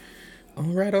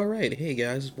All right. Hey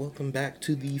guys, welcome back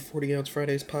to the 40 Ounce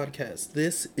Fridays podcast.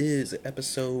 This is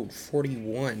episode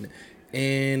 41,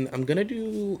 and I'm gonna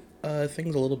do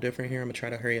things a little different here. I'm gonna try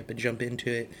to hurry up and jump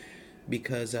into it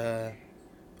because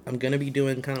I'm gonna be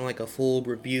doing kind of like a full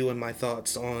review and my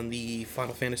thoughts on the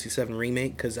Final Fantasy VII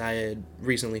Remake because I had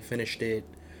recently finished it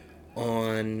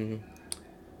on,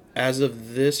 as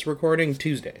of this recording,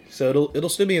 Tuesday. So it'll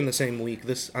still be in the same week.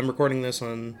 I'm recording this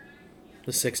on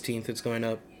the 16th. It's going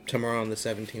up tomorrow on the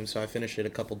 17th, so I finished it a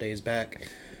couple days back.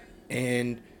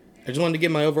 And I just wanted to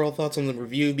get my overall thoughts on the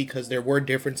review because there were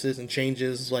differences and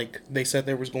changes like they said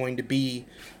there was going to be.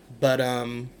 But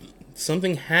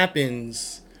something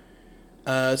happens.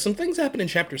 Some things happen in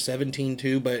chapter 17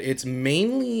 too, but it's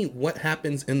mainly what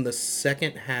happens in the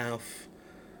second half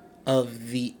of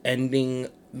the ending,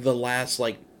 the last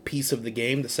like piece of the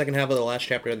game, the second half of the last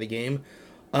chapter of the game.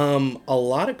 A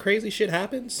lot of crazy shit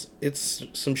happens. It's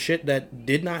some shit that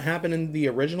did not happen in the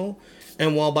original.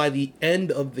 And while by the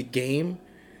end of the game,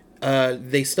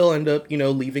 they still end up,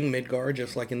 leaving Midgar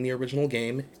just like in the original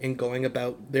game and going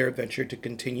about their adventure to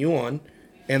continue on.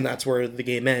 And that's where the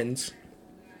game ends.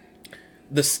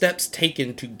 The steps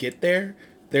taken to get there,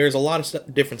 there's a lot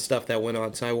of different stuff that went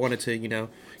on. So I wanted to,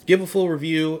 give a full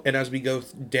review. And as we go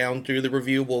down through the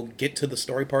review, we'll get to the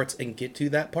story parts and get to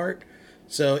that part.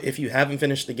 So if you haven't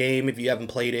finished the game, if you haven't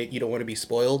played it, you don't want to be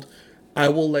spoiled, I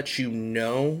will let you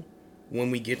know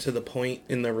when we get to the point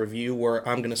in the review where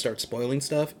I'm going to start spoiling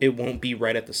stuff. It won't be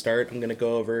right at the start. I'm going to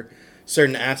go over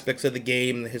certain aspects of the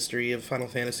game, the history of Final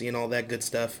Fantasy and all that good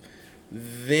stuff.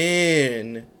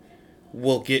 Then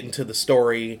we'll get into the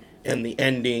story and the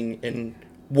ending and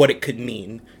what it could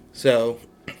mean. So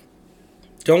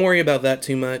don't worry about that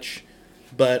too much.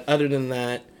 But other than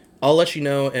that, I'll let you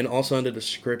know, and also in the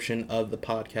description of the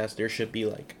podcast, there should be,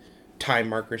 like, time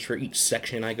markers for each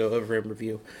section I go over and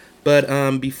review.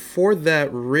 But before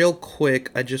that, real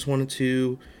quick, I just wanted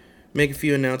to make a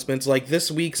few announcements. Like, this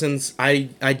week, since I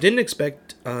didn't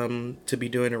expect to be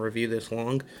doing a review this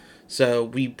long, so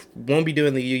we won't be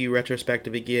doing the Yu Yu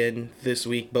retrospective again this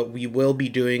week, but we will be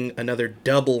doing another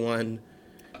double one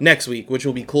next week, which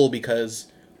will be cool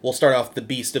because we'll start off the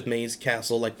Beast of Maze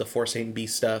Castle, like the Forsaken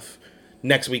Beast stuff,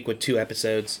 next week with 2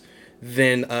 episodes.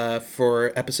 Then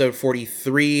for episode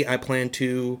 43, I plan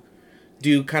to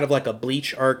do kind of like a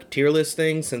Bleach arc tier list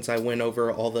thing since I went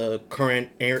over all the current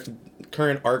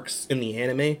arcs in the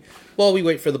anime while we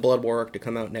wait for the Blood War arc to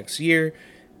come out next year.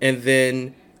 And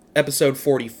then episode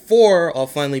 44, I'll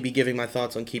finally be giving my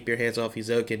thoughts on Keep Your Hands Off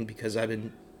Hizoken because I've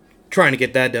been trying to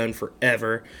get that done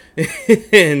forever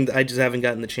and I just haven't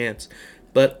gotten the chance.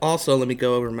 But also, let me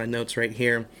go over my notes right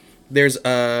here.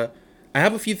 I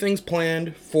have a few things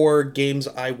planned for games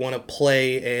I want to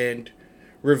play and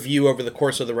review over the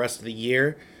course of the rest of the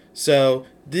year. So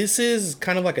this is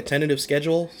kind of like a tentative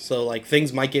schedule. So like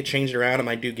things might get changed around. I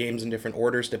might do games in different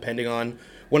orders depending on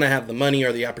when I have the money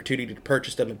or the opportunity to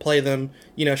purchase them and play them.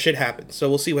 Shit happens. So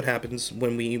we'll see what happens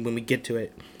when we get to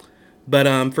it.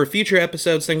 But for future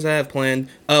episodes, things I have planned,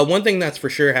 one thing that's for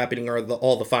sure happening are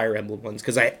all the Fire Emblem ones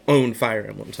because I own Fire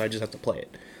Emblem, so I just have to play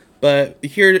it. But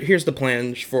here's the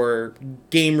plans for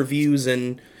game reviews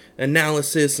and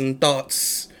analysis and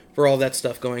thoughts for all that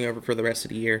stuff going over for the rest of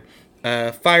the year.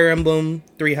 Fire Emblem,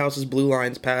 Three Houses Blue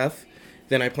Lines Path.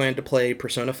 Then I plan to play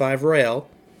Persona 5 Royale.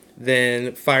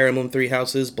 Then Fire Emblem Three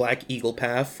Houses Black Eagle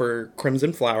Path for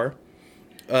Crimson Flower.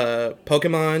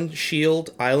 Pokemon Shield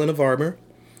Island of Armor.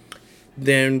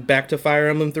 Then back to Fire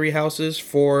Emblem Three Houses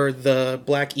for the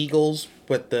Black Eagles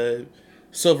with the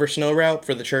Silver Snow route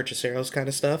for the Church of Cerros kind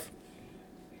of stuff.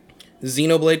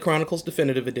 Xenoblade Chronicles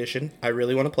Definitive Edition. I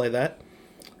really want to play that.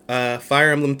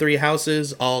 Fire Emblem Three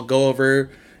Houses. I'll go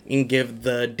over and give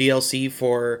the DLC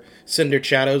for Cindered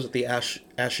Shadows at the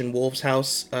Ashen Wolves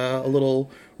house a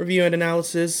little review and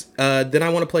analysis. Then I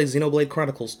want to play Xenoblade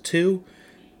Chronicles 2.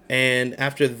 And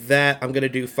after that, I'm going to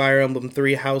do Fire Emblem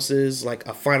Three Houses, like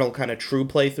a final kind of true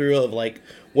playthrough of like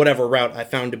whatever route I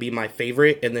found to be my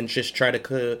favorite. And then just try to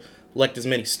collect as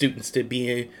many students to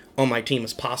be on my team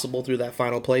as possible through that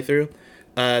final playthrough.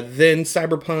 Then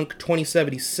Cyberpunk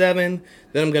 2077.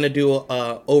 Then I'm going to do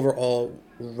a overall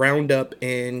roundup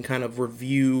and kind of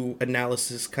review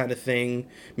analysis kind of thing.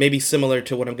 Maybe similar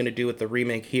to what I'm going to do with the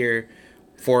remake here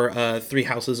for Three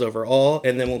Houses overall.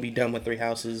 And then we'll be done with Three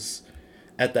Houses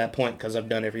at that point because I've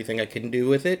done everything I can do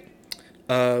with it.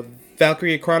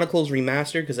 Valkyria Chronicles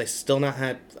Remastered because I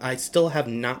still have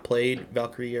not played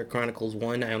Valkyria Chronicles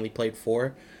 1. I only played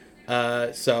 4.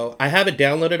 So I have it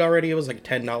downloaded already. It was like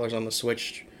 $10 on the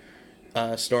Switch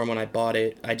store when I bought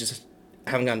it. I just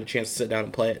haven't gotten a chance to sit down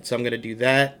and play it. So I'm going to do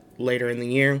that later in the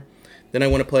year. Then I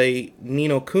want to play Ni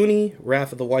no Kuni,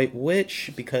 Wrath of the White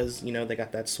Witch, because, you know, they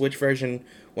got that Switch version.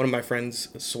 One of my friends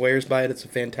swears by it. It's a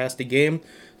fantastic game.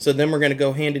 So then we're going to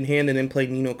go hand in hand and then play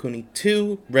Ni no Kuni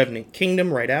 2, Revenant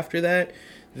Kingdom right after that.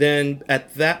 Then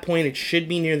at that point, it should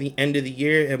be near the end of the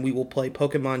year, and we will play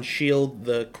Pokemon Shield,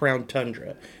 the Crown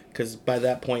Tundra. Because by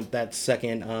that point, that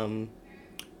second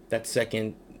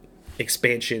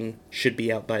expansion should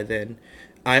be out by then.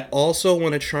 I also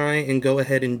want to try and go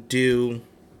ahead and do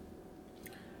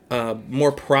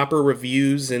more proper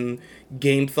reviews and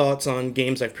game thoughts on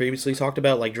games I've previously talked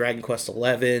about, like Dragon Quest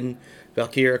XI,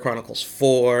 Valkyria Chronicles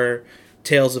 4,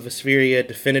 Tales of Vesperia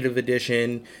Definitive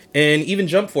Edition, and even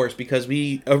Jump Force, because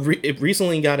it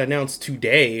recently got announced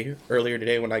earlier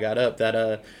today when I got up,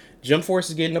 that Jump Force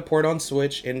is getting a port on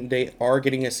Switch, and they are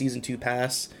getting a Season 2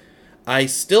 pass. I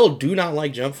still do not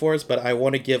like Jump Force, but I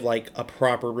want to give like a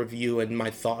proper review and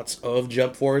my thoughts of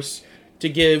Jump Force to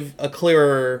give a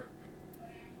clearer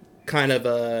kind of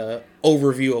a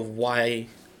overview of why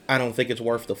I don't think it's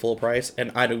worth the full price,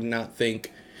 and I do not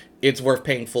think it's worth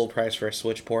paying full price for a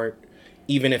Switch port,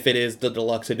 even if it is the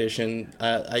deluxe edition.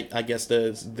 I guess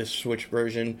the Switch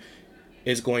version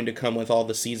is going to come with all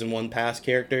the Season 1 pass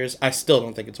characters. I still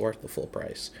don't think it's worth the full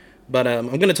price. But I'm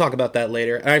going to talk about that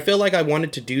later. And I feel like I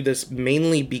wanted to do this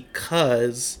mainly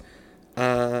because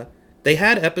they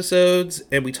had episodes,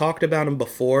 and we talked about them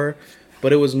before,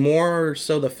 but it was more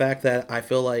so the fact that I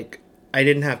feel like I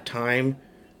didn't have time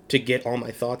to get all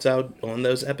my thoughts out on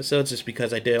those episodes, just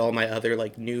because I did all my other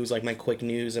like news, like my quick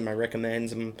news and my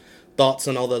recommends and thoughts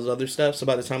and all those other stuff. So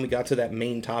by the time we got to that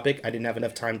main topic, I didn't have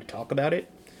enough time to talk about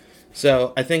it.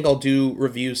 So I think I'll do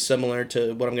reviews similar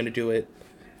to what I'm going to do at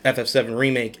FF7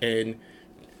 Remake, and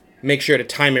make sure to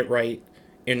time it right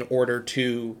in order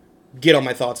to get all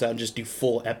my thoughts out and just do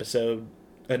full episode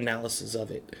analysis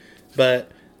of it.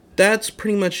 But that's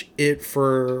pretty much it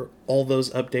for all those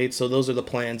updates. So those are the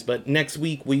plans. But next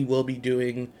week we will be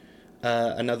doing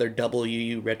another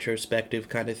WU retrospective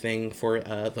kind of thing for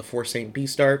the Four Saint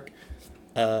Beast arc,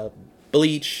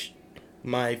 Bleach,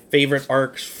 my favorite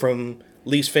arcs from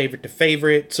least favorite to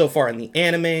favorite so far in the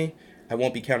anime. I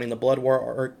won't be counting the Blood War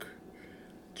arc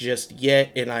just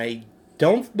yet, and I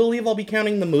don't believe I'll be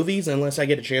counting the movies unless I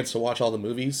get a chance to watch all the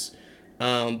movies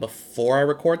before I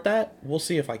record that. We'll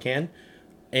see if I can.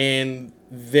 And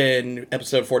then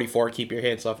episode 44, Keep Your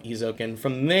Hands Off Izoken.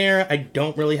 From there, I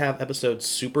don't really have episodes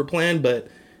super planned, but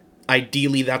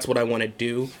ideally that's what I want to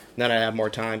do now that I have more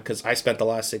time, because I spent the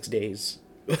last 6 days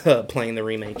playing the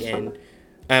remake, and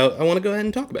I want to go ahead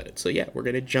and talk about it. So yeah, we're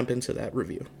going to jump into that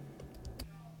review.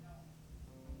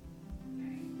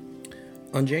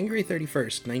 On January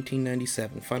 31st,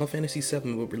 1997, Final Fantasy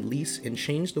VII will release and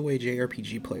change the way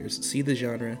JRPG players see the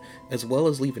genre, as well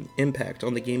as leave an impact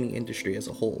on the gaming industry as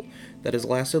a whole that has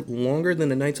lasted longer than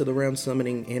the Knights of the Round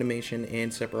Summoning animation and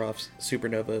Sephiroth's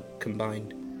Supernova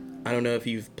combined. I don't know if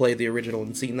you've played the original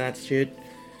and seen that shit,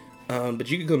 but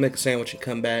you could go make a sandwich and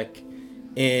come back,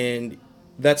 and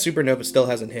that Supernova still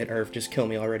hasn't hit Earth. Just kill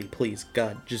me already, please.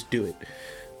 God, just do it.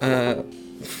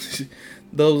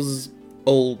 Those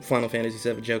old Final Fantasy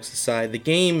VII jokes aside, the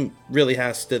game really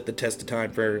has stood the test of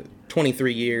time for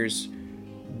 23 years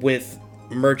with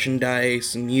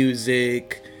merchandise,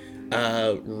 music,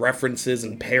 references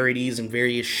and parodies in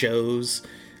various shows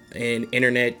and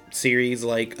internet series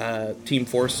like Team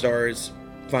 4 Star's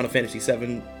Final Fantasy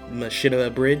VII Machinima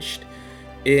Abridged.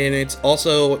 And it's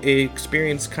also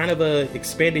experienced kind of a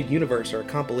expanded universe, or a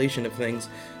compilation of things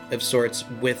of sorts,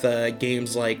 with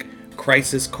games like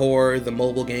Crisis Core, the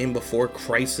mobile game before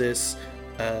Crisis,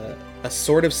 a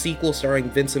sort of sequel starring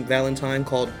Vincent Valentine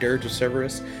called Dirge of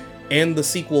Cerberus, and the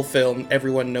sequel film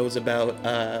everyone knows about,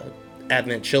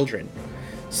 Advent Children.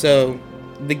 So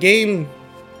the game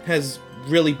has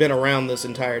really been around this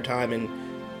entire time and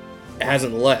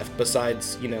hasn't left,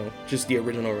 besides, just the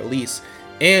original release.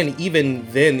 And even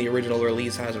then, the original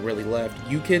release hasn't really left.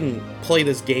 You can play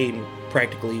this game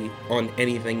practically on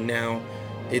anything now.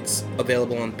 It's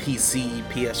available on PC,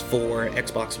 PS4,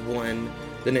 Xbox One,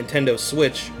 the Nintendo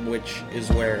Switch, which is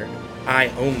where I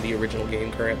own the original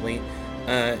game currently,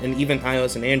 and even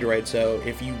iOS and Android. So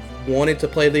if you wanted to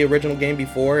play the original game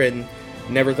before and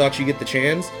never thought you'd get the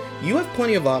chance, you have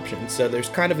plenty of options, so there's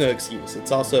kind of no excuse.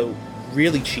 It's also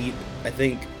really cheap. I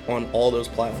think on all those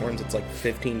platforms it's like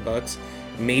 $15,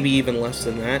 maybe even less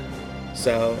than that.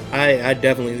 So I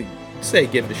definitely say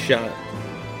give it a shot.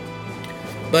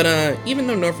 But even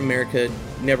though North America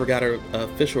never got an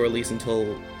official release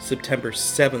until September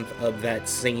 7th of that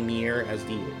same year as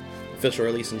the official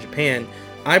release in Japan,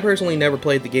 I personally never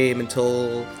played the game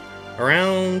until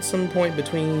around some point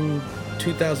between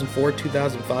 2004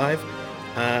 2005.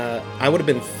 I would have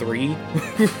been 3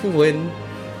 when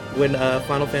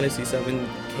Final Fantasy VII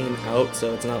came out,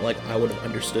 so it's not like I would have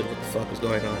understood what the fuck was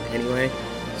going on anyway.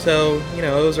 So, you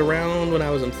know, it was around when I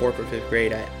was in 4th or 5th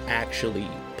grade I actually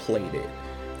played it.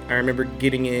 I remember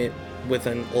getting it with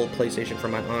an old PlayStation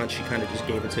from my aunt. She kind of just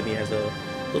gave it to me as a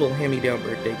little hand-me-down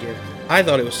birthday gift. I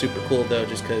thought it was super cool, though,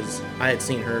 just because I had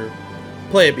seen her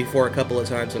play it before a couple of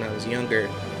times when I was younger,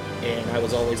 and I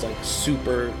was always, like,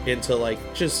 super into, like,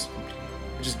 just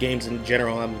games in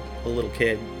general. I'm a little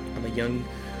kid. I'm a young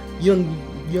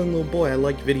little boy. I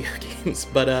like video games,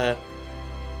 but,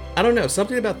 I don't know,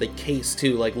 something about the case,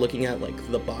 too, like, looking at,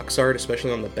 like, the box art,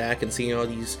 especially on the back, and seeing all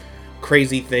these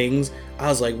crazy things, I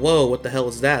was like, whoa, what the hell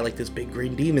is that? Like, this big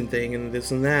green demon thing, and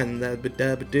this and that, and that, but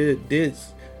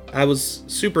this. I was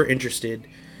super interested,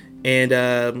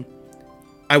 and,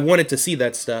 I wanted to see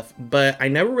that stuff, but I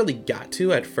never really got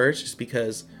to at first, just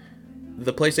because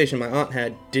the PlayStation my aunt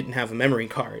had didn't have a memory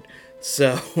card,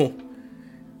 so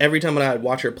every time when I would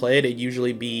watch her play it, it'd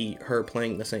usually be her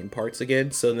playing the same parts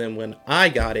again. So then when I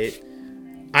got it,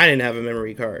 I didn't have a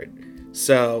memory card.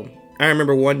 So I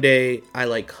remember one day I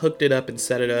like hooked it up and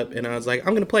set it up, and I was like,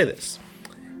 I'm going to play this.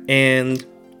 And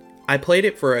I played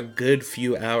it for a good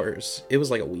few hours. It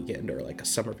was like a weekend or like a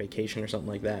summer vacation or something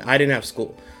like that. I didn't have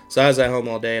school, so I was at home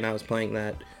all day and I was playing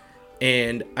that.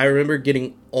 And I remember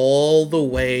getting all the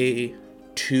way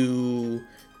to...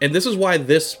 And this is why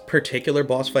this particular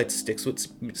boss fight sticks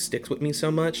with me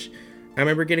so much. I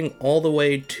remember getting all the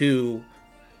way to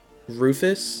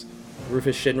Rufus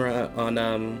Shinra on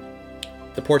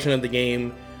the portion of the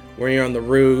game where you're on the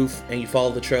roof and you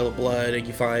follow the trail of blood and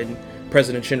you find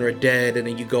President Shinra dead, and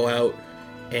then you go out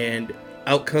and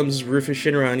out comes Rufus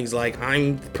Shinra and he's like,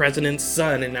 I'm the president's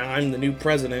son and now I'm the new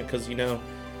president because, you know,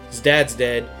 his dad's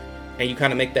dead. And you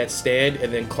kind of make that stand,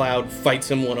 and then Cloud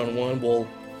fights him one-on-one. Well,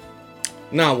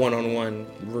 not one-on-one.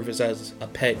 Rufus has a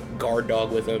pet guard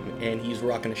dog with him, and he's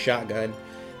rocking a shotgun.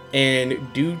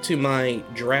 And due to my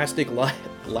drastic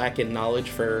lack in knowledge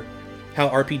for how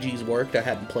RPGs worked, I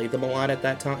hadn't played them a lot at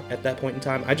that point in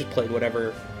time. I just played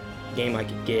whatever game I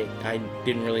could get. I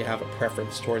didn't really have a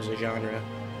preference towards the genre.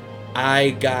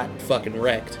 I got fucking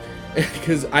wrecked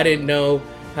because I didn't know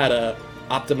how to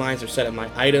optimize or set up my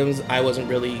items. I wasn't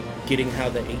really getting how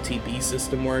the ATB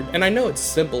system worked. And I know it's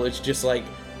simple, it's just like,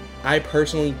 I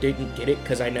personally didn't get it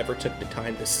because I never took the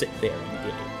time to sit there and get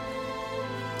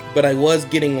it. But I was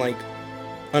getting, like,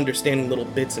 understanding little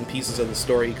bits and pieces of the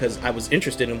story because I was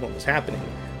interested in what was happening.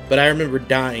 But I remember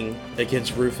dying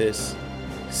against Rufus,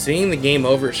 seeing the game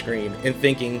over screen, and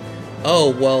thinking,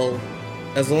 oh, well,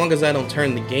 as long as I don't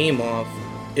turn the game off,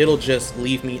 it'll just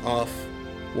leave me off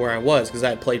where I was, because I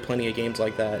had played plenty of games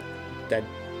like that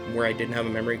where I didn't have a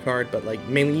memory card, but like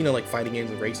mainly, you know, like fighting games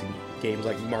and racing games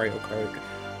like Mario Kart,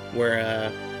 where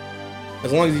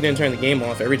as long as you didn't turn the game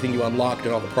off, everything you unlocked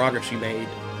and all the progress you made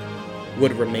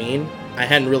would remain. I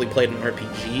hadn't really played an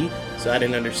RPG, so I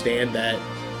didn't understand that,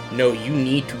 no, you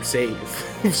need to save.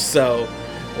 So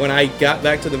when I got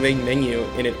back to the main menu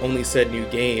and it only said new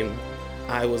game,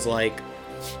 I was like,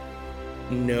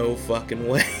 no fucking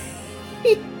way.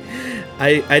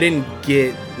 I didn't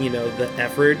get, you know, the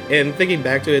effort, and thinking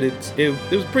back to it,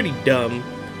 it was pretty dumb,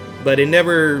 but it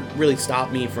never really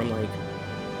stopped me from, like,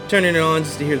 turning it on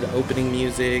just to hear the opening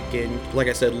music, and, like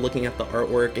I said, looking at the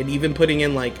artwork, and even putting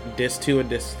in, like, Disc 2 and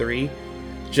Disc 3,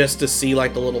 just to see,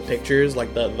 like, the little pictures,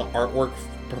 like, the artwork,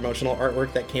 promotional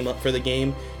artwork that came up for the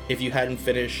game. If you hadn't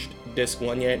finished Disc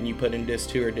 1 yet, and you put in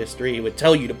Disc 2 or Disc 3, it would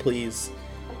tell you to please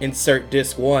insert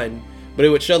Disc 1, but it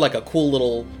would show, like, a cool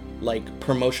little, like,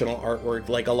 promotional artwork,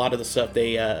 like a lot of the stuff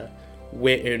they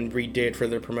went and redid for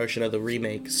their promotion of the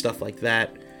remake, stuff like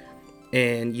that.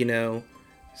 And, you know,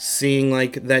 seeing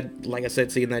like that, like I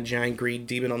said, seeing that giant green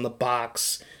demon on the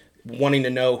box, wanting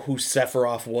to know who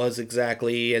Sephiroth was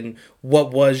exactly, and what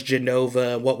was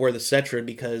Jenova, what were the Cetra,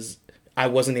 because I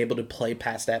wasn't able to play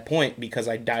past that point because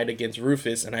I died against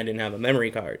Rufus and I didn't have a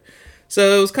memory card.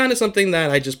 So it was kind of something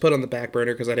that I just put on the back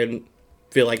burner because I didn't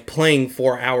feel like playing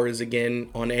 4 hours again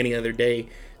on any other day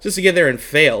just to get there and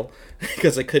fail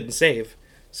because I couldn't save.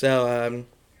 So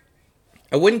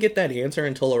I wouldn't get that answer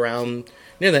until around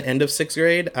near the end of 6th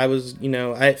grade.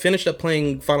 I finished up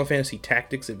playing Final Fantasy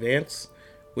Tactics Advance,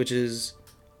 which is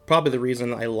probably the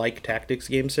reason I like tactics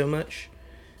games so much.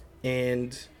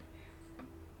 And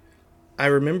I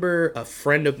remember a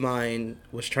friend of mine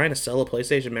was trying to sell a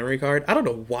PlayStation memory card. I don't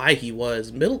know why he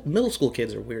was. Middle school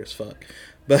kids are weird as fuck.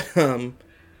 But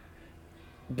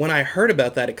when I heard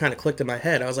about that, it kind of clicked in my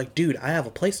head. I was like, dude, I have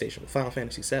a PlayStation with Final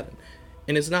Fantasy VII.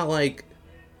 And it's not like,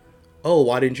 oh,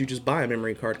 why didn't you just buy a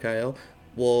memory card, Kyle?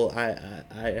 Well, I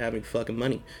have any fucking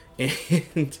money.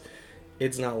 And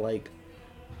It's not like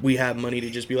we have money to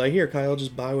just be like, here, Kyle,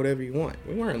 just buy whatever you want.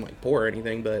 We weren't like poor or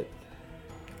anything, but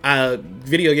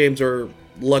video games are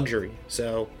luxury,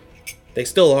 so they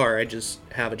still are. I just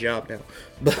have a job now.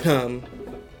 But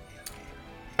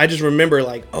I just remember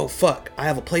like, oh fuck, I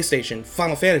have a PlayStation,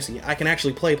 Final Fantasy. I can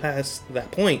actually play past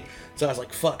that point. So I was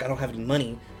like, fuck, I don't have any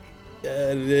money.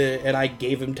 And I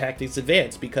gave him Tactics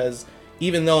Advance because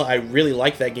even though I really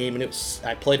liked that game and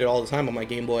I played it all the time on my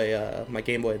Game Boy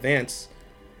Advance,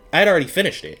 I had already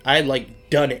finished it. I had like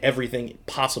done everything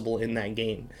possible in that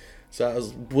game. So I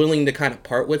was willing to kind of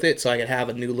part with it so I could have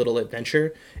a new little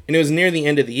adventure. And it was near the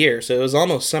end of the year, so it was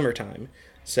almost summertime.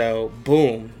 So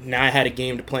boom, now I had a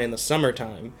game to play in the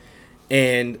summertime.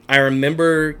 And I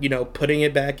remember, putting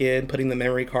it back in, putting the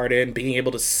memory card in, being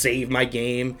able to save my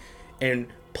game and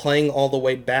playing all the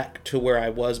way back to where I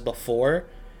was before.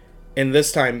 And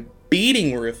this time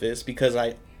beating Rufus because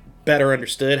I better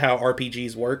understood how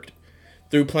RPGs worked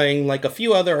through playing like a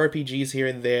few other RPGs here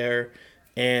and there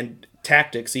and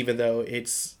Tactics, even though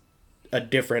it's a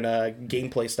different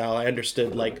gameplay style. I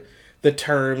understood like the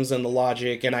terms and the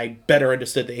logic, and I better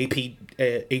understood the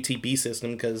ATB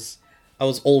system because I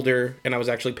was older and I was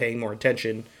actually paying more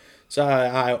attention. So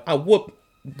I whooped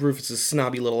Rufus's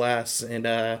snobby little ass, and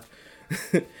I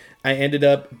ended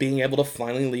up being able to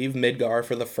finally leave Midgar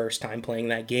for the first time playing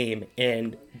that game.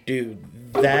 And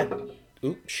dude, that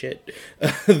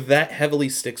that heavily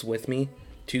sticks with me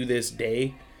to this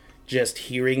day. Just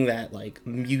hearing that like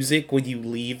music when you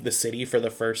leave the city for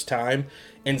the first time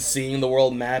and seeing the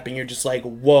world map, and you're just like,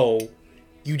 whoa,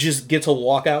 you just get to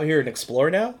walk out here and explore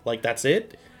now? Like, that's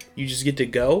it? You just get to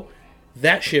go?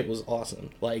 That shit was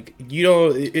awesome. Like,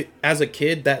 as a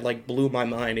kid, that like blew my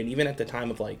mind. And even at the time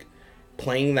of like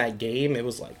playing that game, it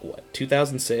was like,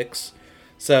 2006?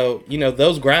 So,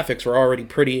 those graphics were already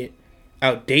pretty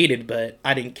outdated, but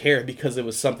I didn't care because it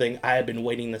was something I had been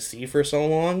waiting to see for so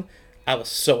long. I was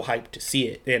so hyped to see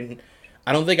it, and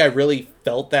I don't think I really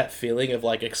felt that feeling of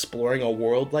like exploring a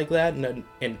world like that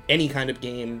in any kind of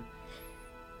game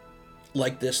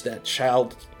like this, that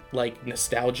child like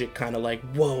nostalgic kind of like,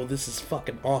 whoa, this is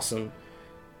fucking awesome,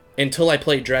 until I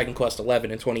played Dragon Quest XI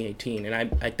in 2018. And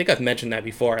I think I've mentioned that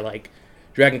before, like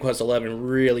Dragon Quest XI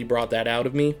really brought that out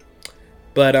of me.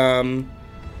 But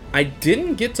I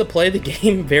didn't get to play the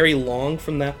game very long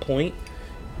from that point.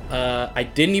 I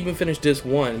didn't even finish Disc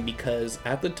 1 because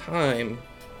at the time,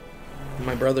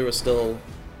 my brother was still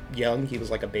young. He was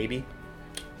like a baby.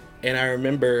 And I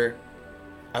remember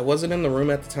I wasn't in the room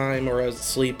at the time, or I was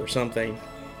asleep or something.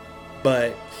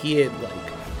 But he had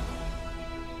like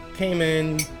came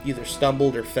in, either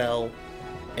stumbled or fell,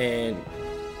 and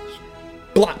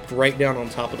plopped right down on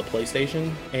top of the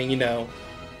PlayStation. And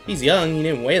he's young, he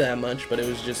didn't weigh that much, but it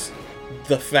was just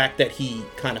the fact that he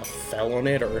kind of fell on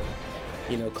it, or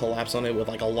collapse on it with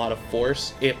like a lot of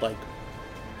force. It like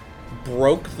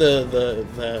broke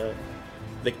the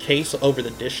case over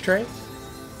the dish tray.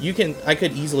 I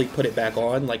could easily put it back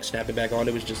on, like snap it back on.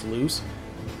 It was just loose,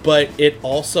 but it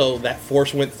also, that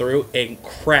force went through and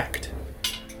cracked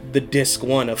the disc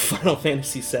 1 of Final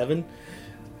Fantasy VII.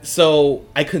 So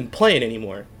I couldn't play it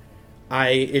anymore.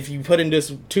 If you put in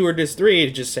disc 2 or disc 3,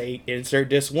 it'd just say insert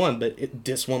disc 1, but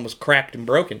disc 1 was cracked and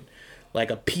broken. Like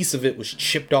a piece of it was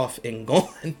chipped off and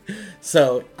gone.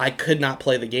 So I could not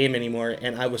play the game anymore,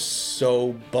 and I was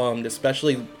so bummed,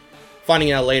 especially finding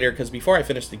out later, because before I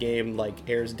finished the game, like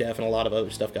Air's Death and a lot of other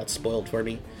stuff got spoiled for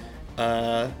me.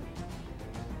 Later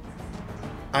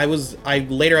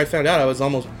I found out I was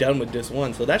almost done with Disc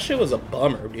 1, so that shit was a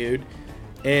bummer, dude.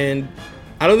 And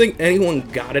I don't think anyone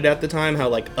got it at the time, how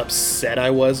like upset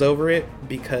I was over it,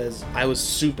 because I was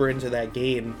super into that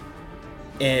game.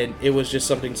 And it was just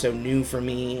something so new for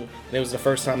me. And it was the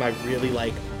first time I really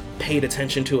like paid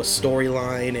attention to a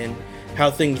storyline and how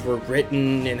things were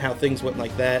written and how things went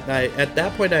like that. At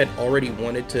that point, I had already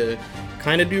wanted to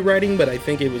kind of do writing, but I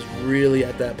think it was really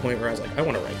at that point where I was like, I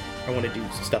want to write. I want to do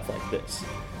stuff like this.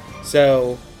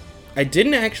 So I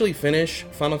didn't actually finish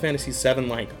Final Fantasy VII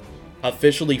like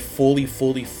officially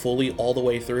fully all the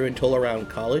way through until around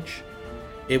college.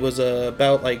 It was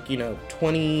about like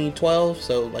 2012,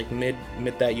 so like mid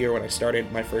that year when I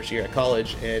started my first year at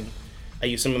college, and I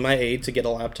used some of my aid to get a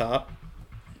laptop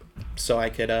so I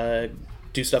could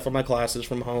do stuff for my classes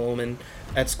from home and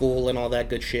at school and all that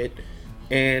good shit.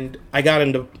 And I got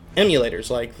into emulators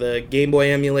like the Game Boy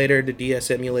emulator, the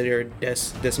DS emulator,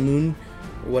 Des Moon,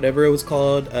 or whatever it was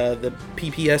called, the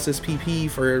PPSSPP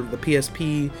for the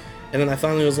PSP. And then I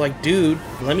finally was like, dude,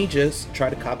 let me just try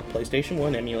to cop a PlayStation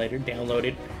 1 emulator, download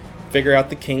it, figure out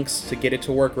the kinks to get it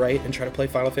to work right, and try to play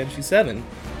Final Fantasy VII.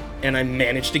 And I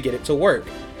managed to get it to work.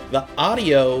 the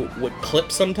audio would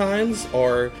clip sometimes,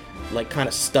 or like kind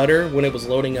of stutter when it was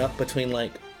loading up between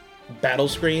like battle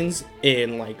screens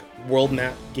in like world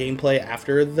map gameplay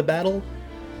after the battle.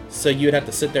 So you would have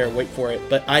to sit there and wait for it,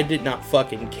 but I did not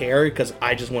fucking care because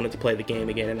I just wanted to play the game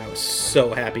again, and I was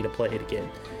so happy to play it again.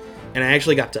 And I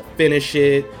actually got to finish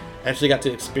it. I actually got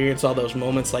to experience all those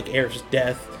moments like Aerith's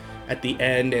death at the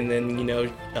end, and then, you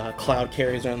know, Cloud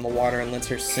carries her in the water and lets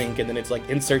her sink, and then it's like,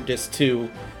 insert disc 2.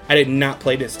 I did not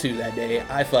play disc 2 that day.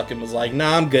 I fucking was like,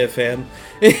 nah, I'm good, fam.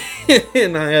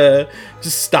 And I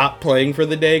just stopped playing for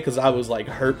the day because I was like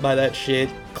hurt by that shit.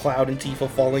 Cloud and Tifa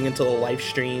falling into the live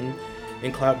stream,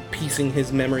 and Cloud piecing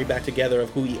his memory back together of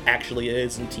who he actually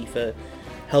is, and Tifa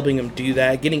helping him do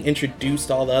that, getting introduced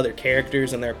to all the other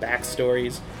characters and their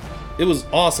backstories. It was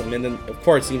awesome. And then, of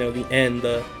course, you know, the end,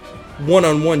 the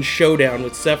one-on-one showdown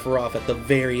with Sephiroth at the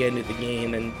very end of the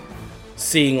game, and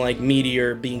seeing, like,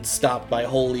 Meteor being stopped by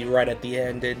Holy right at the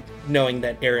end, and knowing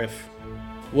that Aerith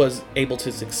was able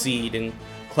to succeed, and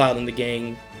Cloud and the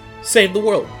gang saved the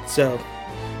world. So,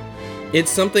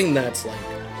 it's something that's, like,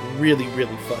 really,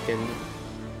 really fucking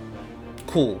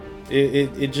cool.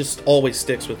 It just always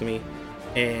sticks with me.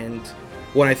 And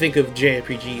when I think of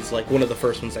JRPGs, like, one of the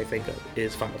first ones I think of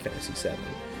is Final Fantasy VII.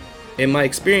 And my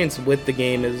experience with the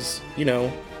game is, you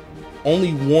know,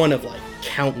 only one of, like,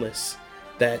 countless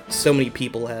that so many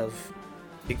people have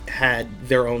had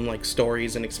their own, like,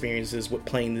 stories and experiences with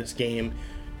playing this game,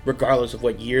 regardless of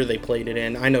what year they played it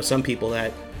in. I know some people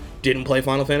that didn't play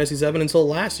Final Fantasy VII until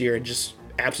last year and just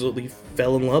absolutely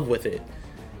fell in love with it.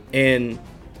 And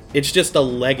it's just a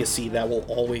legacy that will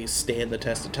always stand the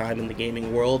test of time in the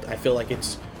gaming world. I feel like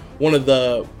it's one of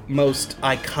the most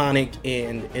iconic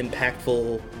and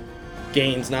impactful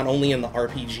games, not only in the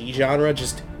RPG genre,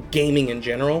 just gaming in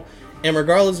general. And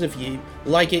regardless if you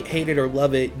like it, hate it, or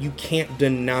love it, you can't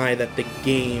deny that the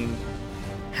game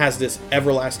has this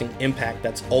everlasting impact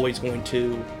that's always going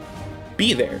to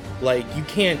be there. Like, you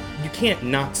can't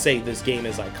not say this game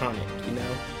is iconic, you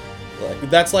know?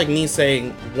 Like, that's like me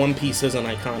saying One Piece isn't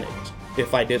iconic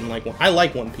if I didn't like one. I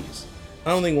like One Piece. I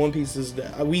don't think One Piece is...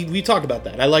 We talked about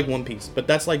that. I like One Piece, but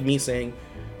that's like me saying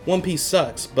One Piece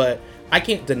sucks, but I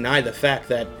can't deny the fact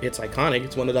that it's iconic.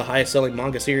 It's one of the highest selling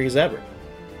manga series ever.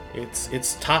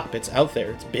 It's top, it's out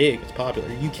there, it's big, it's popular.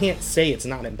 You can't say it's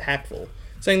not impactful.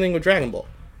 Same thing with Dragon Ball.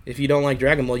 If you don't like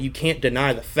Dragon Ball, you can't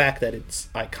deny the fact that it's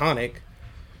iconic.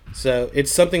 So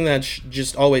it's something that's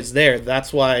just always there.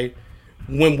 That's why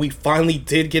when we finally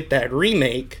did get that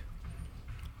remake,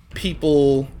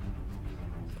 people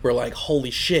were like,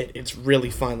 holy shit, it's really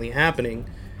finally happening.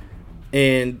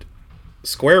 And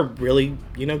Square really,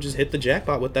 you know, just hit the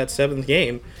jackpot with that 7th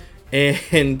game.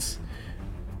 And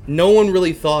no one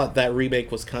really thought that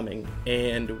remake was coming,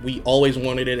 and we always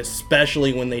wanted it,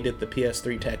 especially when they did the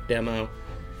PS3 tech demo,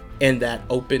 and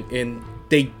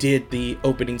they did the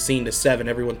opening scene to 7.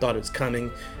 Everyone thought it was coming,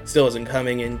 still isn't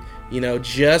coming, and, you know,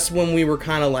 just when we were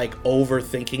kind of like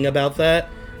overthinking about that,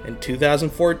 in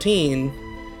 2014,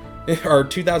 or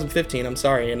 2015, I'm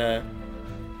sorry, in a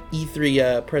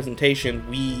E3 presentation,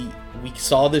 we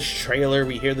saw this trailer,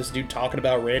 we hear this dude talking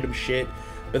about random shit,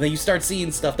 but then you start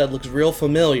seeing stuff that looks real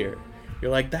familiar.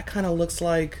 You're like, that kind of looks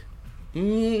like...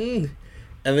 And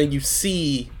then you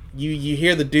see... You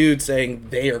hear the dude saying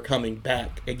they are coming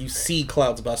back. And you see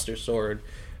Cloud's Buster Sword.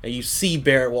 And you see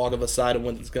Barrett walk beside him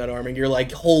with his gun arm. And you're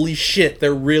like, holy shit,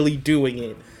 they're really doing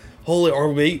it.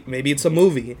 Or maybe it's a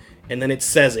movie. And then it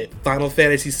says it. Final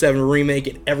Fantasy VII Remake.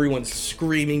 And everyone's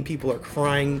screaming. People are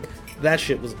crying. That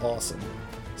shit was awesome.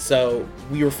 So,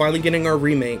 we were finally getting our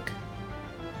remake.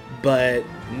 But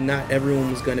not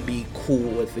everyone was going to be cool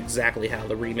with exactly how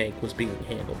the remake was being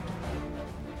handled.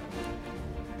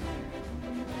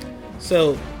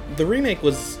 So, the remake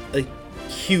was a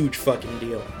huge fucking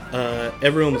deal.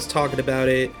 Everyone was talking about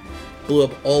it, blew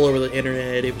up all over the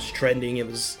internet, it was trending, it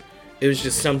was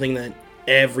just something that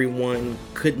everyone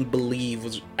couldn't believe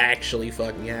was actually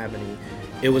fucking happening.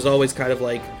 It was always kind of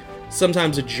like,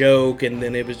 sometimes a joke, and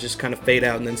then it was just kind of fade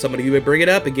out, and then somebody would bring it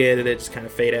up again, and it just kind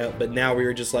of fade out. But now we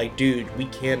were just like, dude, we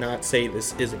cannot say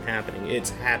this isn't happening. It's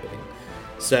happening.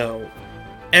 So,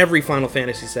 every Final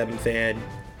Fantasy VII fan,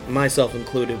 myself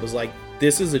included, was like,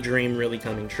 this is a dream really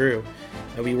coming true.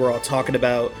 And we were all talking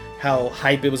about how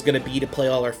hype it was going to be to play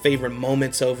all our favorite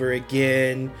moments over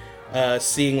again,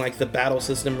 seeing like the battle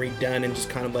system redone and just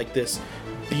kind of like this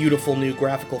beautiful new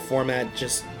graphical format,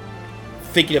 just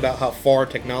thinking about how far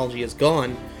technology has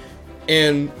gone.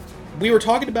 And we were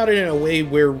talking about it in a way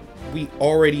where we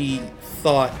already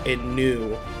thought and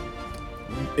knew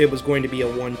it was going to be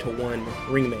a one-to-one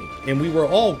remake. And we were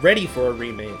all ready for a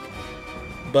remake.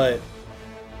 But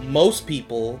most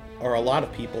people, or a lot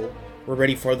of people, were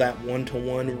ready for that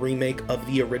one-to-one remake of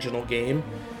the original game.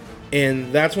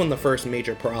 And that's when the first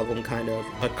major problem kind of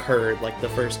occurred, like the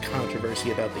first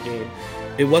controversy about the game.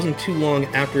 It wasn't too long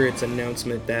after its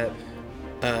announcement that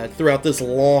throughout this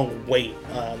long wait,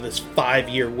 this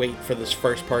 5-year wait for this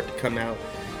first part to come out,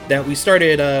 that we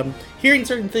started hearing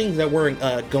certain things that weren't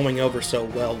going over so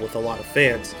well with a lot of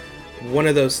fans. One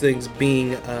of those things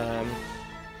being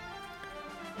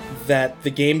that the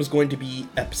game was going to be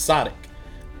episodic.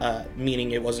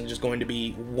 Meaning it wasn't just going to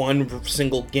be one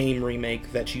single game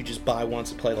remake that you just buy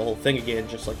once and play the whole thing again,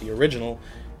 just like the original.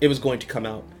 It was going to come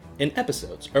out in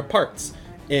episodes, or parts.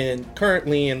 And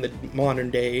currently in the modern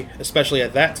day, especially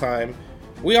at that time,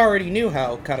 we already knew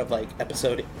how kind of like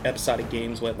episodic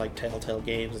games went, like Telltale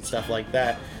games and stuff like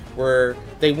that, where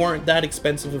they weren't that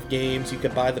expensive of games. You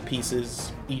could buy the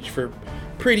pieces each for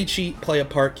pretty cheap, play a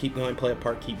part, keep going, play a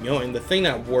part, keep going. The thing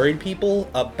that worried people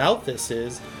about this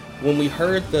is, when we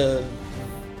heard the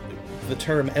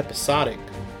term episodic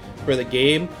for the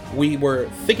game, we were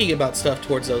thinking about stuff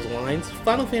towards those lines.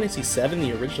 Final Fantasy VII,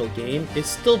 the original game, is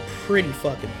still pretty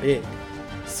fucking big.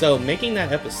 So making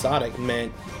that episodic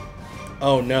meant,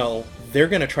 oh no, they're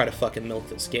gonna try to fucking milk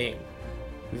this game.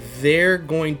 They're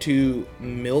going to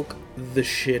milk the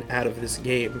shit out of this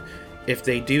game if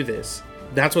they do this.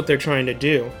 That's what they're trying to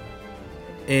do.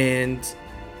 And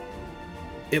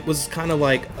it was kind of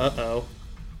like, uh-oh.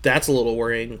 That's a little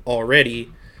worrying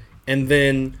already. And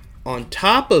then on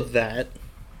top of that,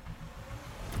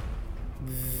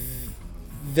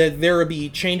 that there would be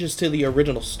changes to the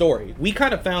original story. We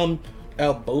kind of found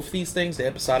out both these things, the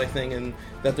episodic thing, and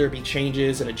that there would be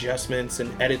changes and adjustments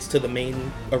and edits to the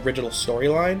main original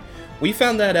storyline. We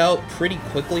found that out pretty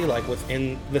quickly, like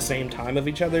within the same time of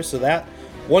each other. So that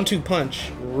 1-2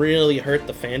 punch really hurt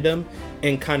the fandom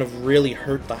and kind of really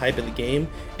hurt the hype of the game.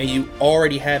 And you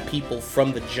already had people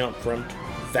from the jump, from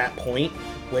that point,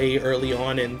 way early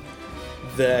on in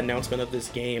the announcement of this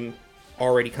game,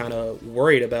 already kind of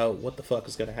worried about what the fuck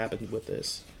is going to happen with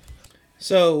this.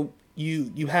 So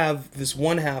you have this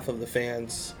one half of the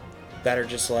fans that are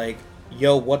just like,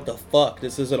 yo, what the fuck?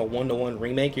 This isn't a 1-to-1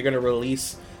 remake. You're going to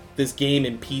release this game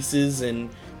in pieces and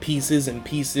pieces and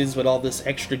pieces with all this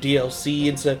extra DLC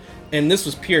and stuff. And this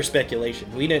was pure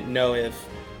speculation. We didn't know if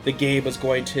the game was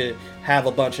going to have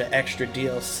a bunch of extra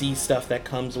DLC stuff that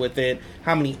comes with it,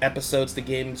 how many episodes the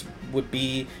games would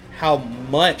be, how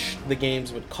much the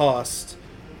games would cost.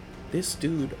 This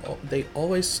dude, they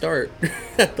always start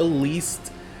at the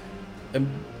least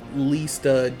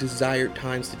desired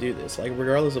times to do this. Like,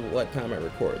 regardless of what time I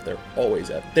record, they're always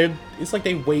it's like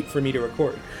they wait for me to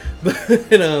record. But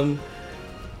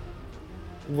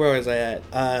where was I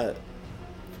at?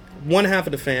 One half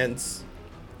of the fans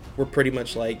were pretty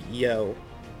much like, yo,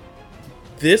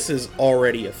 this is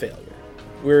already a failure.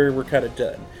 We're kind of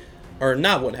done. Or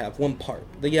not one half, one part.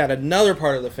 They had another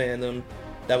part of the fandom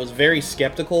that was very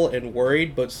skeptical and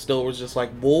worried, but still was just like,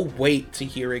 we'll wait to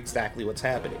hear exactly what's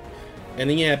happening. And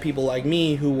then you had people like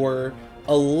me who were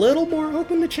a little more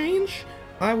open to change,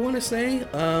 I want to say.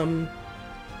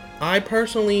 I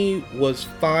personally was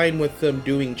fine with them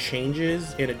doing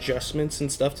changes and adjustments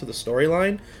and stuff to the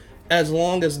storyline, as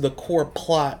long as the core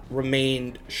plot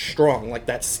remained strong. Like,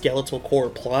 that skeletal core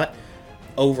plot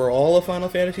overall of Final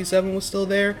Fantasy VII was still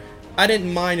there. I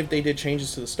didn't mind if they did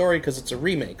changes to the story because it's a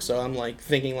remake, so I'm like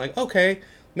thinking like, okay,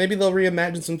 maybe they'll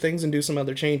reimagine some things and do some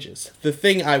other changes. The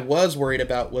thing I was worried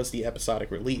about was the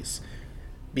episodic release,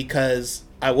 because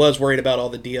I was worried about all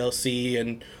the DLC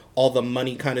and all the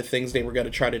money kind of things they were going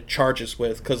to try to charge us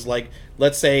with. Because, like,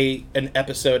 let's say an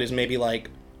episode is maybe like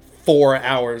 4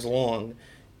 hours long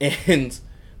and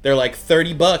they're like,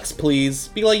 $30 please.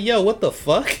 Be like, yo, what the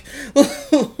fuck?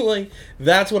 Like,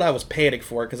 that's what I was panicked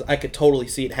for, because I could totally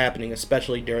see it happening,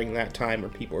 especially during that time where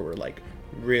people were like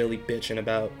really bitching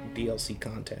about DLC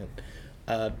content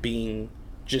being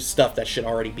just stuff that should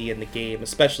already be in the game,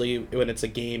 especially when it's a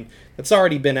game that's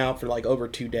already been out for like over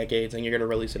 2 decades and you're going to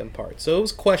release it in parts. So it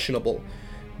was questionable.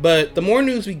 But the more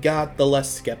news we got, the less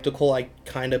skeptical I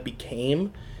kind of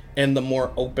became, and the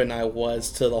more open I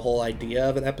was to the whole idea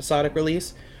of an episodic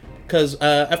release. Because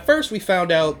at first we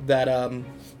found out that,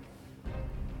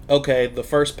 okay, the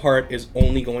first part is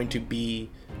only going to be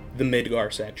the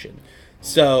Midgar section.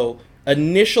 So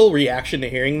initial reaction to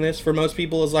hearing this for most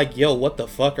people is like, yo, what the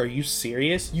fuck, are you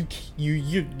serious? You're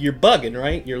bugging,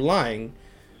 right? You're lying.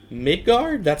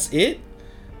 Midgar? That's it?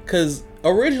 Because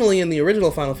originally in the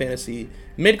original Final Fantasy,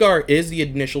 Midgar is the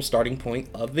initial starting point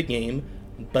of the game,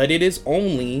 but it is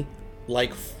only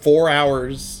like 4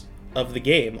 hours of the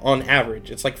game on average.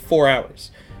 It's like 4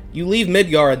 hours. You leave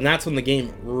Midgar and that's when the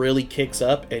game really kicks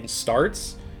up and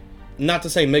starts. not to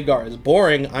say Midgar is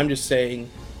boring, I'm just saying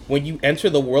when you enter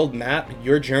the world map,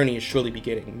 your journey is surely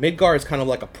beginning. Midgar is kind of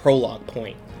like a prologue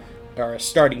point, or a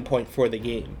starting point for the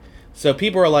game. So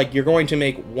people are like, you're going to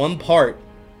make one part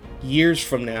years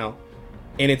from now,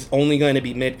 and it's only going to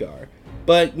be Midgar.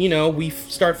 But, you know, we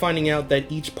start finding out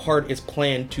that each part is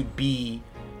planned to be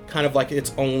kind of like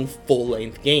its own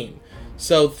full-length game.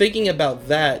 So thinking about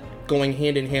that, going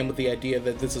hand in hand with the idea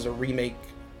that this is a remake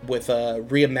with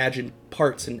reimagined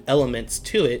parts and elements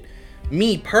to it,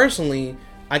 me personally,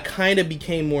 I kind of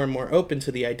became more and more open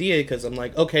to the idea, because I'm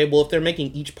like, okay, well, if they're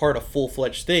making each part a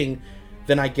full-fledged thing,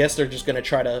 then I guess they're just going to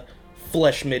try to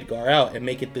flesh Midgar out and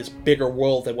make it this bigger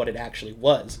world than what it actually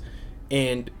was.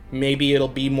 And maybe it'll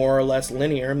be more or less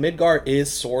linear. Midgar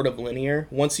is sort of linear.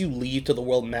 Once you leave to the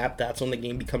world map, that's when the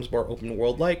game becomes more open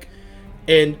world-like.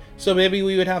 And so maybe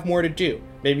we would have more to do.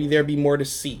 Maybe there'd be more to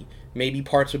see. Maybe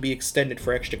parts would be extended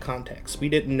for extra context. We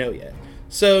didn't know yet.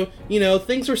 So, you know,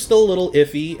 things were still a little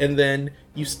iffy, and then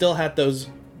you still had those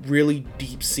really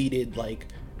deep-seated, like,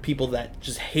 people that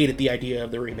just hated the idea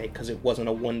of the remake because it wasn't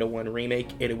a one-to-one remake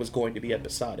and it was going to be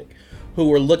episodic, who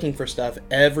were looking for stuff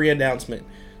every announcement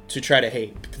to try to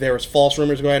hate. There was false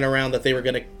rumors going around that they were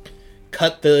going to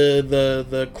cut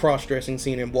the cross-dressing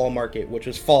scene in Wall Market, which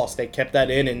was false. They kept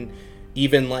that in and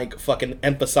even, like, fucking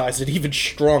emphasized it even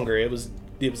stronger. It was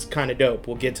kind of dope.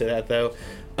 We'll get to that, though.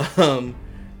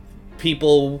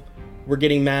 People were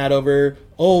getting mad over,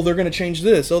 oh, they're going to change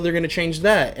this, oh, they're going to change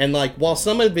that. And, like, while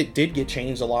some of it did get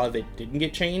changed, a lot of it didn't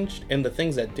get changed. And the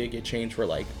things that did get changed were,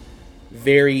 like,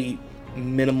 very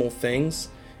minimal things.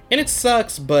 And it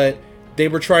sucks, but they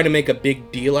were trying to make a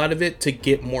big deal out of it to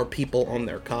get more people on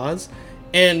their cause.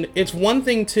 And it's one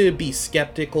thing to be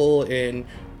skeptical and,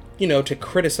 you know, to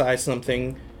criticize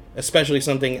something, especially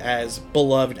something as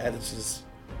beloved as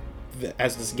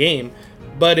this game,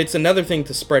 but it's another thing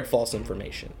to spread false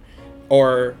information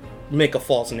or make a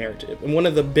false narrative. And one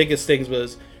of the biggest things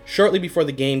was, shortly before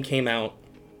the game came out,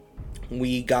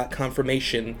 we got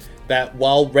confirmation that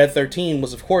while Red 13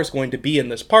 was of course going to be in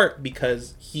this part,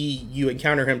 because you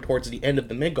encounter him towards the end of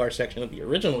the Midgar section of the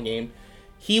original game,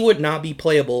 he would not be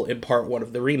playable in part 1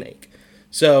 of the remake.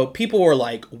 So people were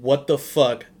like, what the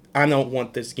fuck? I don't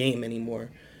want this game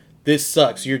anymore. This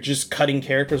sucks. You're just cutting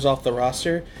characters off the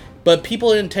roster. But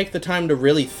people didn't take the time to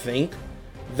really think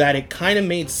that it kind of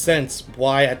made sense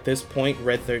why at this point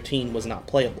Red 13 was not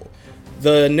playable.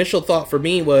 The initial thought for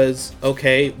me was,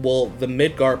 okay, well, the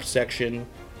Midgar section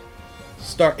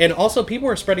and also people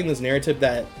were spreading this narrative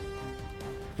that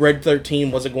Red 13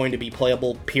 wasn't going to be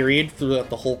playable, period, throughout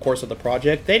the whole course of the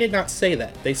project. They did not say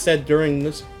that. They said during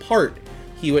this part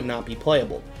he would not be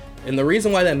playable. And the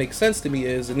reason why that makes sense to me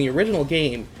is, in the original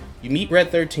game, you meet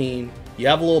Red 13, you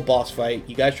have a little boss fight,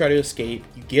 you guys try to escape,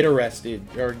 you get arrested,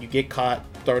 or you get caught,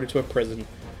 thrown into a prison,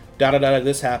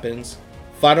 this happens,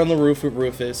 fight on the roof with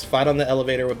Rufus, fight on the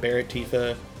elevator with Barrett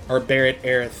Tifa, or Barrett,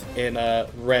 Aerith, and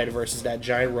Red versus that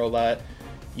giant robot,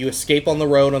 you escape on the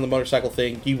road on the motorcycle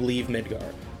thing, you leave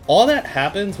Midgar. All that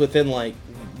happens within, like,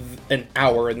 an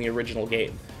hour in the original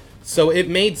game. So it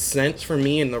made sense for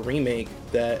me in the remake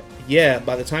that, yeah,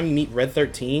 by the time you meet Red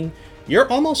 13, you're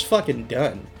almost fucking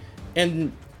done.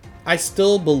 And I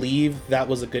still believe that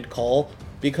was a good call,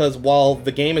 because while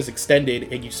the game is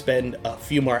extended and you spend a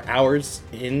few more hours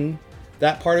in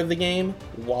that part of the game,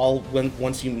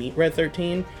 once you meet Red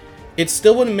 13, it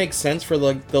still wouldn't make sense for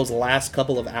those last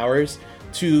couple of hours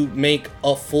to make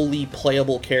a fully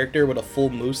playable character with a full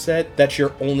moveset that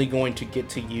you're only going to get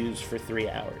to use for 3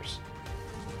 hours.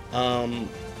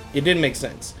 It didn't make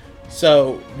sense.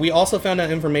 So we also found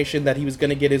out information that he was going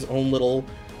to get his own little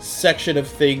section of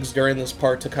things during this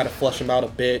part to kind of flesh him out a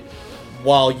bit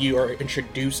while you are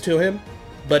introduced to him,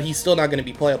 but he's still not going to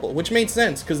be playable, which made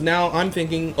sense, because now I'm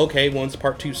thinking, okay, once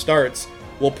part 2 starts,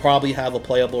 we'll probably have a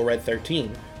playable Red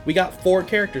 13. We got 4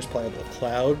 characters playable: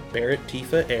 Cloud, Barrett,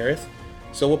 Tifa, Aerith,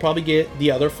 so we'll probably get the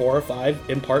other 4 or 5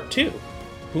 in part 2.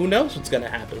 Who knows what's going to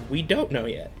happen? We don't know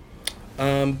yet.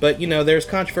 But, you know, there's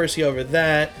controversy over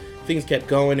that. Things kept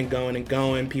going and going and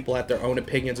going. People had their own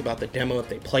opinions about the demo, if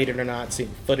they played it or not, seen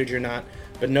footage or not,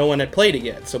 but no one had played it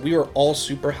yet. So we were all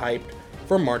super hyped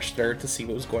for March 3rd to see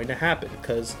what was going to happen,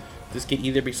 because this could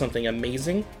either be something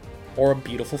amazing or a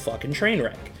beautiful fucking train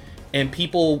wreck. And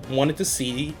people wanted to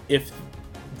see if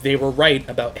they were right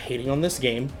about hating on this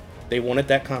game. They wanted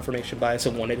that confirmation bias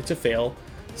and wanted it to fail.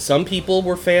 Some people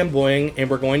were fanboying and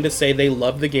were going to say they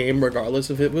loved the game regardless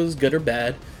if it was good or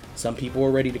bad. Some people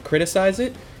were ready to criticize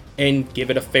it and give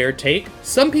it a fair take.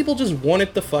 Some people just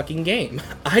wanted the fucking game.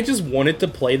 I just wanted to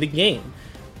play the game.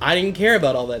 I didn't care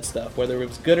about all that stuff, whether it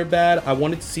was good or bad. I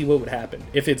wanted to see what would happen.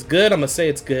 If it's good, I'm going to say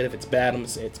it's good. If it's bad, I'm going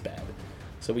to say it's bad.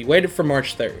 So we waited for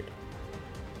March 3rd.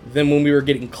 Then when we were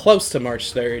getting close to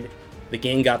March 3rd, the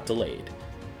game got delayed.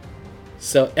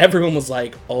 So everyone was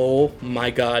like, oh my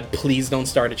god, please don't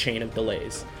start a chain of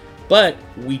delays. But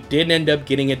we did end up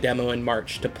getting a demo in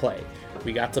March to play.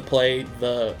 We got to play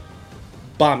the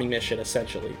bombing mission,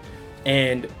 essentially.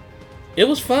 And it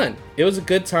was fun. It was a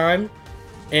good time.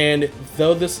 And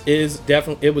though it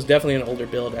was definitely an older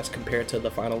build as compared to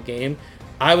the final game,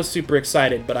 I was super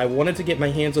excited, but I wanted to get my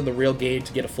hands on the real game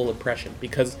to get a full impression,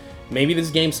 because maybe this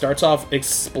game starts off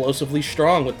explosively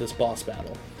strong with this boss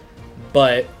battle,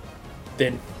 but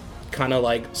then kind of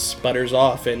like sputters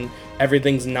off and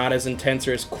everything's not as intense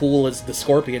or as cool as the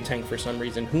Scorpion tank for some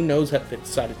reason. Who knows what they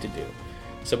decided to do.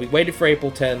 So we waited for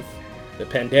April 10th, the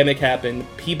pandemic happened,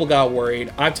 people got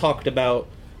worried. I talked about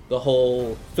the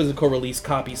whole physical release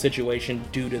copy situation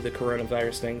due to the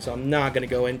coronavirus thing, so I'm not going to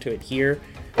go into it here.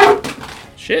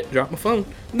 Shit, dropped my phone.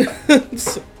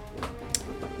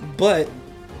 But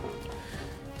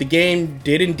the game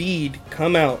did indeed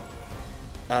come out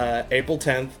April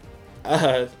 10th.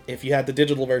 If you had the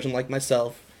digital version like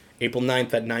myself, April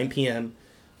 9th at 9 p.m.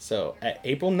 So at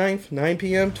April 9th, 9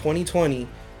 p.m. 2020,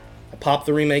 I popped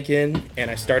the remake in and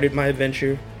I started my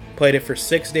adventure. Played it for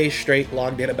 6 days straight,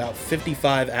 logged in about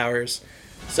 55 hours.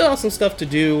 Still have some stuff to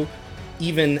do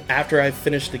even after I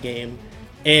finished the game.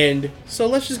 And so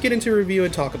let's just get into a review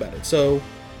and talk about it. So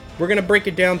we're going to break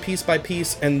it down piece by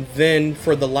piece, and then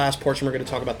for the last portion we're going to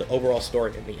talk about the overall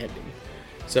story and the ending.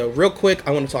 So real quick,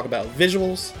 I want to talk about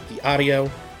visuals, the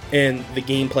audio, and the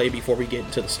gameplay before we get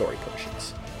into the story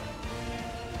portions.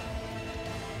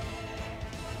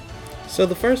 So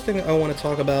the first thing I want to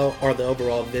talk about are the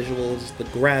overall visuals, the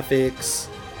graphics,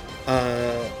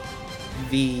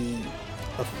 the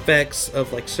effects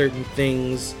of like certain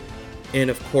things, and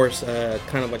of course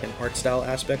kind of like an art style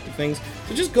aspect of things.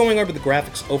 So just going over the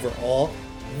graphics overall,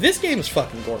 this game is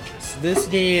fucking gorgeous. This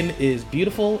game is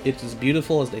beautiful. It's as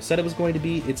beautiful as they said it was going to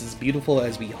be. It's as beautiful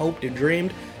as we hoped and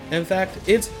dreamed. In fact,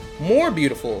 it's more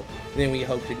beautiful than we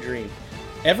hoped and dreamed.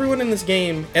 Everyone in this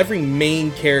game, every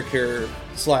main character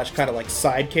slash kind of like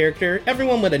side character,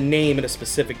 everyone with a name and a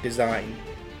specific design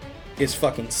is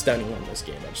fucking stunning in this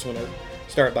game. I just want to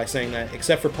start by saying that,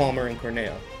 except for Palmer and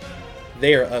Corneo.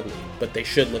 They are ugly, but they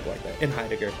should look like that. And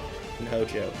Heidegger and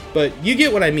Hojo. But you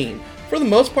get what I mean. For the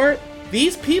most part,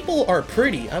 these people are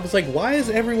pretty. I was like, why is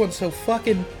everyone so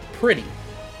fucking pretty?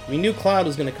 We knew Cloud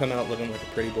was going to come out looking like a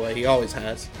pretty boy. He always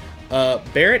has.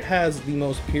 Barrett has the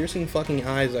most piercing fucking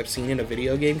eyes I've seen in a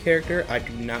video game character. I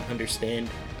do not understand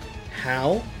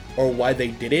how or why they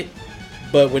did it.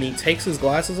 But when he takes his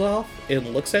glasses off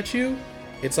and looks at you,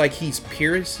 it's like he's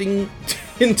peering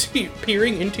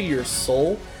into your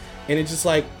soul. And it's just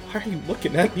like, why are you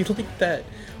looking at me like that?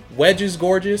 Wedge is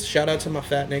gorgeous. Shout out to my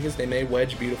fat niggas. They made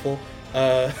Wedge beautiful.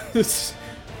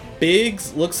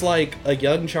 Biggs looks like a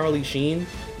young Charlie Sheen.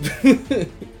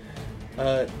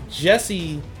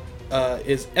 Jessie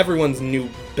is everyone's new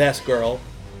best girl.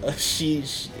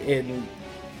 And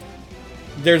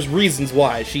there's reasons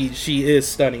why. She is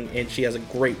stunning and she has a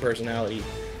great personality.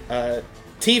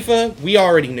 Tifa, we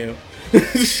already knew.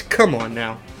 Come on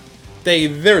now.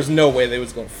 There's no way they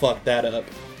was gonna fuck that up.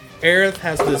 Aerith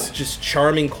has this just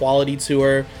charming quality to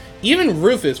her. Even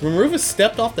Rufus, when Rufus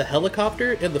stepped off the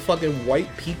helicopter in the fucking white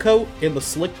peacoat and the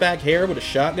slick back hair with a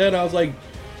shotgun, I was like,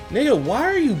 nigga, why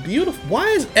are you beautiful? Why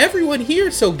is everyone here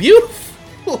so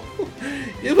beautiful?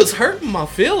 It was hurting my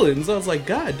feelings. I was like,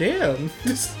 god damn.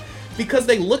 Because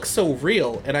they look so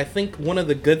real. And I think one of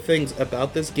the good things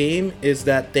about this game is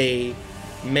that they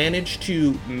managed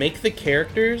to make the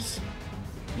characters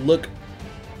look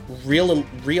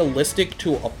realistic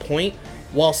to a point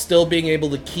while still being able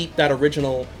to keep that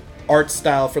original art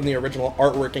style from the original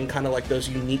artwork and kind of like those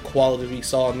unique qualities we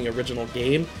saw in the original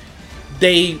game.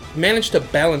 They managed to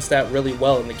balance that really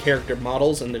well in the character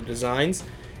models and the designs,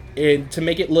 and to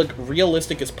make it look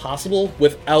realistic as possible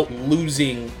without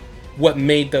losing what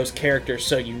made those characters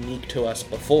so unique to us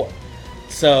before.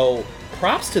 So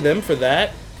props to them for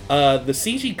that. The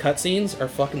CG cutscenes are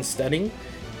fucking stunning.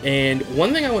 And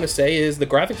one thing I want to say is the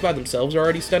graphics by themselves are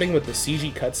already stunning, with the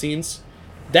CG cutscenes.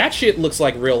 That shit looks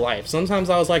like real life.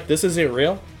 Sometimes I was like, this isn't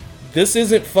real. This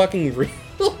isn't fucking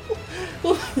real.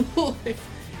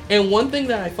 And one thing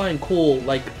that I find cool,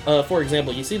 like, for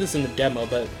example, you see this in the demo,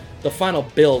 but the final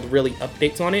build really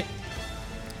updates on it,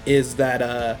 is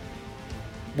that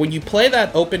when you play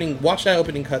that watch that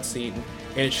opening cutscene,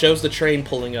 and it shows the train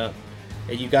pulling up,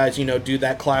 and you guys, do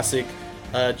that classic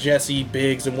Jesse,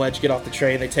 Biggs, and Wedge get off the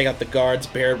train, they take out the guards,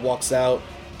 Barrett walks out,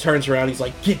 turns around, he's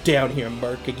like, get down here,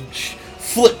 Merc, and he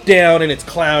flip down, and it's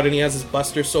Cloud, and he has his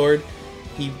Buster sword.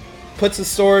 He puts his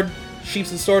sword,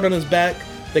 sheaths his sword on his back,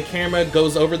 the camera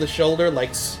goes over the shoulder,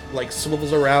 like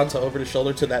swivels around to over the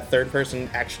shoulder to that third person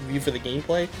action view for the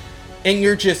gameplay, and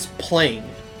you're just playing.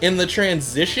 And the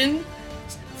transition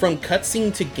from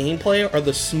cutscene to gameplay are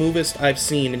the smoothest I've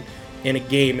seen in a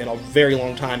game in a very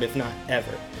long time, if not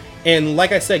ever. And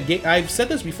like I said, I've said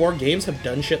this before, games have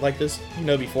done shit like this,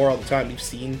 before all the time. You've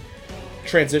seen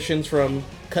transitions from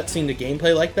cutscene to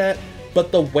gameplay like that,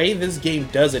 but the way this game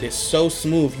does it is so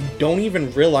smooth, you don't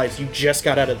even realize you just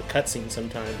got out of the cutscene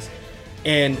sometimes.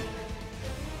 And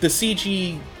the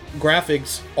CG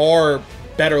graphics are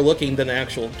better looking than the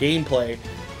actual gameplay,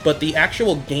 but the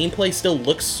actual gameplay still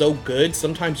looks so good,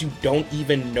 sometimes you don't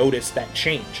even notice that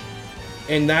change.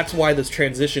 And that's why those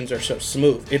transitions are so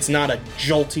smooth. It's not a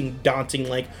jolting, daunting,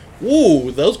 like,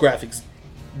 ooh, those graphics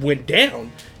went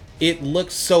down. It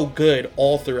looks so good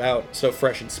all throughout, so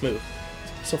fresh and smooth.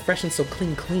 So fresh and so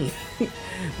clean.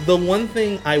 The one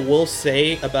thing I will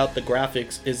say about the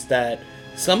graphics is that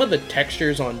some of the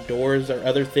textures on doors or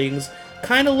other things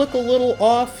kind of look a little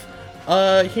off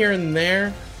here and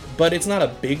there, but it's not a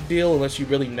big deal unless you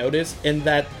really notice. And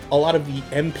that a lot of the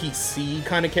NPC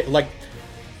kind of like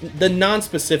the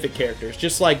non-specific characters,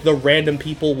 just like the random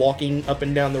people walking up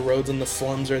and down the roads in the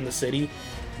slums or in the city,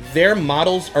 their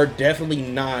models are definitely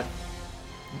not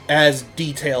as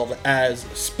detailed as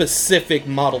specific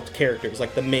modeled characters,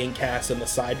 like the main cast and the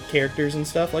side characters and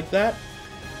stuff like that.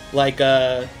 Like,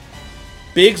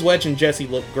 Biggs, Wedge, and Jesse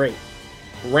look great.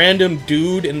 Random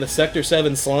dude in the Sector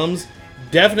 7 slums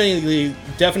definitely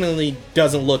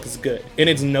doesn't look as good. And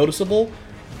it's noticeable,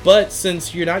 but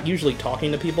since you're not usually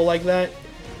talking to people like that,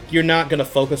 you're not going to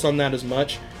focus on that as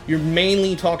much. You're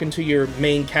mainly talking to your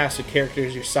main cast of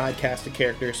characters, your side cast of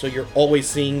characters, so you're always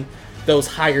seeing those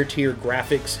higher tier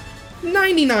graphics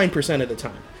 99% of the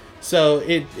time. So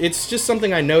it's just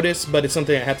something I noticed, but it's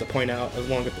something I have to point out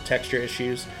along with the texture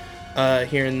issues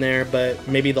here and there. But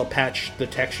maybe they'll patch the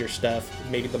texture stuff.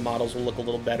 Maybe the models will look a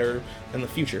little better in the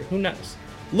future. Who knows?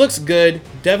 Looks good.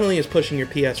 Definitely is pushing your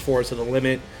PS4 to the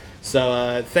limit.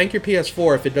 So thank your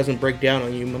PS4 if it doesn't break down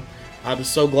on you. I'm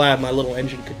so glad my little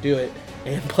engine could do it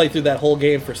and play through that whole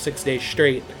game for 6 days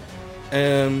straight.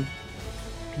 The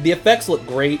effects look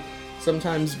great.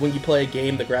 Sometimes when you play a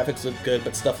game, the graphics look good,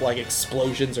 but stuff like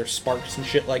explosions or sparks and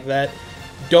shit like that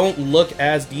don't look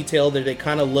as detailed, or they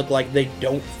kind of look like they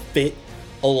don't fit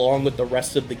along with the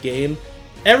rest of the game.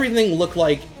 Everything looked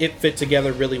like it fit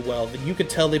together really well. You could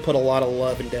tell they put a lot of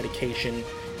love and dedication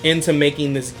into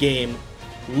making this game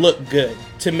look good,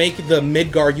 to make the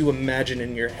Midgard you imagine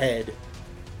in your head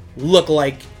look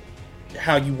like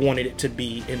how you wanted it to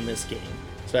be in this game.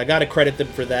 So I gotta credit them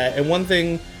for that. And one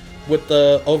thing with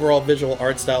the overall visual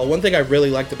art style, one thing I really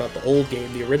liked about the old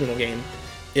game, the original game,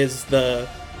 is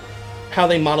how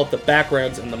they modeled the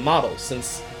backgrounds and the models.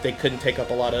 Since they couldn't take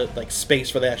up a lot of space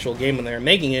for the actual game when they were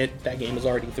making it, that game was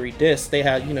already 3 discs, they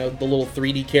had, the little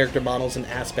 3D character models and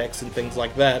aspects and things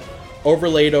like that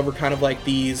overlaid over kind of like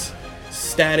these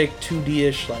static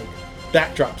 2D-ish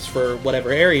backdrops for whatever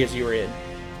areas you were in.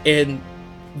 And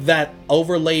that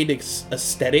overlaid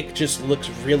aesthetic just looks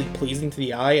really pleasing to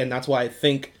the eye, and that's why I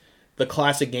think the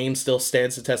classic game still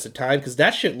stands the test of time, because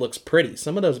that shit looks pretty.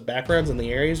 Some of those backgrounds in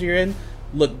the areas you're in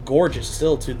look gorgeous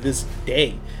still to this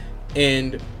day.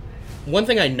 And one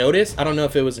thing I noticed, I don't know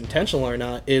if it was intentional or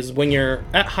not, is when you're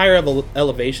at higher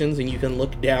elevations and you can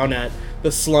look down at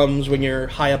the slums when you're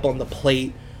high up on the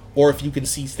plate, or if you can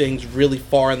see things really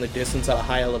far in the distance at a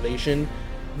high elevation,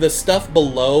 the stuff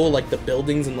below, like the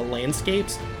buildings and the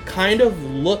landscapes, kind of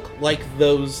look like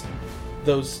those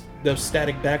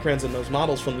static backgrounds and those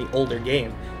models from the older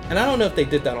game. And I don't know if they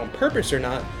did that on purpose or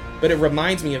not, but it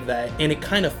reminds me of that, and it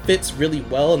kind of fits really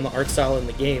well in the art style in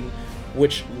the game,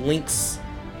 which links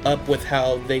up with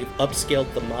how they've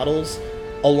upscaled the models,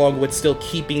 along with still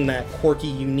keeping that quirky,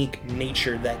 unique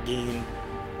nature that game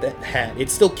that had.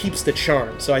 It still keeps the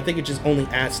charm, so I think it just only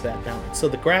adds to that balance. So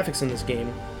the graphics in this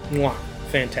game, mwah,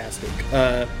 fantastic.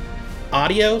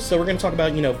 Audio, so we're going to talk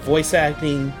about, voice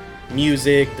acting,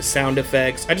 music, the sound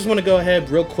effects. I just want to go ahead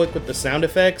real quick with the sound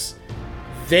effects.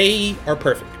 They are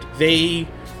perfect. They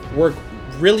work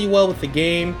really well with the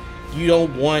game. You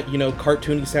don't want,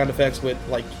 cartoony sound effects with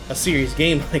a serious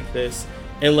game like this,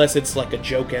 unless it's like a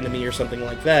joke enemy or something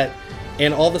like that.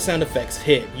 And all the sound effects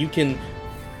hit. You can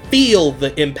feel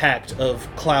the impact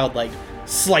of Cloud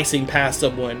slicing past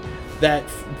someone.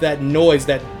 That noise,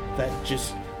 that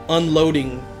just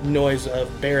unloading noise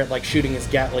of Barrett shooting his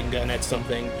Gatling gun at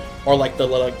something, or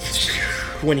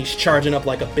when he's charging up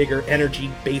a bigger energy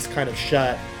base kind of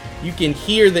shot. You can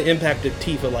hear the impact of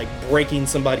Tifa breaking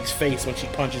somebody's face when she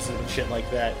punches him and shit like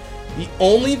that. The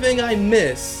only thing I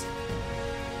miss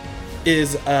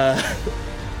is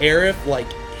Aerith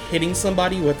hitting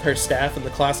somebody with her staff in the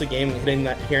classic game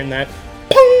and hearing that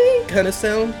pong kind of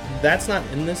sound, that's not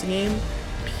in this game,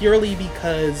 purely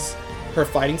because her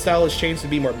fighting style has changed to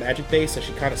be more magic-based, so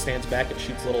she kind of stands back and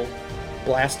shoots little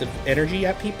blasts of energy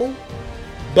at people.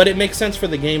 But it makes sense for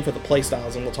the game, for the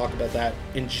playstyles, and we'll talk about that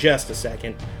in just a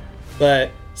second.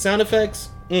 But sound effects,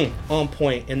 on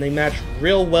point, and they match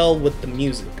real well with the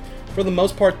music. For the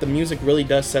most part, the music really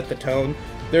does set the tone.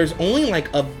 There's only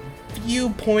like a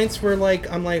few points where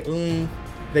I'm like,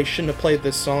 they shouldn't have played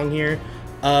this song here.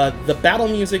 The battle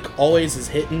music always is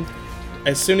hitting.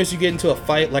 As soon as you get into a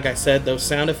fight, like I said, those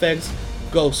sound effects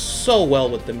go so well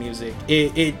with the music.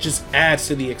 It just adds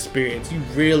to the experience. You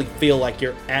really feel like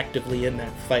you're actively in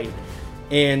that fight.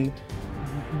 And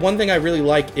one thing I really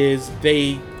like is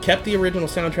they kept the original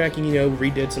soundtrack and,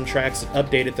 redid some tracks,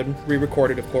 updated them,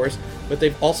 re-recorded, of course, but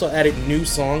they've also added new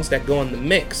songs that go in the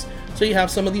mix. So you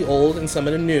have some of the old and some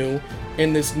of the new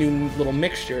in this new little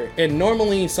mixture. And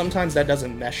normally, sometimes that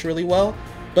doesn't mesh really well,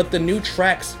 but the new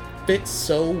tracks fit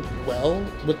so well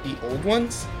with the old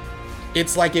ones.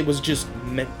 It's like it was just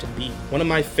meant to be. One of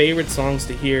my favorite songs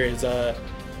to hear is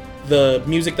the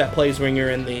music that plays when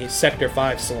you're in the Sector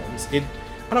 5 slums.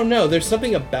 I don't know, there's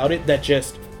something about it that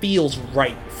just feels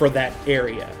right for that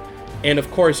area. And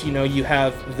of course, you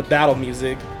have the battle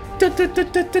music.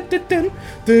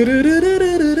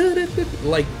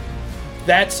 Like,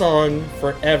 that song,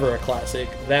 forever a classic.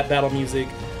 That battle music,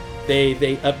 they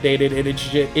updated it.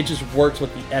 It just works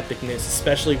with the epicness,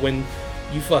 especially when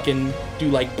you fucking do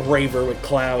like Braver with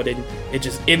Cloud and it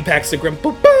just impacts the ground.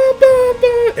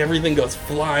 Everything goes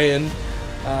flying.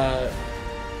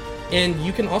 And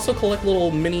you can also collect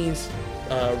little minis,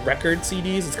 record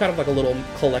CDs. It's kind of like a little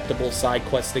collectible side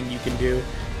quest thing you can do,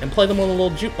 and play them on a little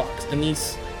jukebox. And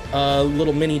these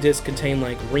little mini discs contain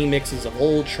like remixes of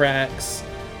old tracks,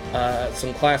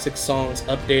 some classic songs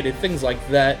updated, things like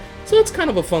that. So it's kind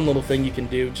of a fun little thing you can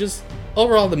do. Just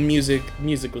overall, the music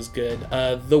was good.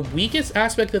 The weakest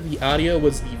aspect of the audio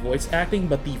was the voice acting,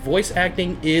 but the voice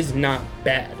acting is not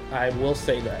bad. I will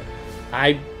say that.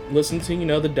 I listened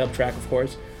to, the dub track, of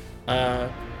course.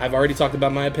 I've already talked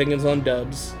about my opinions on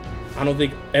dubs. I don't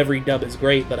think every dub is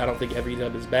great, but I don't think every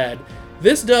dub is bad.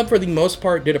 This dub, for the most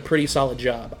part, did a pretty solid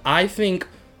job. I think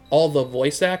all the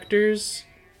voice actors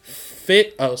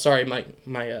fit... Oh, sorry,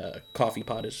 my coffee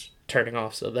pot is turning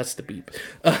off, so that's the beep.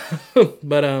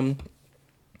 But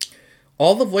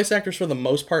all the voice actors, for the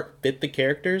most part, fit the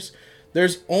characters.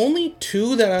 There's only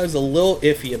two that I was a little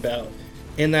iffy about,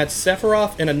 and that's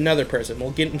Sephiroth and another person.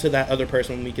 We'll get into that other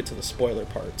person when we get to the spoiler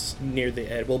parts near the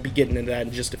end. We'll be getting into that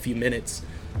in just a few minutes.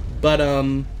 But,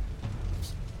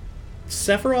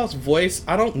 Sephiroth's voice,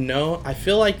 I don't know. I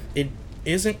feel like it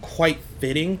isn't quite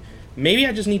fitting. Maybe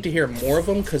I just need to hear more of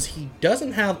him, because he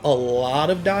doesn't have a lot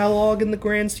of dialogue in the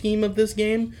grand scheme of this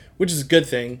game, which is a good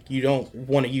thing. You don't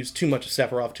want to use too much of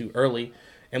Sephiroth too early,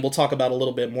 and we'll talk about a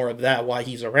little bit more of that, why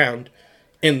he's around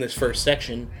in this first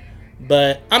section.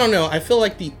 But, I don't know, I feel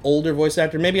like the older voice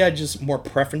actor, maybe I just more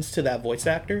preference to that voice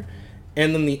actor.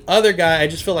 And then the other guy, I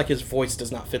just feel like his voice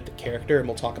does not fit the character, and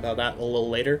we'll talk about that a little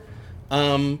later.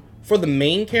 For the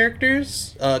main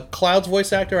characters, Cloud's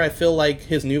voice actor, I feel like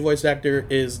his new voice actor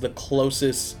is the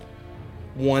closest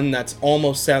one that's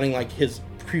almost sounding like his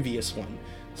previous one.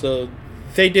 So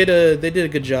they did a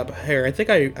good job here. I think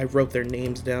I wrote their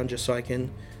names down just so I can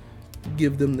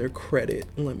give them their credit.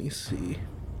 Let me see.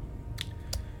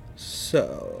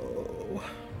 So,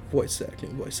 voice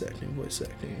acting.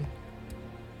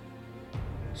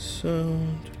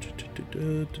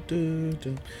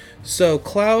 So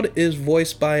Cloud is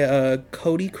voiced by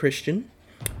Cody Christian,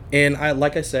 and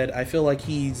like I said, I feel like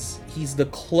he's the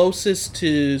closest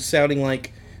to sounding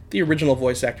like the original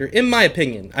voice actor, in my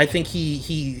opinion. I think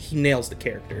he nails the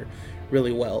character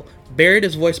really well. Barrett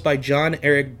is voiced by John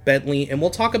Eric Bentley, and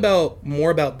we'll talk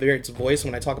more about Barrett's voice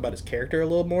when I talk about his character a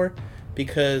little more,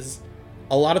 because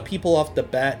a lot of people off the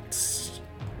bat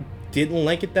didn't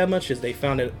like it that much, as they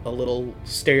found it a little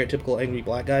stereotypical angry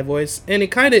black guy voice, and it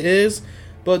kind of is,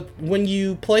 but when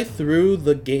you play through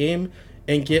the game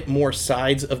and get more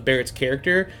sides of Barrett's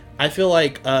character, I feel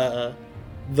like the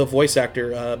voice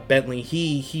actor, Bentley,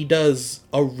 he does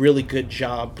a really good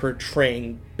job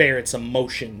portraying Barrett's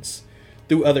emotions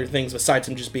through other things besides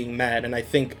him just being mad, and I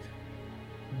think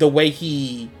the way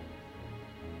he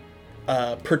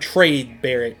portrayed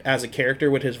Barrett as a character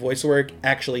with his voice work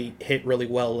actually hit really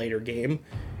well later game.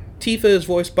 Tifa is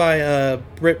voiced by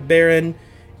Britt Baron,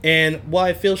 and while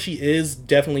I feel she is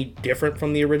definitely different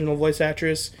from the original voice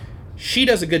actress, she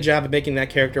does a good job of making that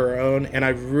character her own, and I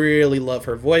really love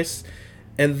her voice.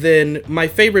 And then my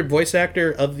favorite voice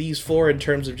actor of these four in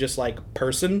terms of just like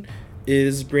person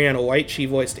is Brianna White. She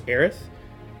voiced Aerith.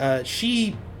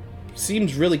 She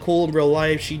seems really cool in real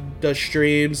life. She does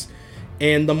streams.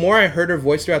 And the more I heard her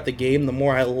voice throughout the game, the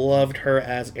more I loved her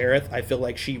as Aerith. I feel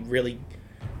like she really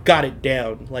got it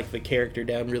down, like the character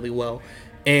down really well.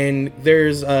 And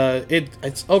there's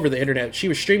it's over the internet. She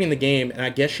was streaming the game, and I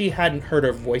guess she hadn't heard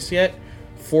her voice yet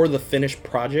for the finished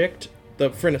project, the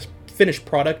finished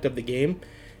product of the game.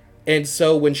 And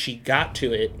so when she got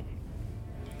to it,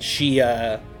 she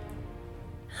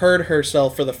heard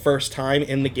herself for the first time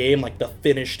in the game, like the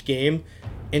finished game,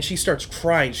 and she starts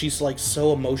crying. She's like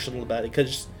so emotional about it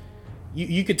because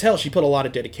you could tell she put a lot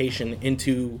of dedication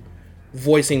into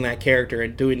voicing that character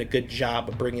and doing a good job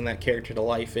of bringing that character to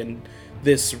life in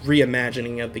this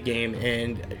reimagining of the game.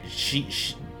 And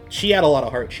she had a lot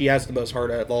of heart. She has the most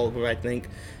heart out of all of them, I think.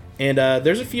 And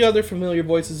there's a few other familiar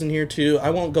voices in here too. I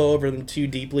won't go over them too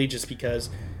deeply just because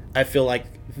I feel like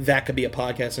that could be a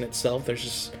podcast in itself. There's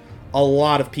just a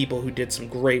lot of people who did some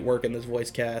great work in this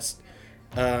voice cast.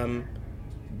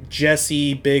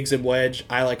 Jesse, Biggs, and Wedge,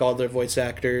 I like all their voice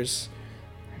actors.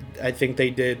 I think they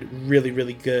did really,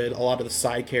 really good. A lot of the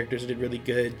side characters did really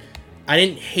good. I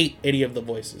didn't hate any of the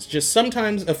voices. Just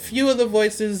sometimes a few of the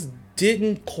voices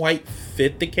didn't quite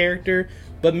fit the character,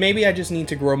 but maybe I just need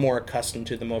to grow more accustomed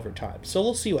to them over time. So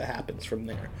we'll see what happens from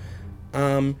there.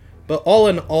 But all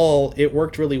in all, it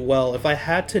worked really well. If I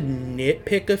had to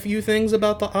nitpick a few things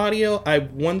about the audio,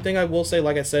 one thing I will say,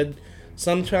 like I said,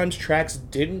 sometimes tracks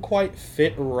didn't quite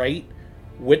fit right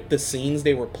with the scenes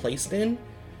they were placed in.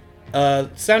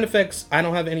 Sound effects, I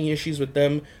don't have any issues with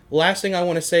them. Last thing I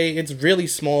want to say, it's really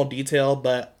small detail,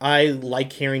 but I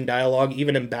like hearing dialogue,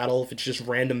 even in battle, if it's just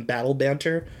random battle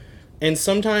banter. And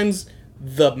sometimes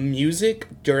the music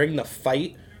during the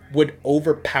fight would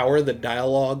overpower the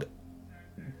dialogue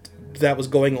that was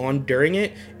going on during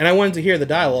it, and I wanted to hear the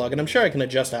dialogue, and I'm sure I can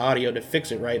adjust the audio to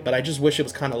fix it right, but I just wish it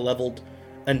was kind of leveled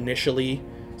initially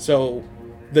so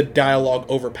the dialogue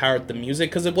overpowered the music,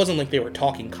 because it wasn't like they were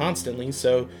talking constantly,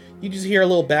 so you just hear a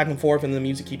little back and forth and the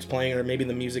music keeps playing, or maybe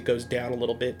the music goes down a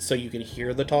little bit so you can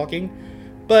hear the talking.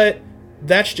 But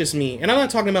that's just me, and I'm not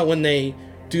talking about when they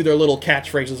do their little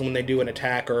catchphrases when they do an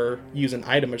attack or use an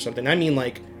item or something. I mean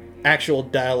like actual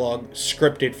dialogue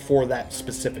scripted for that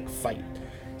specific fight.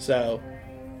 So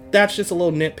that's just a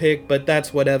little nitpick, but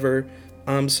that's whatever.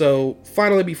 So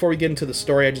finally, before we get into the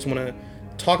story, I just want to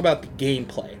talk about the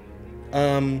gameplay.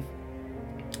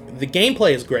 The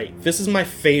gameplay is great. This is my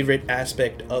favorite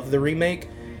aspect of the remake,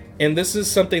 and this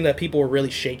is something that people were really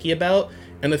shaky about.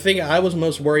 And the thing I was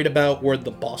most worried about were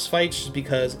the boss fights, just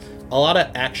because a lot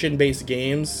of action-based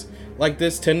games like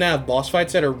this tend to have boss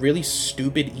fights that are really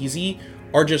stupid easy,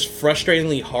 or just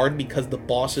frustratingly hard because the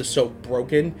boss is so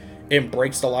broken and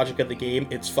breaks the logic of the game.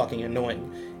 It's fucking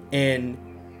annoying. And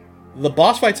the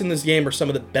boss fights in this game are some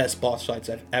of the best boss fights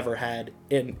I've ever had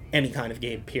in any kind of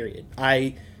game, period.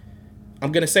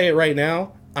 I'm gonna say it right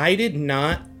now, I did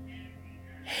not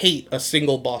hate a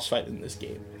single boss fight in this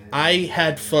game. I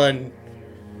had fun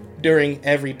during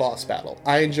every boss battle.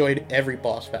 I enjoyed every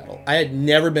boss battle. I had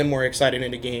never been more excited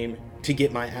in a game to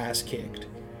get my ass kicked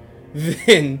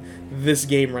than this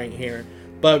game right here.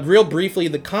 But real briefly,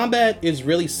 the combat is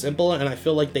really simple, and I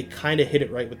feel like they kind of hit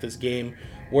it right with this game.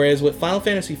 Whereas with Final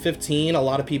Fantasy 15, a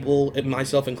lot of people, and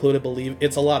myself included, believe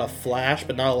it's a lot of flash,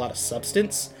 but not a lot of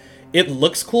substance. It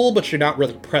looks cool, but you're not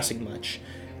really pressing much.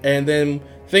 And then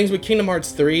things with Kingdom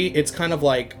Hearts 3, it's kind of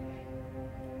like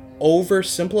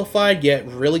oversimplified, yet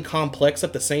really complex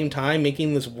at the same time,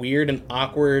 making this weird and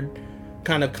awkward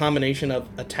kind of combination of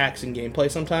attacks and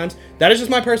gameplay sometimes. That is just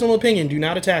my personal opinion. Do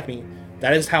not attack me.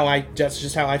 That's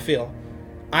just how I feel.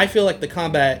 I feel like the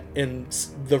combat in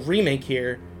the remake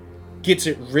here gets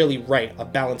it really right. A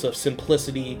balance of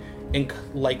simplicity and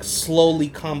like slowly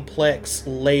complex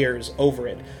layers over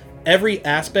it. Every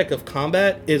aspect of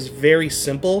combat is very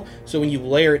simple, so when you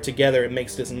layer it together, it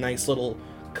makes this nice little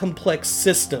complex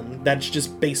system that's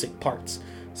just basic parts.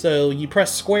 So you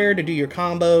press square to do your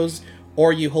combos,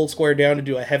 or you hold square down to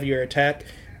do a heavier attack.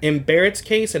 In Barrett's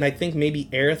case, and I think maybe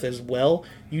Aerith as well,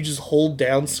 you just hold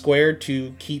down square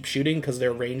to keep shooting because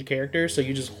they're ranged characters, so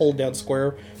you just hold down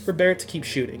square for Barrett to keep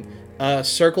shooting.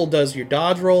 Circle does your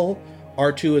dodge roll.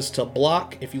 R2 is to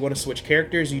block. If you want to switch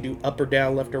characters, you do up or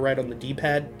down, left or right on the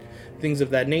D-pad. Things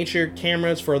of that nature.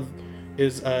 Cameras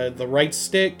is the right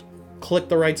stick. Click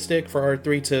the right stick for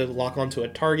R3 to lock onto a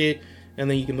target, and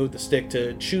then you can move the stick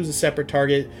to choose a separate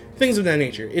target. Things of that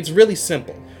nature. It's really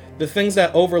simple. The things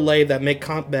that overlay that make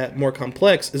combat more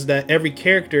complex is that every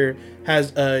character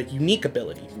has a unique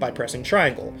ability by pressing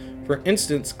triangle. For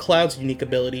instance, Cloud's unique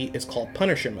ability is called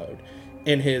Punisher Mode.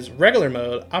 In his regular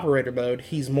mode, operator mode,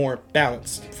 he's more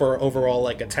balanced for overall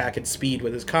like attack and speed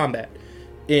with his combat.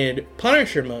 In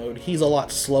Punisher mode, he's a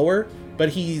lot slower, but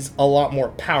he's a lot more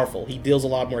powerful. He deals a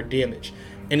lot more damage.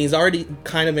 And he's already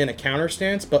kind of in a counter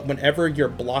stance, but whenever you're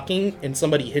blocking and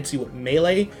somebody hits you with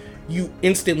melee, you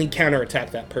instantly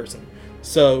counterattack that person.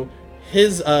 So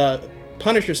his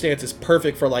Punisher stance is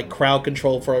perfect for like crowd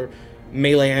control for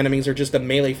melee enemies or just a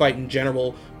melee fight in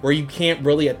general, where you can't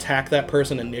really attack that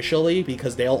person initially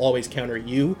because they'll always counter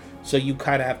you. So you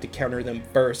kind of have to counter them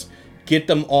first, get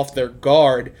them off their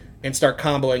guard, and start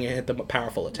comboing and hit them with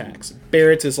powerful attacks.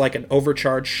 Barrett's is like an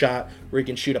overcharged shot where he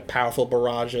can shoot a powerful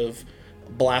barrage of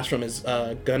blast from his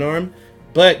gun arm,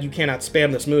 but you cannot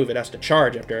spam this move. It has to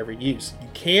charge after every use. You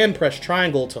can press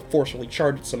triangle to forcefully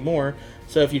charge it some more,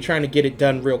 so if you're trying to get it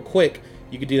done real quick,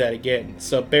 you can do that again.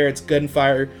 So Barrett's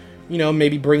gunfire,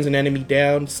 maybe brings an enemy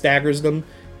down, staggers them,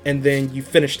 and then you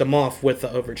finish them off with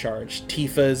the overcharge.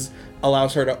 Tifa's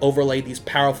allows her to overlay these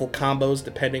powerful combos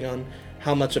depending on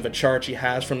how much of a charge she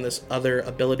has from this other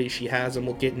ability she has, and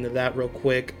we'll get into that real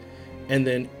quick. And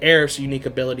then Aerith's unique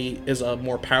ability is a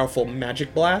more powerful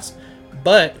magic blast,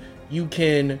 but you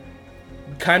can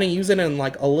kind of use it in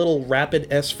like a little rapid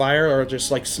S-fire or just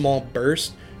like small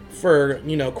burst for,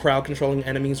 crowd controlling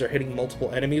enemies or hitting multiple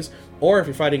enemies. Or if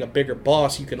you're fighting a bigger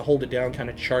boss, you can hold it down,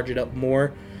 kind of charge it up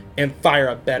more, and fire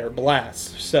a better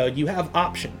blast. So you have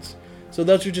options. So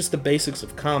those are just the basics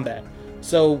of combat.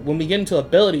 So when we get into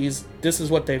abilities, this is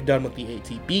what they've done with the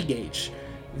ATB gauge.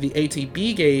 The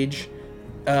ATB gauge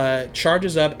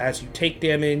charges up as you take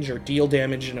damage or deal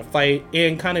damage in a fight,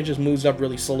 and kind of just moves up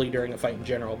really slowly during a fight in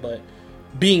general, but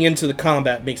being into the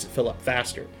combat makes it fill up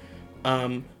faster.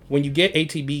 When you get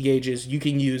ATB gauges, you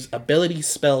can use ability,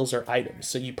 spells, or items.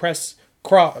 So you press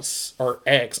cross, or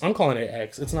X. I'm calling it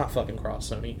X. It's not fucking cross,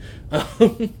 Sony.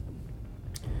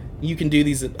 You can do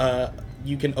these,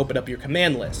 you can open up your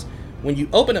command list. When you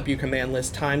open up your command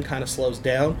list, time kind of slows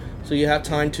down, so you have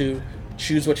time to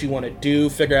choose what you want to do,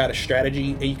 figure out a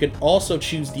strategy, and you can also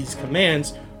choose these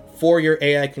commands for your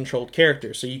AI-controlled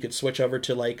character. So you could switch over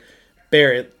to, like,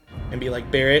 Barrett, and be like,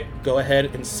 Barrett, go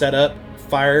ahead and set up,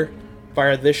 fire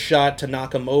this shot to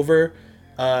knock him over.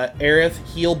 Aerith,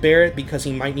 heal Barrett because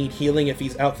he might need healing if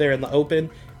he's out there in the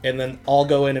open, and then I'll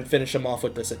go in and finish him off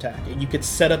with this attack. And you could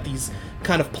set up these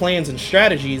kind of plans and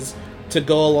strategies to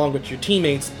go along with your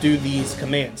teammates through these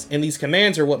commands. And these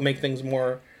commands are what make things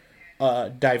more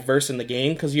diverse in the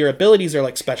game, because your abilities are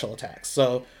like special attacks.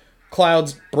 So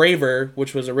Cloud's Braver,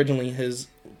 which was originally his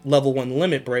level 1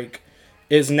 limit break,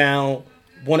 is now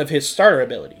one of his starter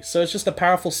abilities. So it's just a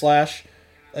powerful slash,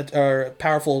 or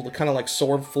powerful kind of like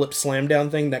sword flip slam down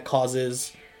thing that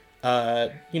causes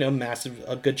a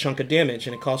good chunk of damage,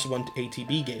 and it costs 1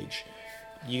 ATB gauge.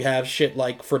 You have shit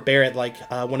like, for Barrett, like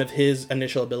one of his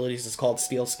initial abilities is called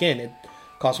Steel Skin. It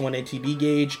costs 1 ATB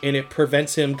gauge, and it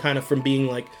prevents him kind of from being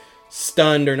like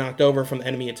stunned or knocked over from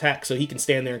enemy attack, so he can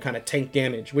stand there and kind of tank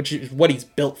damage, which is what he's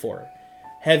built for.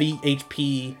 Heavy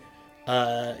HP,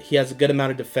 he has a good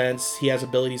amount of defense, he has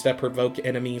abilities that provoke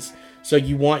enemies, so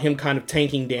you want him kind of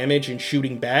tanking damage and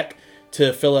shooting back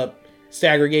to fill up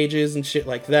stagger gauges and shit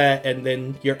like that, and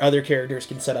then your other characters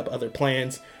can set up other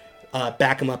plans,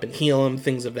 back him up and heal him,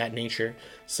 things of that nature.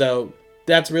 So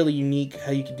that's really unique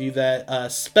how you can do that.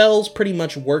 Spells pretty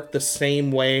much work the same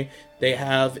way they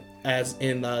have as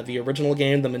in the original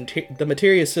game. The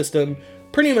materia system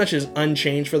pretty much is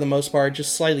unchanged for the most part,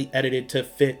 just slightly edited to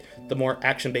fit the more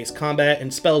action-based combat,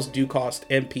 and spells do cost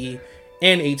MP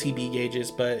and ATB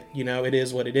gauges, but it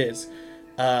is what it is.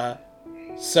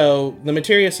 So the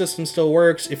materia system still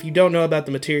works. If you don't know about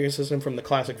the materia system from the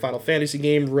classic Final Fantasy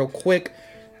game, real quick,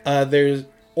 there's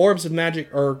orbs of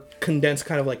magic, or condensed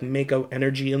kind of like Mako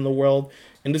energy in the world,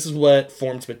 and this is what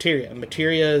forms materia.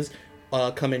 Materias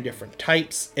come in different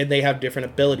types, and they have different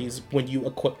abilities when you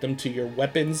equip them to your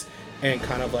weapons and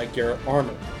kind of like your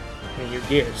armor and your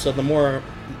gear. So the more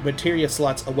materia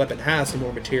slots a weapon has, the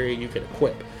more materia you can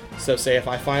equip. So say if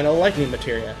I find a lightning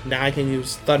materia, now I can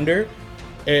use thunder,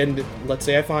 and let's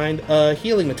say I find a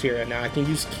healing materia, now I can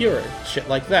use cure, shit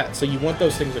like that. So you want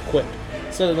those things equipped.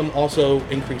 Some of them also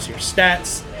increase your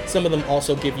stats. Some of them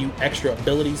also give you extra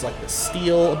abilities, like the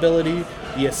steal ability,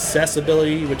 the assess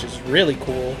ability, which is really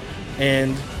cool.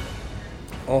 And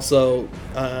also,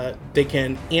 they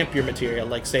can amp your materia.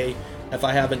 Like, say, if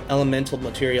I have an elemental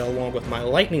materia along with my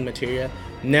lightning materia,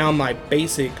 now my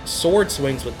basic sword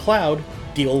swings with Cloud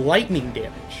deal lightning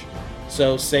damage.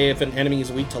 So, say if an enemy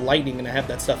is weak to lightning and I have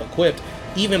that stuff equipped,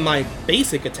 even my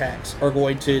basic attacks are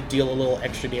going to deal a little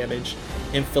extra damage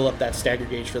and fill up that stagger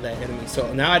gauge for that enemy.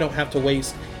 So now I don't have to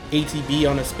waste ATB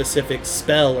on a specific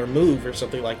spell or move or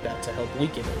something like that to help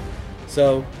weaken it.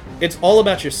 So it's all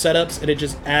about your setups, and it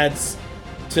just adds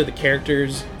to the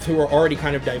characters who are already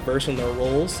kind of diverse in their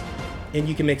roles, and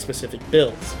you can make specific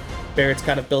builds. Barrett's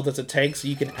kind of built as a tank, so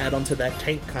you can add onto that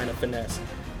tank kind of finesse.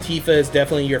 Tifa is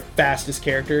definitely your fastest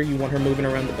character. You want her moving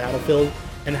around the battlefield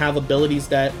and have abilities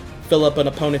that fill up an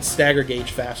opponent's stagger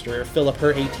gauge faster, or fill up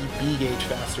her ATB gauge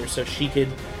faster, so she could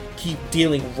keep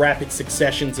dealing rapid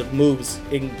successions of moves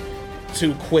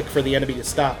too quick for the enemy to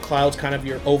stop. Cloud's kind of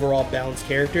your overall balanced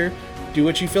character. Do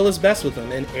what you feel is best with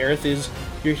them. And Aerith is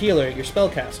your healer, your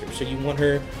spellcaster. So you want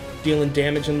her dealing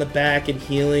damage in the back and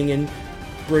healing and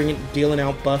dealing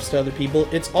out buffs to other people.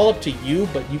 It's all up to you,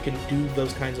 but you can do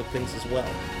those kinds of things as well.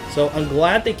 So I'm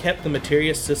glad they kept the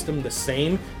materia system the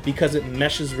same, because it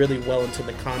meshes really well into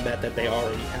the combat that they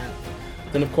already have.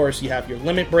 Then of course you have your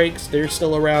limit breaks. They're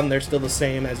still around. They're still the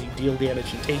same as you deal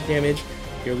damage and take damage.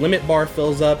 Your limit bar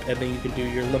fills up, and then you can do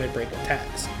your limit break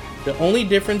attacks. The only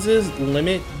difference is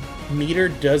limit meter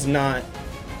does not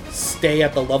stay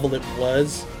at the level it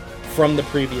was from the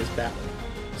previous battle.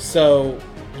 So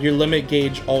your limit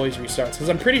gauge always restarts, because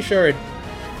I'm pretty sure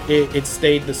it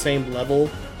stayed the same level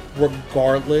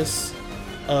regardless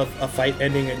of a fight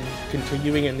ending and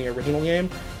continuing in the original game.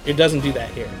 It doesn't do that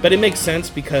here, but it makes sense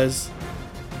because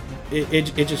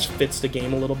it just fits the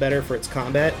game a little better for its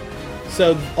combat.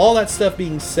 So all that stuff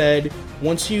being said,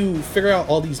 once you figure out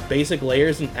all these basic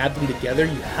layers and add them together,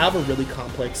 you have a really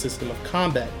complex system of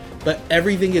combat, but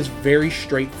everything is very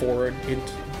straightforward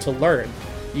to learn.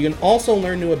 You can also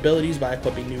learn new abilities by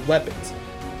equipping new weapons.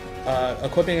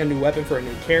 Equipping a new weapon for a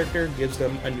new character gives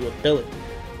them a new ability.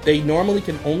 They normally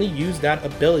can only use that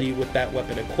ability with that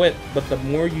weapon equipped, but the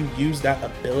more you use that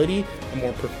ability, the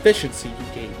more proficiency you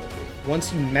gain with it.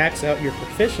 Once you max out your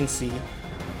proficiency,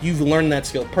 you've learned that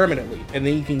skill permanently, and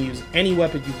then you can use any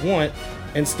weapon you want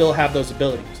and still have those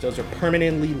abilities. Those are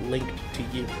permanently linked to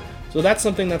you. So that's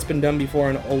something that's been done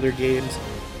before in older games.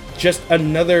 Just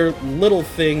another little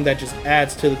thing that just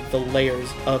adds to the layers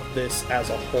of this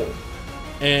as a whole.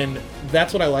 And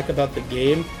that's what I like about the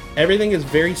game. Everything is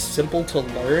very simple to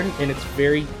learn, and it's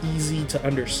very easy to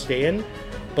understand.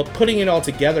 But putting it all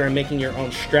together and making your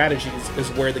own strategies is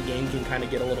where the game can kind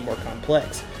of get a little more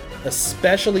complex.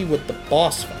 Especially with the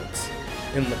boss fights.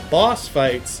 In the boss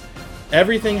fights,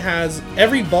 every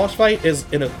boss fight is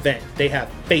an event. They have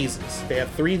phases. They have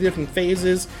 3 different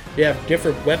phases. They have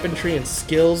different weaponry and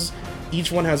skills.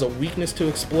 Each one has a weakness to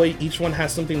exploit. Each one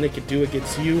has something they could do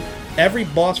against you. Every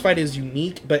boss fight is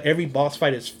unique, but every boss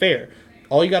fight is fair.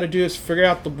 All you gotta do is figure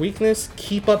out the weakness,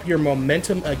 keep up your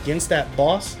momentum against that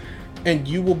boss, and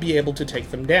you will be able to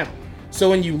take them down.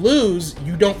 So when you lose,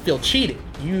 you don't feel cheated.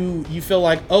 You feel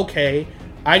like, okay,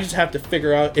 I just have to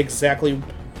figure out exactly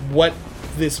what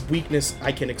this weakness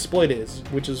I can exploit is,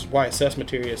 which is why assess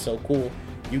materia is so cool.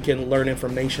 You can learn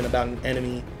information about an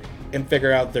enemy and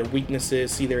figure out their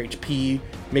weaknesses, see their HP,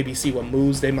 maybe see what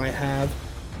moves they might have,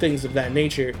 things of that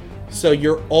nature. So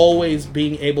you're always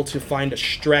being able to find a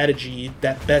strategy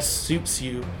that best suits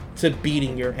you to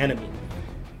beating your enemy.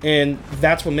 And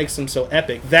that's what makes them so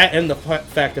epic. That and the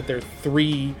fact that there are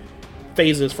 3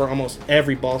 phases for almost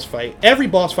every boss fight. Every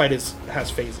boss fight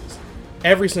has phases.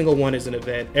 Every single one is an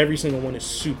event. Every single one is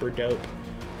super dope.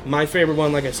 My favorite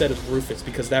one, like I said, is Rufus,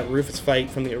 because that Rufus fight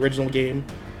from the original game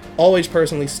always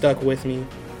personally stuck with me.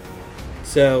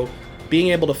 So being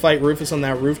able to fight Rufus on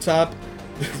that rooftop,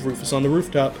 Rufus on the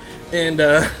rooftop,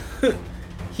 and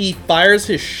he fires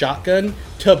his shotgun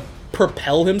to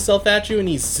propel himself at you, and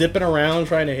he's zipping around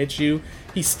trying to hit you.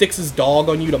 He sticks his dog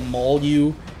on you to maul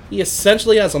you. He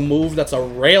essentially has a move that's a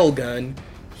railgun.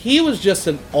 He was just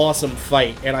an awesome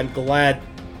fight, and I'm glad.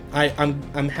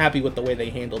 I'm happy with the way they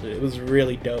handled it. It was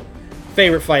really dope.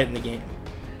 Favorite fight in the game.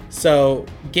 So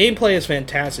gameplay is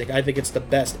fantastic. I think it's the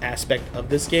best aspect of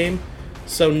this game.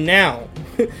 So now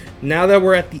that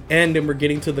we're at the end and we're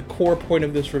getting to the core point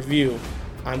of this review,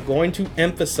 I'm going to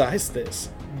emphasize this.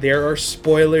 There are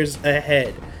spoilers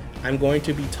ahead. I'm going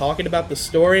to be talking about the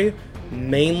story,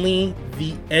 mainly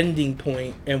the ending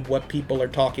point and what people are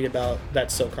talking about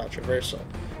that's so controversial.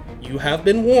 You have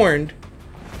been warned.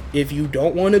 If you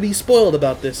don't want to be spoiled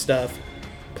about this stuff,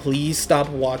 please stop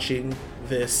watching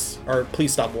this, or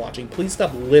please stop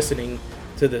listening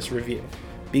to this review,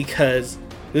 because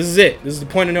this is it. This is the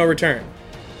point of no return.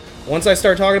 Once I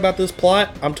start talking about this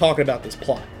plot, I'm talking about this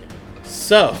plot.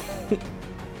 So,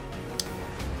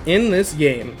 in this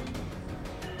game,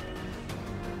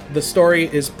 the story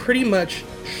is pretty much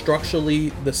structurally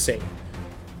the same.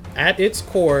 At its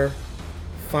core,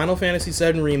 Final Fantasy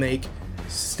VII Remake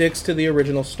sticks to the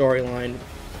original storyline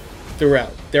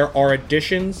throughout. There are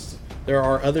additions. There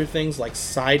are other things like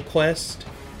side quests.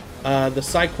 The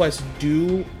side quests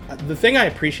do the thing I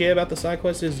appreciate about the side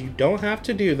quests is you don't have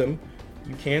to do them.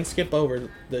 You can skip over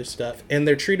this stuff, and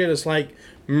they're treated as like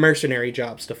mercenary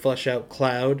jobs to flesh out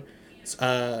Cloud's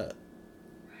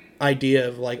idea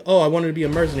of like, oh, I wanted to be a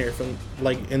mercenary from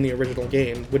like in the original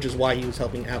game, which is why he was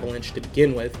helping Avalanche to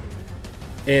begin with.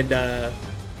 And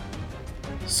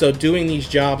so doing these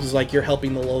jobs is like you're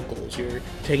helping the locals, you're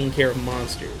taking care of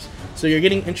monsters. So you're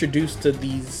getting introduced to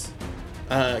these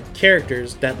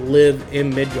characters that live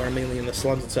in Midgar, mainly in the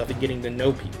slums and stuff, and getting to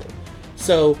know people.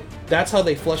 So that's how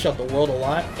they flesh out the world a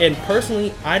lot. And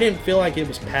personally, I didn't feel like it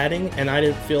was padding, and I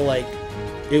didn't feel like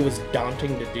it was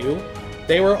daunting to do.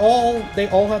 They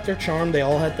all had their charm, they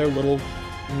all had their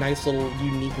nice little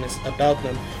uniqueness about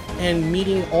them. And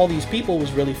meeting all these people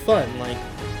was really fun. Like,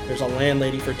 there's a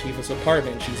landlady for Tifa's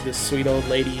apartment. She's this sweet old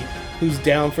lady who's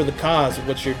down for the cause of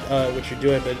what you're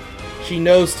doing, but she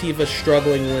knows Tifa's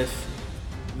struggling with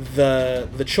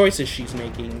the choices she's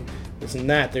making, this and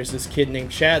that. There's this kid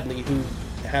named Chadley who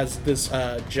has this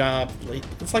job.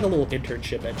 It's like a little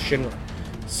internship at Shinra.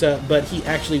 So, but he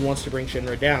actually wants to bring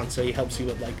Shinra down, so he helps you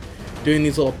with like doing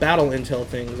these little battle intel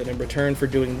things, and in return for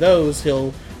doing those,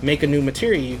 he'll make a new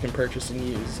materia you can purchase and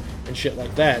use and shit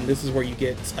like that. And this is where you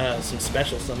get some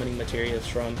special summoning materials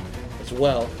from as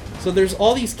well. So there's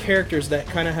all these characters that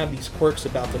kind of have these quirks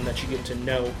about them that you get to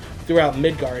know throughout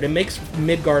Midgar. It makes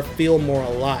Midgar feel more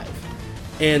alive.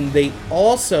 And they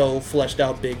also fleshed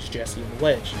out Biggs, Jesse, and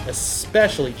Wedge,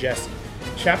 especially Jesse.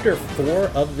 Chapter 4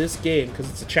 of this game, because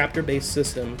it's a chapter-based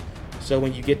system, so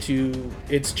when you get to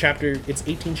it's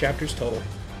 18 chapters total.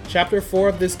 Chapter 4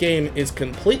 of this game is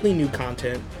completely new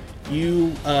content.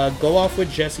 You go off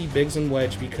with Jesse, Biggs, and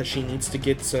Wedge because she needs to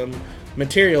get some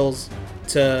materials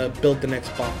to build the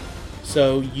next bomb.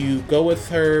 So you go with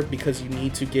her because you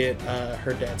need to get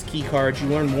her dad's key cards. You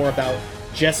learn more about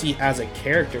Jesse as a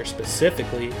character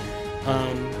specifically,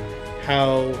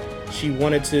 how she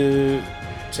wanted to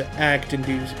act and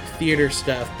do theater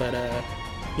stuff, but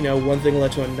one thing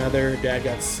led to another. Her dad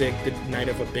got sick the night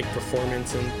of a big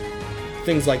performance and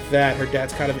things like that. Her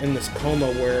dad's kind of in this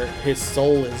coma where his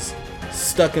soul is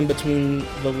stuck in between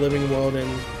the living world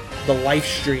and the life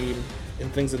stream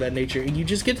and things of that nature. And you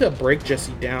just get to break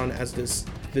Jessie down as this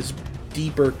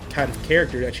deeper kind of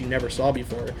character that you never saw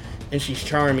before. And she's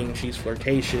charming, she's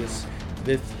flirtatious,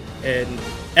 and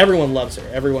everyone loves her.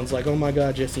 Everyone's like, oh my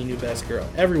god, Jessie, new best girl.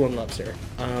 Everyone loves her.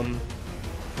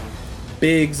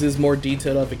 Biggs is more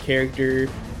detailed of a character.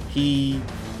 He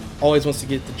always wants to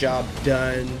get the job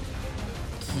done.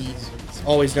 He's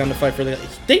always down to fight for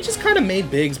they just kind of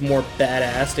made Biggs more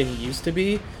badass than he used to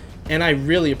be, and I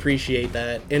really appreciate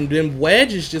that. And then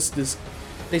Wedge is just this,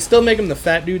 they still make him the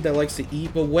fat dude that likes to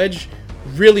eat, but Wedge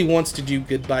really wants to do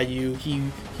good by you. He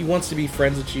wants to be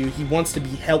friends with you. He wants to be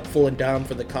helpful and down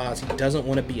for the cause. He doesn't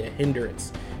want to be a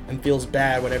hindrance and feels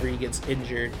bad whenever he gets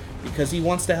injured, because he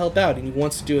wants to help out and he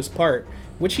wants to do his part,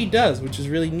 which he does, which is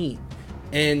really neat.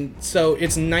 And so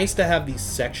it's nice to have these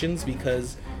sections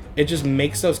because it just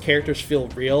makes those characters feel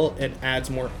real and adds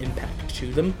more impact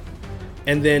to them.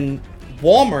 And then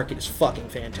Wall Market is fucking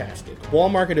fantastic. Wall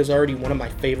Market is already one of my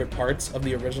favorite parts of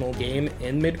the original game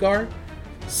in Midgar.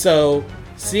 So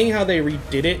seeing how they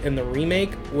redid it in the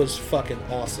remake was fucking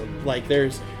awesome. Like,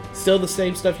 there's still the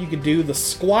same stuff you could do. The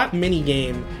squat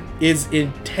minigame is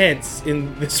intense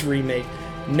in this remake.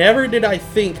 Never did I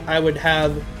think I would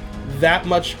have that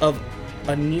much of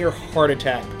a near heart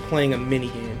attack playing a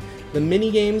minigame. The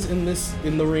minigames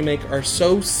in the remake are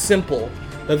so simple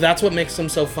that that's what makes them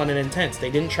so fun and intense. They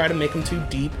didn't try to make them too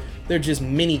deep. They're just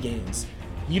minigames.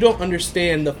 You don't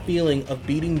understand the feeling of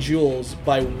beating Jules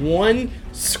by one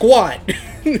squat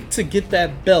to get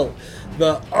that belt.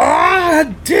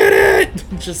 I did it!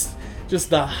 Just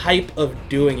the hype of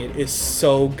doing it is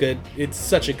so good. It's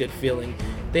such a good feeling.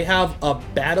 They have a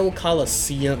battle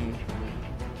coliseum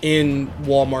in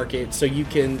Wall Market, so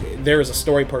there is a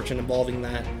story portion involving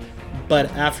that.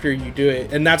 But after you do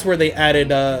it, and that's where they added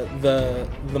the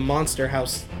Monster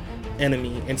House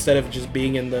enemy. Instead of just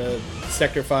being in the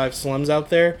Sector 5 slums out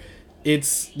there,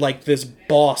 it's like this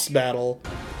boss battle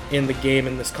in the game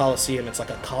in this Coliseum. It's like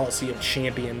a Coliseum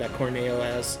champion that Corneo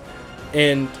has.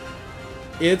 And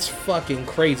it's fucking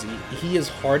crazy. He is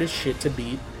hard as shit to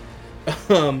beat.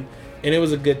 And it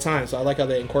was a good time, so I like how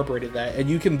they incorporated that. And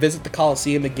you can visit the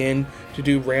Coliseum again to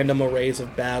do random arrays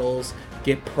of battles,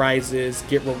 get prizes,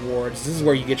 get rewards. This is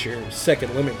where you get your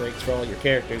second limit breaks for all your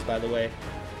characters, by the way.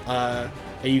 And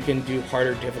you can do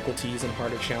harder difficulties and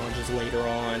harder challenges later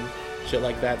on, shit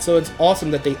like that. So it's awesome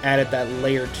that they added that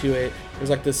layer to it. There's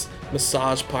like this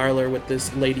massage parlor with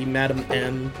this lady, Madam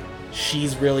M.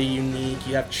 She's really unique.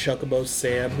 You have Chocobo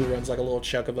Sam, who runs like a little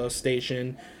Chocobo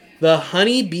station. The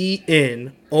Honeybee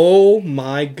Inn. Oh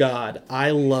my god.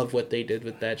 I love what they did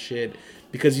with that shit.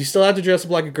 Because you still have to dress up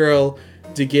like a girl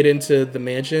to get into the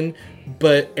mansion.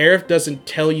 But Aerith doesn't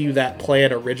tell you that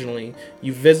plan originally.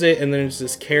 You visit and there's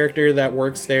this character that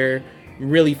works there.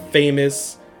 Really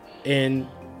famous. And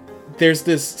there's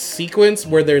this sequence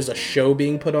where there's a show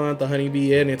being put on at the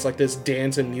Honeybee Inn. It's like this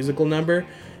dance and musical number.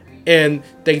 And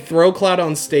they throw Cloud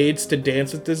on stage to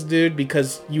dance with this dude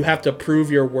because you have to prove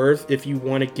your worth if you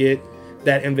want to get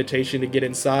that invitation to get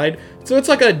inside. So it's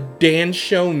like a dance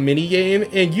show minigame,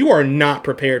 and you are not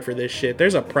prepared for this shit.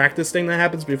 There's a practice thing that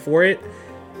happens before it.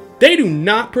 They do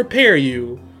not prepare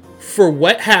you for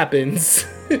what happens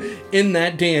in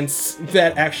that dance,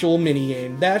 that actual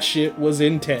minigame. That shit was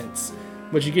intense.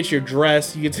 But you get your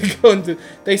dress, you get to go into...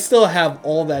 They still have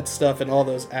all that stuff and all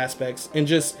those aspects. And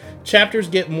just chapters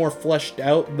get more fleshed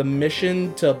out. The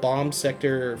mission to bomb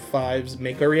Sector 5's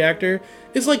Mako reactor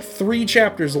is like 3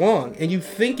 chapters long. And you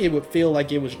think it would feel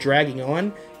like it was dragging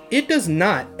on. It does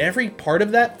not. Every part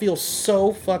of that feels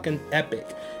so fucking epic.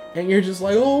 And you're just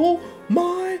like, oh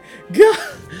my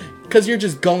god. Because you're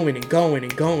just going and going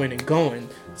and going and going.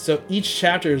 So each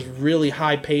chapter is really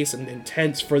high paced and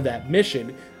intense for that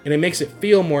mission. And it makes it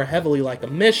feel more heavily like a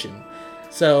mission.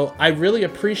 So I really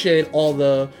appreciate all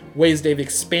the ways they've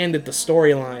expanded the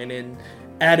storyline and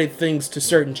added things to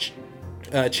certain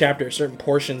chapters, certain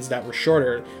portions that were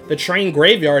shorter. The train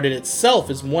graveyard in itself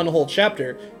is one whole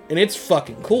chapter, and it's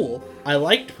fucking cool. I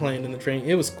liked playing in the train.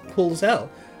 It was cool as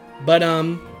hell. But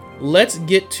let's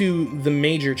get to the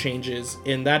major changes,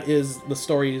 and that is the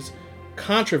story's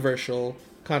controversial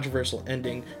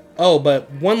ending. Oh, but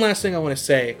one last thing I want to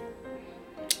say.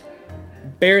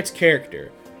 Barrett's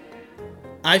character.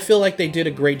 I feel like they did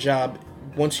a great job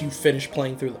once you finish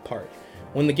playing through the part.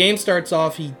 When the game starts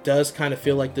off, he does kind of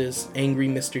feel like this angry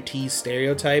Mr. T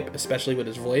stereotype, especially with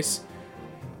his voice.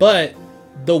 But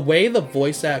the way the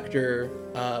voice actor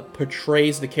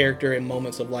portrays the character in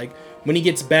moments of like, when he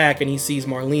gets back and he sees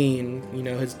Marlene, you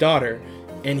know, his daughter,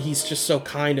 and he's just so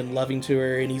kind and loving to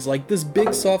her, and he's like this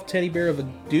big soft teddy bear of a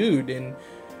dude,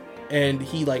 and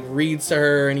he like reads to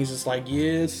her and he's just like,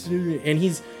 yes, and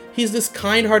he's this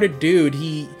kind-hearted dude.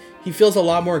 He feels a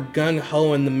lot more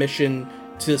gung-ho in the mission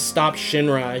to stop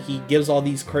Shinra. He gives all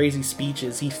these crazy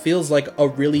speeches. He feels like a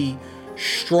really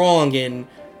strong and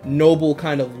noble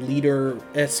kind of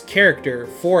leader-esque character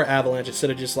for Avalanche instead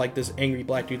of just like this angry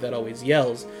black dude that always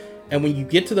yells. And when you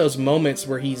get to those moments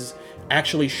where he's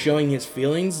actually showing his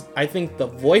feelings, I think the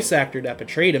voice actor that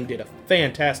portrayed him did a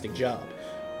fantastic job.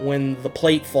 When the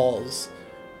plate falls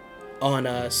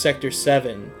on Sector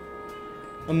 7,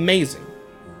 amazing.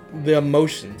 The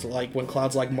emotions, like when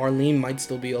Cloud's like, Marlene might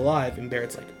still be alive, and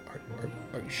Barrett's like,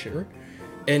 are you sure?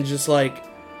 And just like,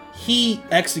 he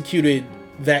executed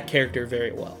that character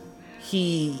very well.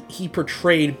 He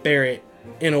portrayed Barrett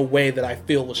in a way that I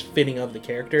feel was fitting of the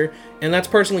character, and that's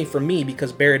personally for me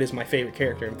because Barrett is my favorite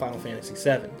character in Final Fantasy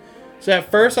VII. So at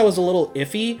first I was a little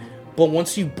iffy, but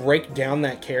once you break down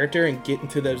that character and get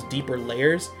into those deeper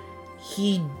layers,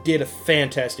 he did a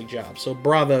fantastic job. So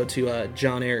bravo to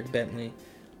John Eric Bentley.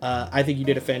 I think you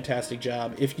did a fantastic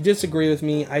job. If you disagree with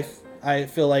me, I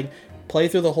feel like play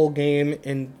through the whole game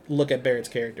and look at Barrett's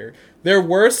character. There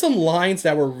were some lines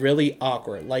that were really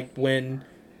awkward, like when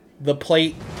the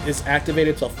plate is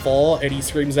activated to fall and he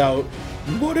screams out,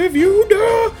 "What have you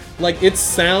done?" Like, it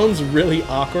sounds really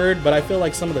awkward, but I feel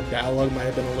like some of the dialogue might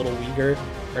have been a little weaker,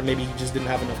 or maybe he just didn't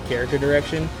have enough character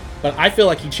direction. But I feel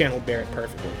like he channeled Barrett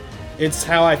perfectly. It's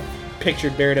how I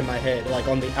pictured Barrett in my head. Like,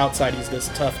 on the outside, he's this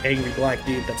tough, angry black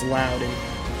dude that's loud and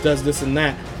does this and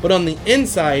that. But on the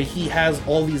inside, he has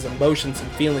all these emotions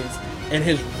and feelings, and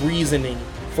his reasoning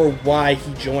for why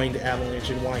he joined Avalanche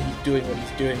and why he's doing what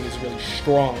he's doing is really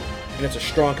strong. And it's a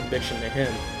strong conviction to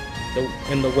him.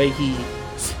 And the way he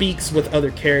speaks with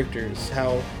other characters,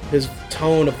 how his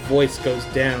tone of voice goes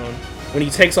down. When he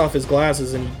takes off his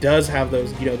glasses and he does have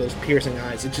those, you know, those piercing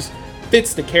eyes, it just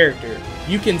fits the character.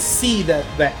 You can see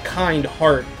that kind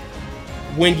heart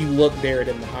when you look Barrett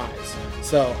in the eyes.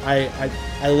 So I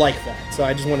like that. So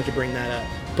I just wanted to bring that up.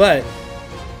 But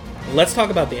let's talk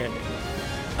about the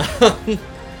ending.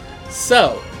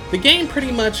 So the game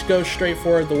pretty much goes straight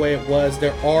forward the way it was.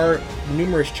 There are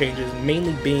numerous changes,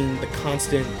 mainly being the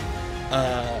constant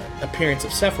appearance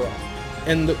of Sephiroth.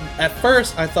 And at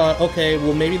first I thought, okay,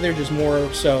 well maybe they're just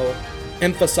more so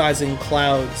emphasizing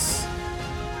Cloud's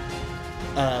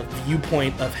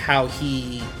viewpoint of how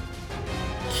he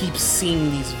keeps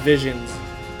seeing these visions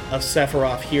of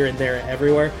Sephiroth here and there and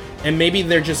everywhere. And maybe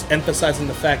they're just emphasizing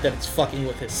the fact that it's fucking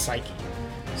with his psyche.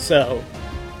 So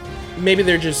maybe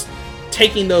they're just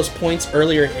taking those points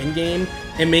earlier in game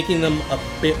and making them a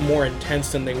bit more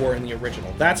intense than they were in the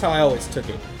original. That's how I always took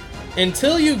it.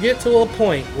 Until you get to a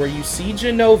point where you see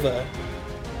Jenova,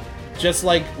 just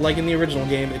like in the original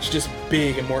game, it's just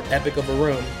big and more epic of a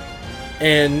room.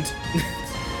 And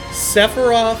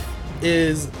Sephiroth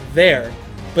is there.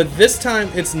 But this time,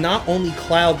 it's not only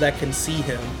Cloud that can see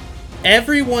him.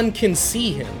 Everyone can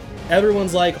see him.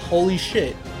 Everyone's like, holy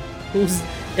shit.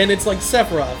 And it's like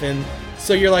Sephiroth. And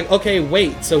so you're like, okay,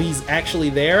 wait, so he's actually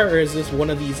there? Or is this one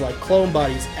of these like clone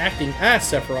bodies acting as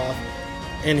Sephiroth?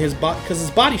 And his body, because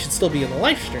his body should still be in the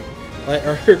live stream. Like,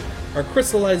 or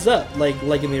crystallized up, like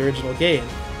in the original game.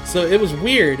 So it was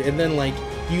weird. And then like,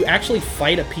 you actually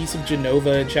fight a piece of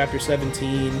Jenova in Chapter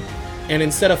 17. And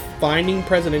instead of finding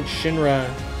President Shinra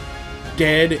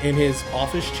dead in his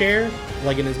office chair,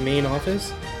 like in his main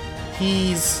office,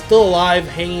 he's still alive,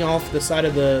 hanging off the side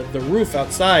of the roof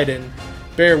outside, and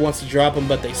Barrett wants to drop him,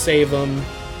 but they save him.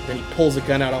 Then he pulls a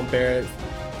gun out on Barrett,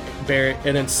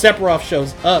 and then Sephiroth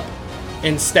shows up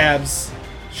and stabs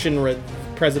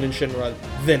President Shinra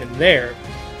then and there,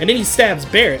 and then he stabs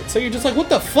Barrett. So you're just like, what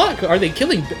the fuck? Are they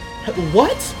killing?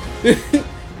 What?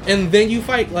 And then you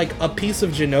fight like a piece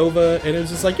of Jenova, and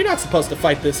it's just like, you're not supposed to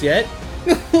fight this yet.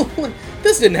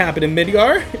 This didn't happen in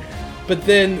Midgar. But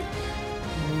then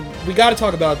we got to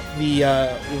talk about the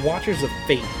Watchers of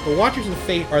Fate. The Watchers of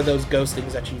Fate are those ghost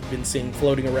things that you've been seeing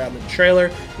floating around in the trailer.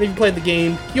 And if you played the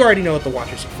game, you already know what the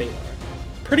Watchers of Fate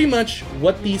are. Pretty much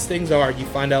what these things are, you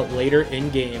find out later in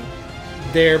game.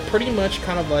 They're pretty much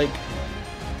kind of like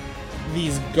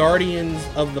these guardians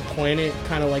of the planet,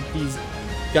 kind of like these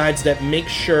guides that make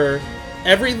sure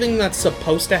everything that's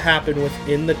supposed to happen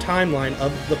within the timeline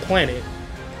of the planet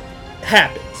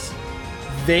happens.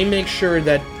 They make sure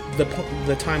that the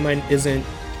timeline isn't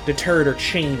deterred or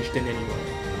changed in any way.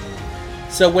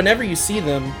 So whenever you see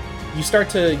them,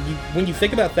 when you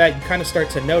think about that, you kind of start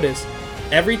to notice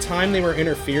every time they were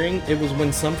interfering, it was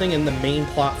when something in the main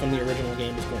plot from the original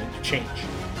game was going to change.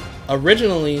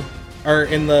 Originally, or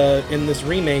in this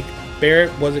remake,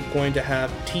 Barrett wasn't going to have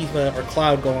Tifa or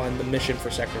Cloud go on the mission for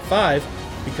Sector 5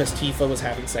 because Tifa was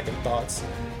having second thoughts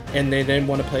and they didn't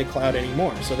want to play Cloud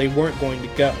anymore, so they weren't going to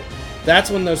go.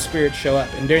 That's when those spirits show up.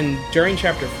 And during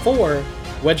Chapter 4,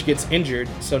 Wedge gets injured,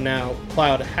 so now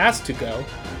Cloud has to go.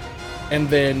 And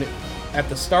then at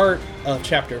the start of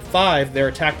Chapter 5, they're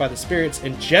attacked by the spirits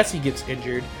and Jessie gets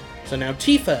injured, so now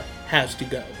Tifa has to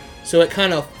go. So it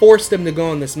kind of forced them to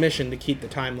go on this mission to keep the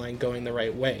timeline going the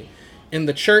right way. In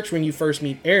the church, when you first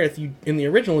meet Aerith, in the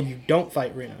original, you don't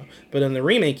fight Reno. But in the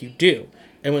remake, you do.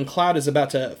 And when Cloud is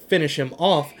about to finish him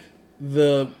off,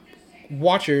 the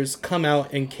Watchers come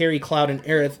out and carry Cloud and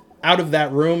Aerith out of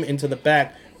that room into the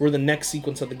back where the next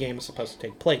sequence of the game is supposed to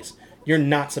take place. You're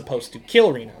not supposed to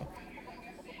kill Reno.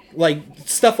 Like,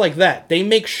 stuff like that. They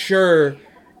make sure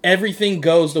everything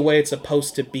goes the way it's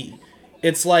supposed to be.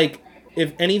 It's like,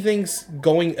 if anything's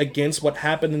going against what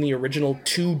happened in the original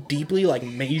too deeply, like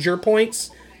major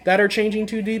points that are changing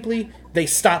too deeply, they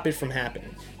stop it from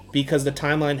happening because the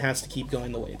timeline has to keep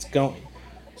going the way it's going.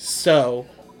 So,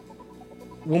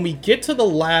 when we get to the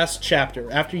last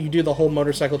chapter, after you do the whole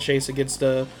motorcycle chase against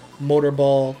the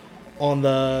motorball on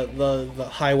the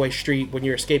highway street when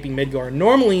you're escaping Midgar,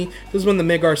 normally this is when the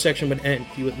Midgar section would end.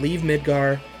 You would leave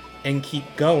Midgar and keep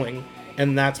going,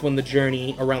 and that's when the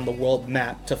journey around the world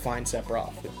map to find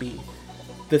Sephiroth would be.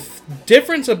 The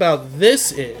difference about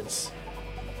this is,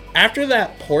 after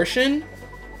that portion,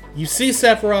 you see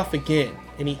Sephiroth again,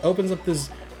 and he opens up this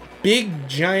big,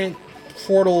 giant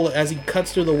portal as he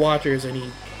cuts through the Watchers, and he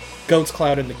goats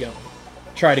Cloud into going.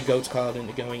 Try to goats Cloud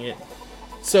into going it.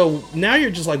 So now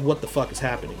you're just like, what the fuck is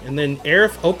happening? And then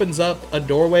Aerith opens up a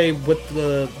doorway with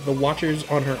the Watchers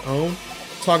on her own,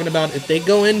 talking about if they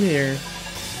go in here,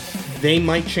 they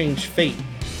might change fate.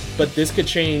 But this could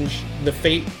change the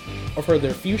fate for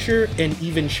their future and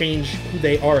even change who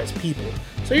they are as people.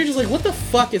 So you're just like, what the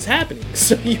fuck is happening?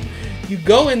 So you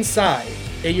go inside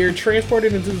and you're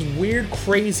transported into this weird,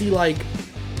 crazy, like,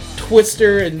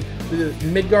 twister, and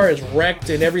Midgar is wrecked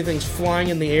and everything's flying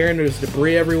in the air and there's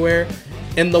debris everywhere.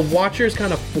 And the Watchers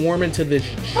kind of form into this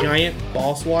giant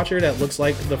boss Watcher that looks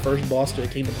like the first boss to a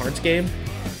Kingdom Hearts game.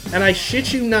 And I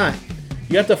shit you not,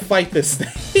 you have to fight this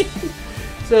thing.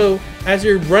 So as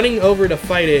you're running over to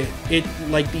fight it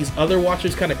like these other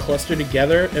Watchers kind of cluster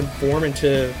together and form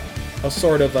into a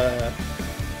sort of a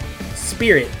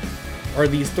spirit, or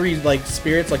these three like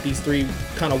spirits, like these three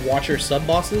kind of Watcher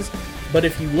sub-bosses. But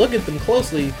if you look at them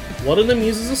closely, one of them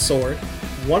uses a sword,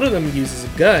 one of them uses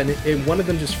a gun, and one of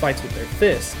them just fights with their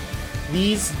fists.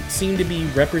 these seem to be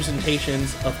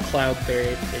representations of Cloud,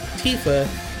 Barret, and Tifa,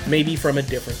 maybe from a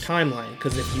different timeline,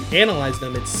 because if you analyze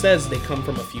them, it says they come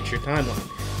from a future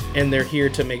timeline, and they're here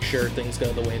to make sure things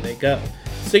go the way they go.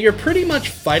 So you're pretty much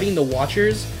fighting the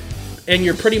Watchers, and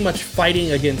you're pretty much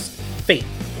fighting against fate.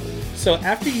 So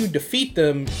after you defeat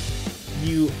them,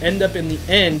 you end up in the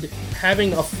end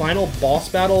having a final boss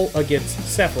battle against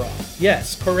Sephiroth.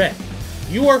 Yes, correct.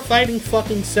 You are fighting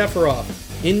fucking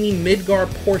Sephiroth in the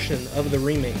Midgar portion of the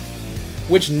remake,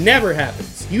 which never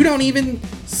happens. You don't even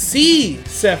see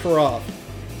Sephiroth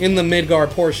in the Midgar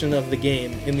portion of the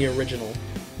game in the original.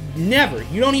 Never.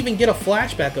 You don't even get a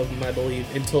flashback of him, I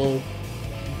believe, until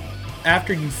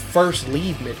after you first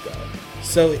leave Midgar.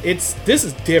 So this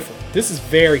is different. This is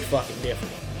very fucking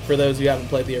different. For those who haven't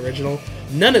played the original,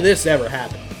 none of this ever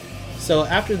happened. So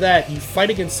after that, you fight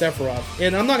against Sephiroth,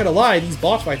 and I'm not gonna lie, these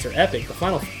boss fights are epic. The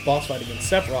final boss fight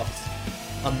against Sephiroth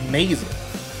is amazing,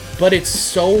 but it's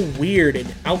so weird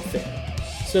and out there.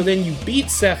 So then you beat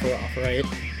Sephiroth, right?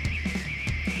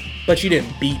 But you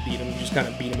didn't beat him, you just kind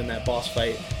of beat him in that boss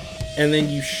fight. And then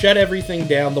you shut everything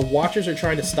down. The Watchers are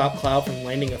trying to stop Cloud from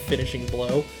landing a finishing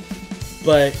blow,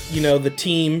 but, you know, the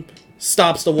team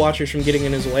stops the Watchers from getting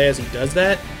in his way as he does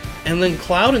that. And then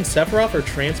Cloud and Sephiroth are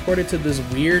transported to this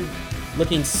weird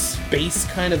looking space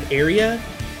kind of area,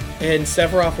 and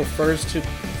Sephiroth refers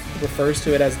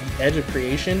to it as the edge of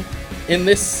creation. And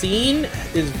this scene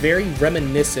is very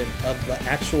reminiscent of the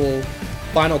actual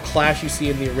final clash you see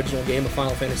in the original game of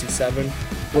Final Fantasy VII,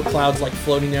 where Cloud's like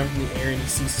floating down from the air and you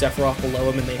see Sephiroth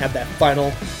below him, and they have that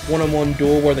final one-on-one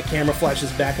duel where the camera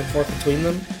flashes back and forth between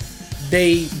them.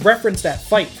 They reference that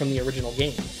fight from the original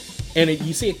game. And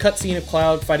you see a cutscene of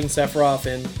Cloud fighting Sephiroth,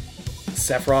 and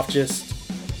Sephiroth just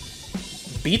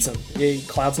beats him.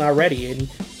 Cloud's not ready, and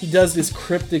he does this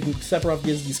cryptic. Sephiroth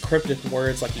gives these cryptic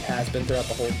words like he has been throughout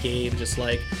the whole game, just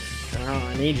like, "Oh,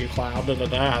 I need you, Cloud. Da da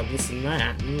da. This and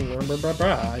that. Blah, blah,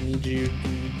 blah. I need you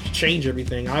to change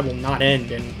everything. I will not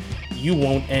end, and you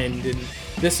won't end, and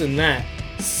this and that."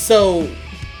 So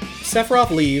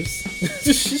Sephiroth leaves,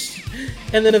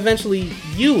 and then eventually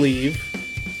you leave.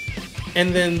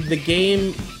 And then the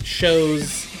game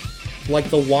shows, like,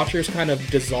 the Watchers kind of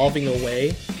dissolving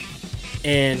away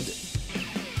and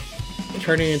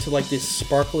turning into, like, these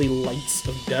sparkly lights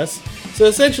of dust. So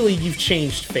essentially, you've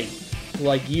changed fate.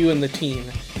 Like, you and the team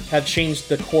have changed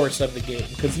the course of the game.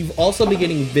 Because you've also been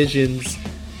getting visions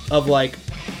of, like,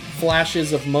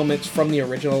 flashes of moments from the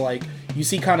original. Like, you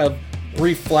see kind of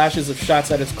brief flashes of shots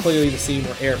that is clearly the scene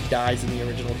where Aerith dies in the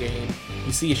original game.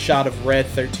 You see a shot of Red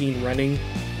 13 running,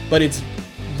 but it's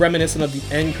reminiscent of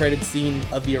the end credit scene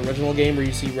of the original game where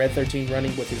you see Red 13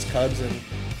 running with his cubs, and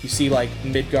you see like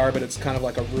Midgar, but it's kind of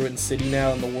like a ruined city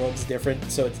now and the world's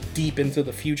different, so it's deep into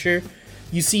the future.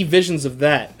 You see visions of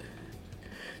that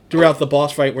throughout the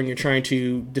boss fight when you're trying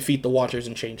to defeat the Watchers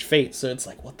and change fate, so it's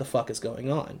like, what the fuck is going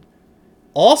on?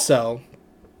 Also,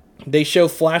 they show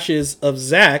flashes of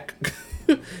Zack.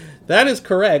 That is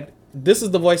correct. This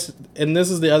is the voice, and this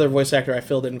is the other voice actor I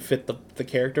feel didn't fit the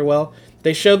character well.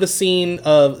 They show the scene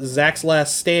of Zack's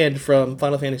last stand from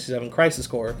Final Fantasy VII Crisis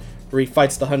Core, where he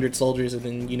fights the 100 soldiers and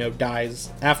then, you know,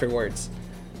 dies afterwards,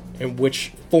 and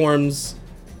which forms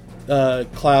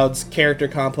Cloud's character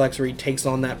complex where he takes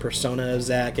on that persona of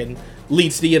Zack and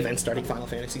leads to the event starting Final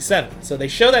Fantasy VII. So they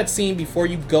show that scene before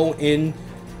you go in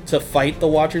to fight the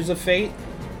Watchers of Fate.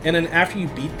 And then after you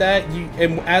beat that,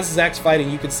 and as Zack's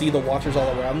fighting, you can see the Watchers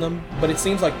all around them, but it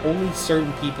seems like only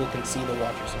certain people can see the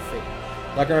Watchers of Fate.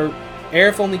 Like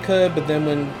Aerith only could, but then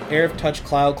when Aerith touched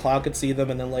Cloud, Cloud could see them,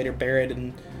 and then later Barret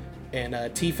and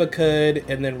Tifa could,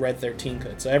 and then Red 13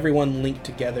 could. So everyone linked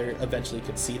together eventually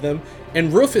could see them.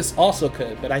 And Rufus also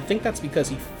could, but I think that's because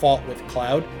he fought with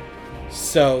Cloud,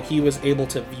 so he was able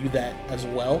to view that as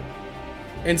well.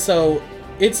 And so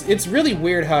it's really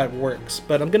weird how it works,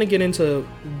 but I'm gonna get into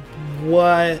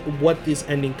what this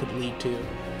ending could lead to.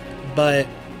 But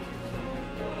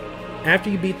after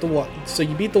you beat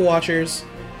you beat the Watchers,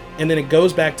 and then it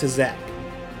goes back to Zack.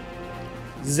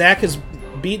 Zack has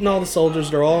beaten all the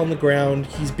soldiers; they're all on the ground.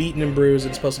 He's beaten and bruised.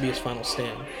 It's supposed to be his final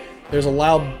stand. There's a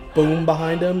loud boom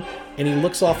behind him, and he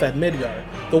looks off at Midgar.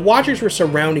 The Watchers were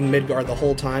surrounding Midgar the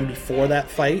whole time before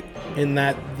that fight, in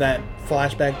that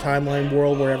flashback timeline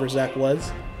world wherever Zack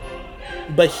was.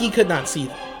 But he could not see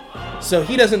them. So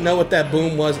he doesn't know what that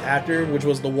boom was after, which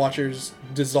was the Watchers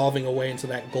dissolving away into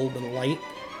that golden light.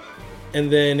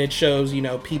 And then it shows, you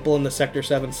know, people in the Sector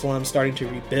 7 slums starting to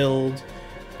rebuild.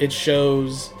 It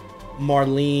shows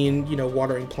Marlene, you know,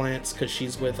 watering plants because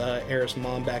she's with Aerith's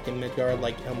mom back in Midgard,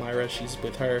 like Elmira, she's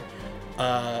with her.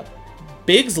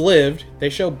 Biggs lived. They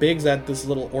show Biggs at this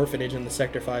little orphanage in the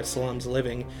Sector 5 slums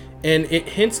living. And it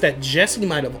hints that Jessie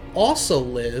might have also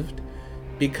lived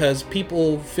because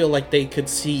people feel like they could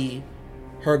see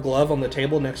her glove on the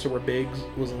table next to where Biggs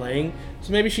was laying.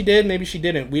 So maybe she did, maybe she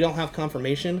didn't. We don't have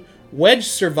confirmation. Wedge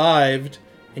survived,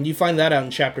 and you find that out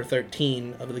in Chapter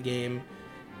 13 of the game.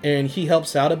 And he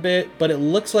helps out a bit, but it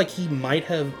looks like he might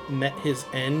have met his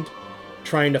end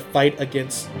trying to fight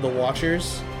against the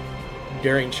Watchers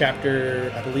during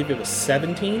chapter, I believe it was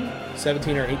 17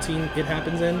 or 18 it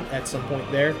happens in at some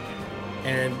point there.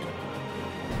 And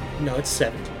no, it's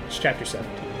 17. It's chapter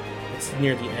 17. It's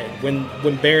near the end.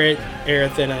 When Barrett,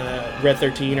 Aerith, and Red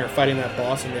 13 are fighting that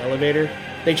boss in the elevator,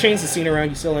 they change the scene around.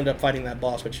 You still end up fighting that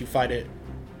boss, but you fight it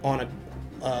on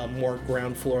a more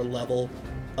ground floor level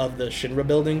of the Shinra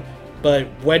building. But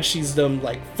Wedge sees them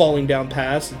like falling down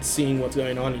past and seeing what's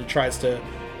going on, and he tries to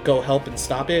go help and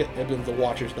stop it, and then the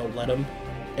Watchers don't let him.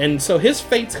 And so his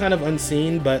fate's kind of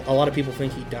unseen, but a lot of people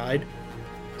think he died.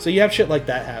 So you have shit like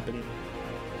that happen.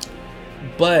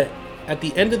 But at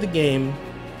the end of the game,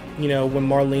 you know, when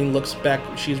Marlene looks back,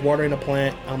 she's watering a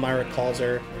plant, Elmira calls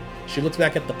her. She looks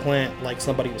back at the plant like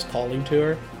somebody was calling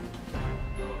to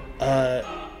her.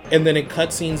 And then it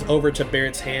cutscenes over to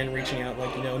Barrett's hand reaching out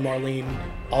like, you know, Marlene,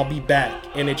 I'll be back.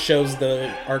 And it shows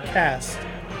our cast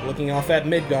looking off at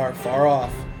Midgar, far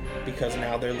off, because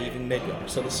now they're leaving Midgar.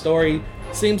 So the story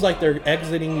seems like they're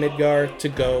exiting Midgar to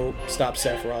go stop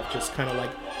Sephiroth, just kind of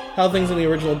like how things in the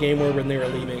original game were when they were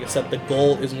leaving, except the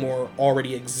goal is more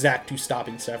already exact to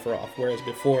stopping Sephiroth, whereas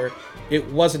before it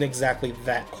wasn't exactly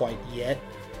that quite yet,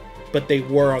 but they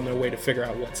were on their way to figure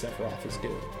out what Sephiroth was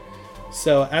doing.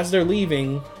 So as they're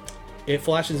leaving, it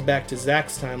flashes back to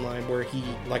Zack's timeline where he,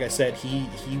 like I said, he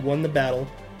won the battle.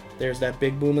 There's that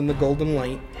big boom in the golden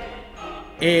light.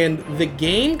 And the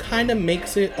game kind of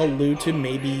makes it allude to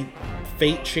maybe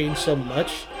fate changed so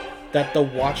much that the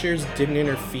Watchers didn't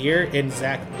interfere and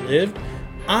Zack lived.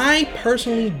 I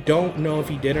personally don't know if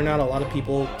he did or not. A lot of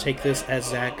people take this as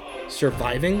Zack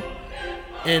surviving.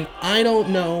 And I don't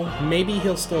know. Maybe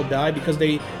he'll still die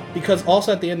because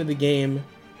also at the end of the game,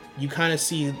 you kind of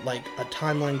see like a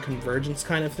timeline convergence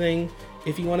kind of thing,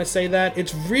 if you want to say that.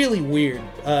 It's really weird.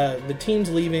 The team's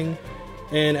leaving,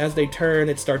 and as they turn,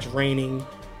 it starts raining,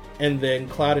 and then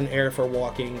Cloud and Aerith are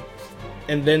walking,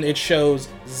 and then it shows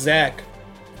Zack,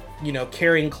 you know,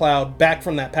 carrying Cloud back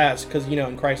from that past, because, you know,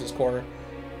 in Crisis Core,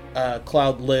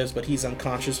 Cloud lives, but he's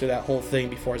unconscious through that whole thing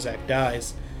before Zack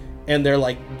dies, and they're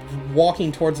like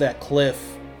walking towards that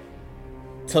cliff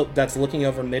that's looking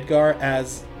over Midgar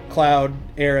as Cloud,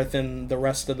 Aerith, and the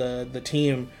rest of the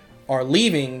team are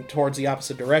leaving towards the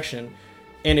opposite direction,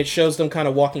 and it shows them kind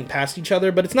of walking past each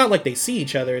other, but it's not like they see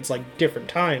each other, it's like different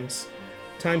time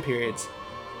periods,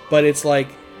 but it's like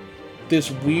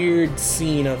this weird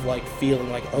scene of like feeling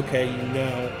like, okay, you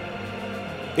know,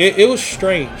 it was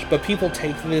strange, but people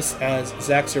take this as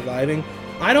Zack surviving.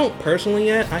 I don't personally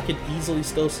yet. I could easily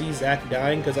still see Zack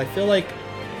dying, because I feel like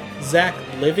Zack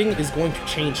living is going to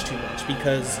change too much,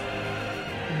 because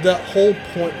the whole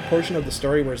portion of the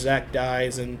story where Zack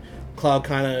dies and Cloud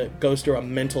kind of goes through a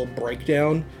mental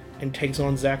breakdown and takes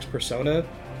on Zack's persona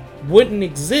wouldn't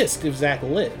exist if Zack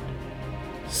lived.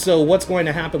 So what's going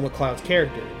to happen with Cloud's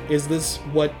character? Is this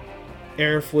what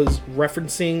Aerith was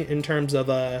referencing in terms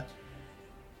of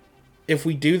if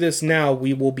we do this now,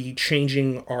 we will be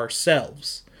changing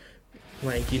ourselves?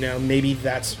 Like, you know, maybe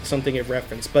that's something it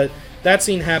referenced. But that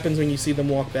scene happens when you see them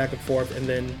walk back and forth and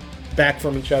then back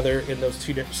from each other in those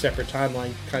two separate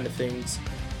timeline kind of things.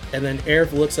 And then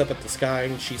Aerith looks up at the sky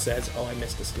and she says, oh, I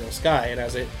missed the steel sky. And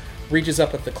as it reaches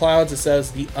up at the clouds, it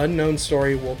says, the unknown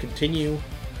story will continue,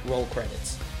 roll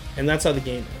credits. And that's how the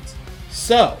game ends.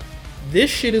 So, this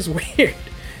shit is weird.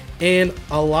 And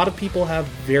a lot of people have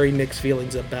very mixed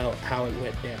feelings about how it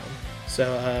went down.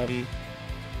 So,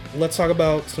 let's talk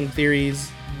about some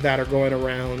theories that are going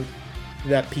around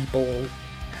that people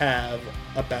have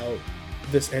about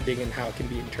this ending and how it can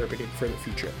be interpreted for the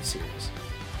future of the series.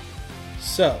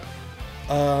 So,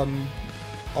 a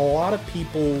lot of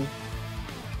people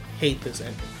hate this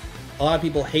ending. A lot of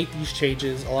people hate these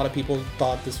changes. A lot of people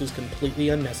thought this was completely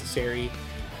unnecessary.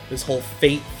 This whole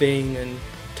fate thing and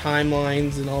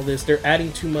timelines and all this. They're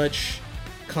adding too much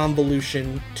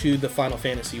convolution to the Final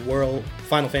Fantasy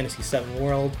VII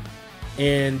world.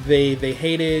 And they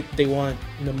hate it. They want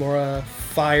Nomura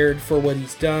fired for what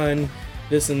he's done.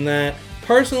 This and that.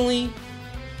 Personally,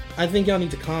 I think y'all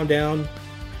need to calm down.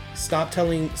 Stop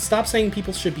saying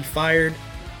people should be fired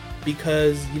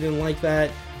because you didn't like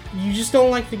that. You just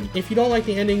don't like if you don't like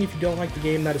the ending, if you don't like the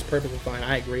game, that is perfectly fine.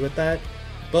 I agree with that.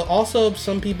 But also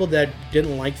some people that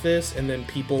didn't like this, and then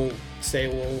people say,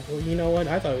 well, you know what,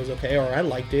 I thought it was okay, or I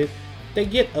liked it. They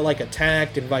get like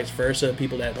attacked and vice versa.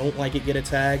 People that don't like it get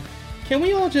attacked. Can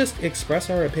we all just express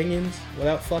our opinions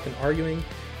without fucking arguing?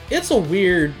 It's a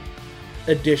weird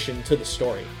addition to the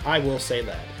story. I will say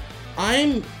that.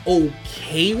 I'm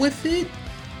okay with it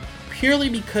purely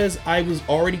because I was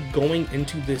already going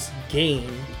into this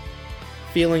game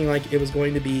feeling like it was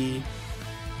going to be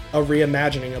a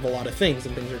reimagining of a lot of things,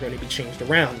 and things are going to be changed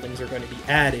around, things are going to be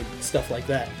added, stuff like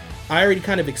that. I already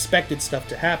kind of expected stuff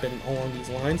to happen along these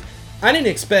lines. I didn't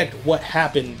expect what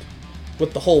happened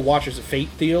with the whole Watchers of Fate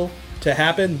deal to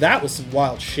happen. That was some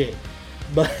wild shit.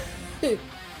 But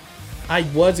I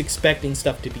was expecting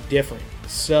stuff to be different,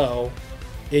 so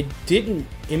it didn't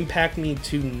impact me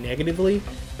too negatively.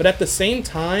 But at the same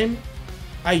time,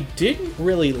 I didn't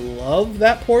really love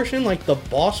that portion. Like, the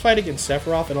boss fight against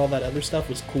Sephiroth and all that other stuff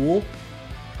was cool,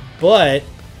 but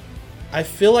I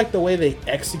feel like the way they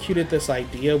executed this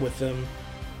idea with them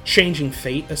changing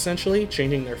fate, essentially,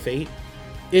 changing their fate,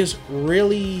 it was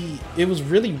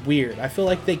really weird. I feel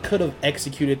like they could have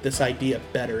executed this idea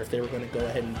better if they were going to go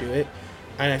ahead and do it,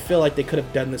 and I feel like they could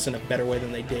have done this in a better way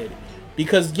than they did.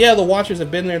 Because, yeah, the Watchers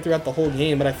have been there throughout the whole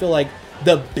game, but I feel like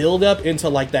the build-up into,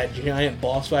 like, that giant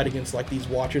boss fight against, like, these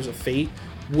Watchers of Fate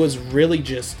was really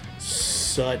just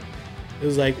sudden. It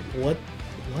was like, what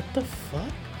the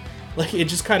fuck? Like, it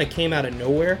just kind of came out of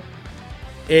nowhere,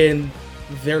 and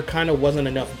there kind of wasn't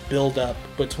enough build-up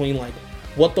between, like,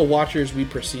 what the Watchers we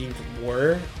perceived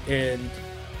were and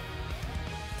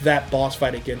that boss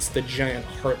fight against the giant,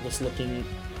 heartless-looking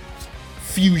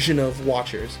fusion of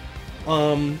Watchers.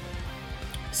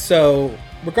 So,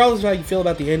 regardless of how you feel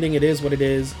about the ending, it is what it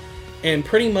is. And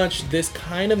pretty much this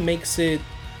kind of makes it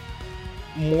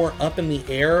more up in the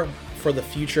air for the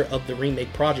future of the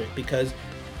remake project. Because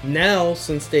now,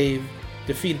 since they've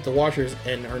defeated the Watchers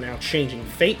and are now changing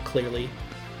fate clearly,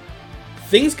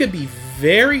 things could be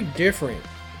very different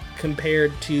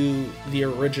compared to the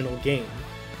original game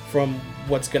from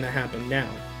what's going to happen now.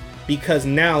 Because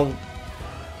now,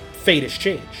 fate has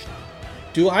changed.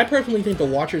 Do I personally think the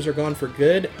Watchers are gone for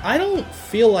good? I don't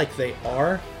feel like they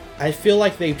are. I feel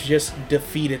like they've just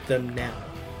defeated them now.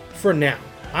 For now.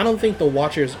 I don't think the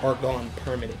Watchers are gone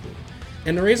permanently.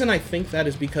 And the reason I think that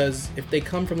is because if they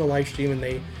come from the livestream and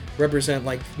they represent,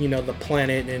 like, you know, the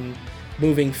planet and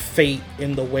moving fate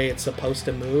in the way it's supposed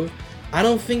to move, I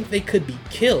don't think they could be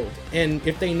killed. And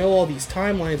if they know all these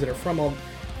timelines that are from all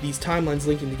these timelines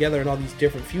linking together and all these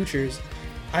different futures,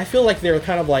 I feel like they're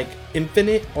kind of like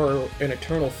infinite or an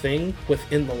eternal thing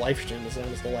within the life stream as long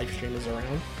as the life stream is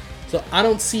around. So I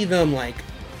don't see them like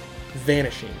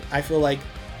vanishing. I feel like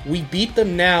we beat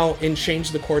them now and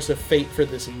change the course of fate for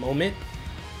this moment,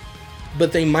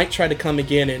 but they might try to come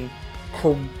again and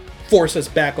force us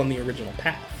back on the original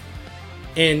path.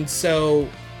 And so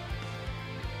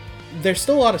there's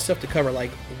still a lot of stuff to cover,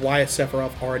 like why is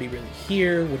Sephiroth already really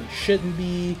here, what he shouldn't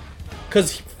be,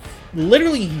 because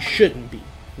literally he shouldn't be.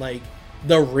 Like,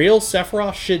 the real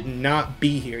Sephiroth should not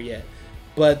be here yet.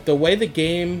 But the way the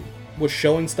game was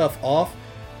showing stuff off,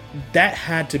 that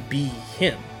had to be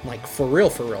him. Like, for real,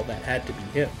 that had to be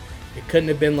him. It couldn't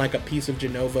have been like a piece of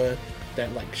Genova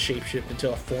that like shapeshifted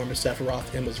into a form of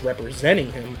Sephiroth and was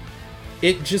representing him.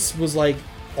 It just was like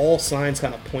all signs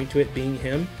kind of point to it being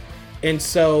him. And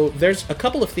so there's a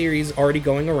couple of theories already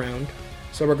going around.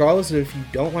 So regardless of if you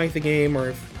don't like the game or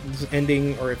if it's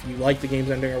ending or if you like the game's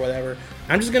ending or whatever,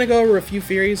 I'm just going to go over a few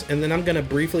theories and then I'm going to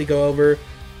briefly go over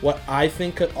what I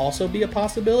think could also be a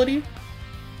possibility.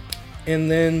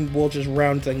 And then we'll just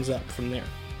round things up from there.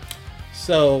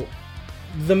 So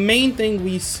the main thing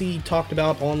we see talked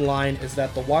about online is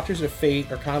that the Watchers of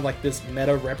Fate are kind of like this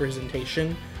meta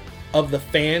representation of the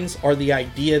fans, or the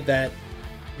idea that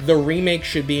the remake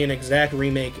should be an exact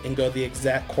remake and go the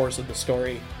exact course of the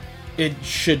story it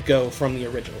should go from the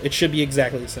original. It should be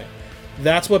exactly the same.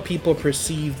 That's what people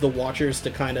perceive the Watchers to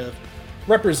kind of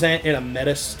represent in a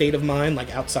meta state of mind,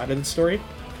 like outside of the story.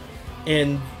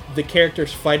 And the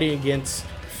characters fighting against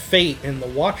Fate and the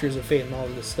Watchers of Fate and all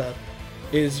of this stuff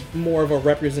is more of a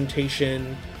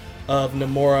representation of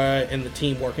Nomura and the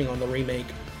team working on the remake,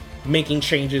 making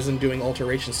changes and doing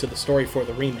alterations to the story for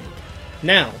the remake.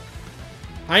 Now,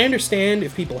 I understand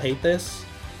if people hate this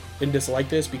and dislike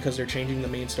this because they're changing the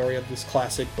main story of this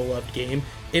classic beloved game.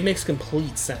 It makes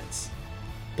complete sense.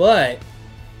 But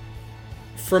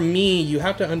for me, you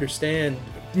have to understand,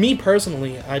 me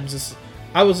personally,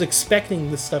 I was expecting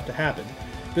this stuff to happen.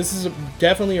 This is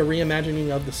definitely a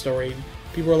reimagining of the story.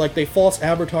 People are like, they false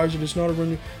advertised it, it's not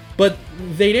a but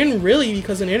they didn't really,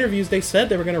 because in interviews they said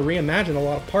they were going to reimagine a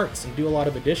lot of parts and do a lot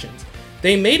of additions.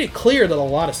 They made it clear that a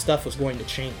lot of stuff was going to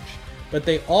change, but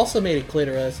they also made it clear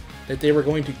to us that they were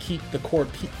going to keep the core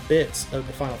bits of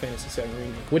the Final Fantasy VII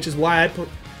Remake, which is why I put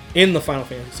in the Final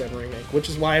Fantasy VII Remake, which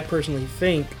is why I personally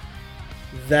think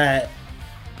that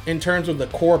in terms of the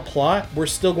core plot, we're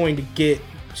still going to get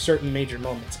certain major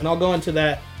moments. And I'll go into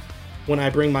that when I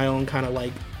bring my own kind of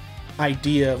like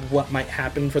idea of what might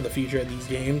happen for the future of these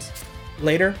games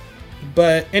later.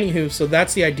 But anywho, so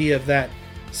that's the idea of that.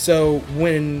 So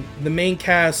when the main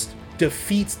cast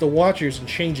defeats the Watchers and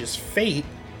changes fate,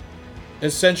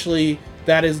 essentially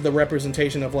that is the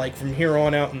representation of like from here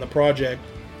on out in the project,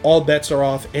 all bets are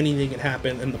off, anything can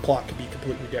happen, and the plot could be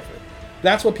completely different.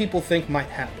 That's what people think might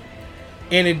happen.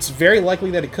 And it's very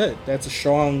likely that it could. That's a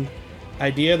strong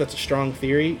idea, that's a strong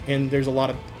theory, and there's a lot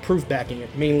of proof backing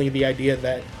it, mainly the idea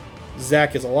that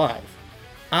Zack is alive.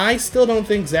 I still don't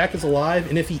think Zack is alive,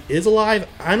 and if he is alive,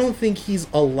 I don't think he's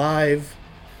alive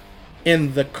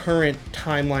in the current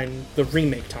timeline, the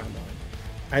remake timeline.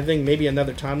 I think maybe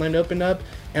another timeline opened up,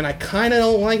 and I kind of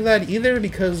don't like that either,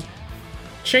 because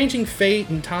changing fate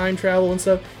and time travel and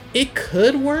stuff, it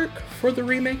could work for the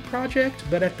remake project,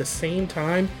 but at the same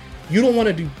time, you don't want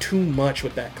to do too much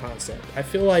with that concept. I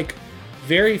feel like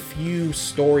very few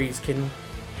stories can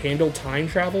handle time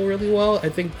travel really well. I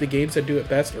think the games that do it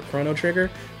best are Chrono Trigger.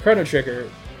 Chrono Trigger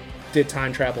did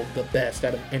time travel the best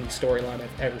out of any storyline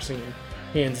I've ever seen,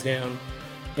 hands down.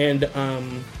 And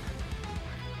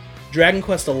Dragon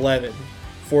Quest XI,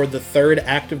 for the third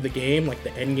act of the game, like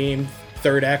the end game,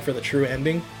 third act for the true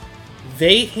ending,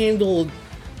 they handled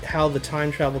how the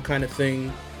time travel kind of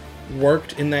thing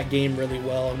worked in that game really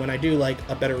well. And when I do like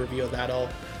a better review of that, I'll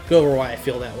go over why I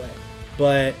feel that way.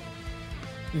 But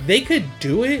they could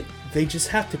do it, they just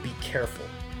have to be careful.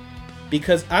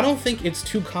 Because I don't think it's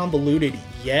too convoluted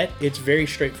yet. It's very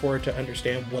straightforward to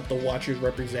understand what the Watchers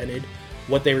represented,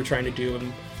 what they were trying to do,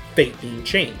 and fate being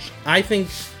changed. I think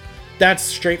that's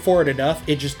straightforward enough.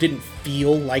 It just didn't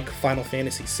feel like Final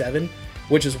Fantasy VII,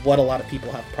 which is what a lot of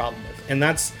people have a problem with. And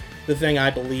that's the thing I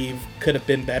believe could have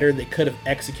been better. They could have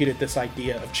executed this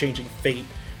idea of changing fate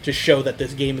to show that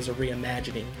this game is a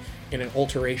reimagining and an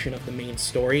alteration of the main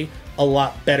story a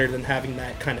lot better than having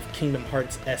that kind of Kingdom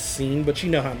Hearts-esque scene. But you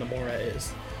know how Nomura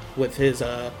is with his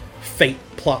fate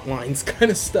plot lines kind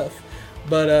of stuff.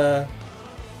 But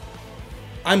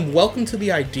I'm welcome to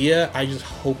the idea. I just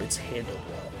hope it's handled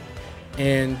well.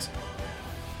 And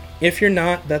if you're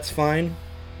not, that's fine.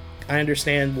 I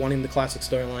understand wanting the classic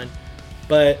storyline.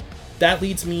 But that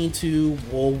leads me to,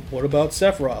 well, what about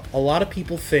Sephiroth? A lot of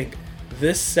people think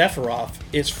this Sephiroth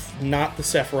is not the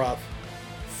Sephiroth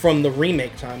from the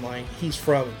remake timeline. He's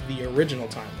from the original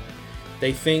timeline.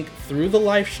 They think through the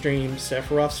live stream,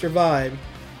 Sephiroth survived,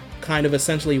 kind of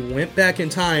essentially went back in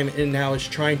time, and now is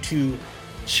trying to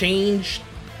change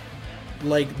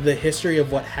like the history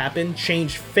of what happened,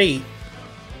 change fate,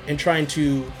 and trying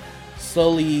to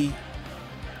slowly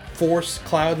force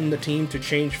Cloud and the team to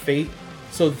change fate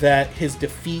so that his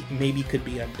defeat maybe could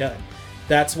be undone.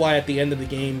 That's why at the end of the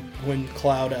game, when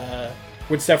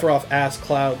Sephiroth asks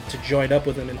Cloud to join up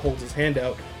with him and holds his hand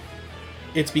out,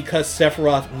 it's because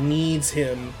Sephiroth needs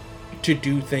him to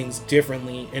do things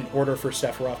differently in order for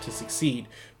Sephiroth to succeed,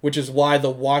 which is why the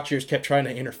Watchers kept trying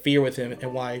to interfere with him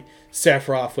and why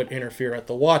Sephiroth would interfere at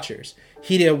the Watchers.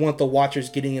 He didn't want the Watchers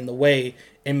getting in the way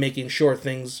and making sure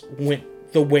things went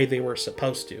the way they were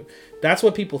supposed to. That's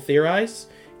what people theorize,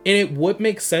 and it would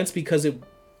make sense because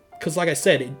like I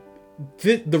said,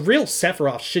 the real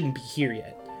Sephiroth shouldn't be here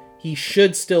yet. He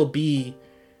should still be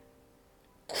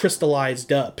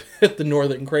crystallized up at the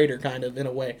Northern Crater, kind of, in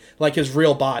a way. Like his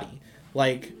real body.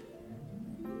 Like,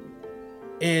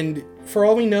 and for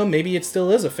all we know, maybe it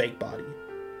still is a fake body.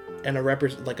 And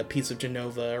like a piece of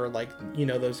Genova, or like, you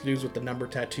know, those dudes with the number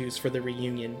tattoos for the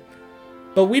reunion.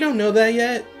 But we don't know that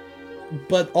yet.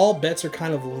 But all bets are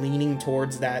kind of leaning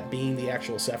towards that being the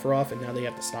actual Sephiroth, and now they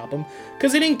have to stop him.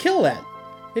 Because they didn't kill that.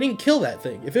 They didn't kill that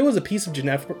thing. If it was a piece of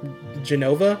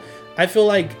Genova, I feel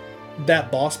like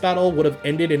that boss battle would have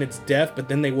ended in its death, but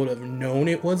then they would have known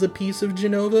it was a piece of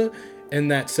Genova, and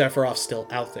that Sephiroth's still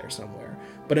out there somewhere.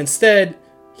 But instead,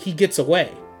 he gets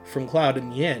away from Cloud in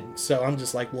the end. So I'm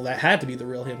just like, well, that had to be the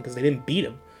real him, because they didn't beat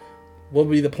him. What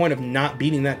would be the point of not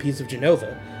beating that piece of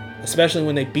Genova? Especially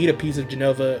when they beat a piece of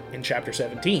Genova in Chapter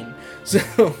 17.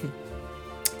 So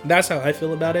that's how I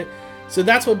feel about it. So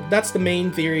that's the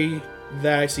main theory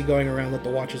that I see going around, with the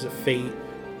Watchers of Fate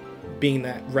being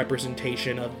that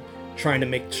representation of trying to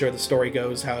make sure the story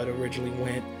goes how it originally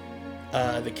went.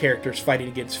 The characters fighting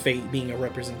against fate being a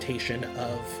representation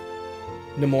of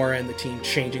Nomura and the team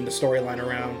changing the storyline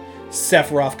around.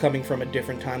 Sephiroth coming from a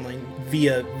different timeline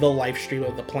via the live stream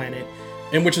of the planet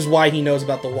and which is why he knows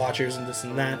about the Watchers and this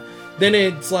and that. Then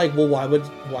it's like, well, why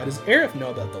does Aerith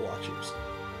know about the Watchers?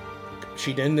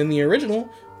 She didn't in the original.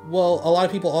 Well, a lot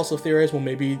of people also theorize, well,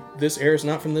 maybe this Aerith's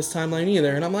not from this timeline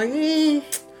either. And I'm like,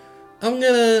 I'm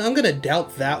gonna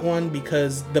doubt that one,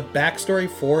 because the backstory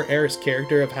for Aerith's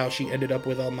character of how she ended up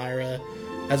with Elmira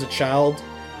as a child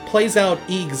plays out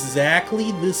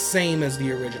exactly the same as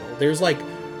the original. There's like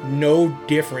no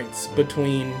difference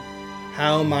between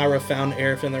how Elmira found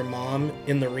Aerith and their mom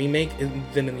in the remake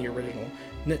than in the original.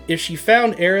 If she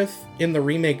found Aerith in the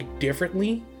remake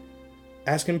differently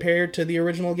as compared to the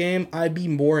original game, I'd be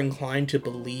more inclined to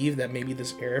believe that maybe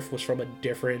this Aerith was from a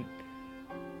different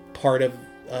part of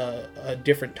a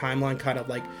different timeline, kind of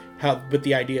like how with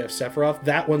the idea of Sephiroth.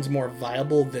 That one's more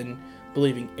viable than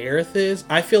believing Aerith is.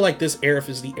 I feel like this Aerith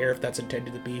is the Aerith that's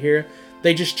intended to be here.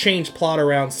 They just changed plot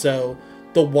around so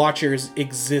the Watchers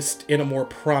exist in a more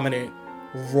prominent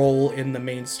role in the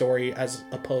main story as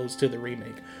opposed to the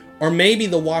remake. Or maybe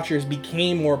the Watchers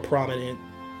became more prominent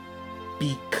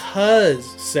because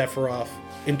Sephiroth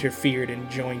interfered and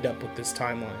joined up with this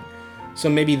timeline. So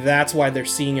maybe that's why they're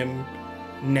seeing him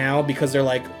now, because they're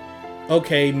like,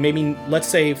 okay, maybe, let's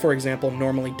say, for example,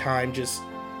 normally time just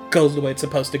goes the way it's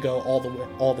supposed to go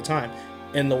all the time,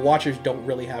 and the Watchers don't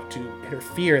really have to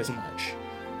interfere as much.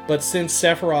 But since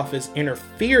Sephiroth is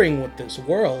interfering with this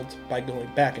world by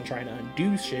going back and trying to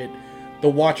undo shit, the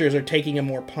Watchers are taking a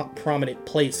more prominent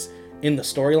place in the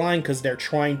storyline, because they're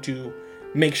trying to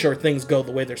make sure things go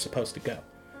the way they're supposed to go.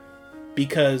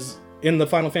 Because in the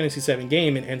Final Fantasy VII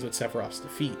game, it ends with Sephiroth's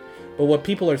defeat. But what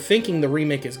people are thinking the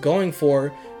remake is going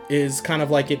for is kind of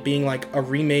like it being like a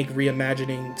remake,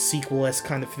 reimagining, sequel-esque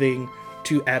kind of thing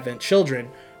to Advent Children.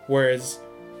 Whereas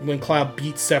when Cloud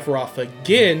beats Sephiroth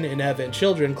again in Advent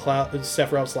Children,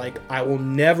 Sephiroth's like, I will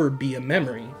never be a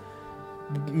memory.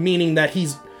 Meaning that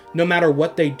no matter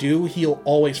what they do, he'll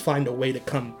always find a way to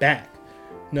come back,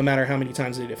 no matter how many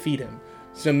times they defeat him.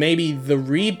 So maybe the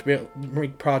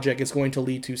remake project is going to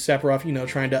lead to Sephiroth,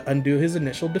 trying to undo his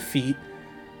initial defeat,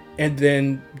 and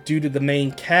then due to the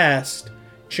main cast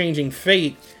changing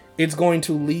fate, it's going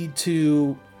to lead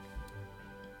to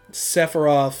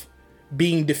Sephiroth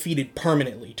being defeated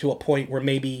permanently to a point where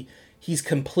maybe he's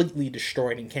completely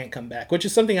destroyed and can't come back, which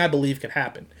is something I believe could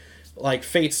happen. Like,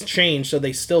 fates change, so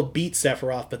they still beat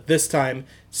Sephiroth, but this time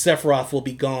Sephiroth will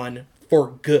be gone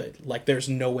for good. Like, there's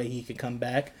no way he could come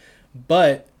back.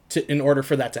 But in order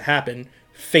for that to happen,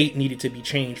 fate needed to be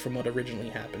changed from what originally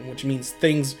happened, which means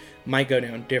things might go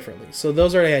down differently. So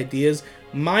those are the ideas.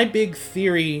 My big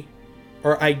theory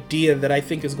or idea that I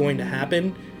think is going to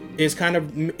happen is kind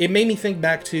of, it made me think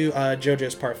back to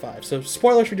JoJo's Part 5. So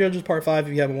spoilers for JoJo's Part 5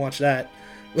 if you haven't watched that.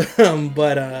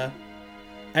 But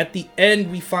at the end,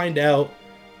 we find out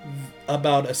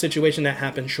about a situation that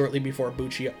happened shortly before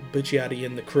Bucciati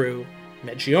and the crew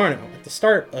met Giorno at the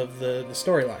start of the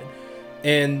storyline.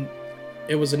 And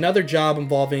it was another job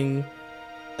involving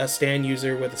a stand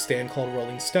user with a stand called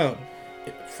Rolling Stone.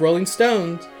 Rolling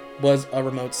Stone was a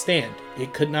remote stand.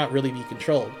 It could not really be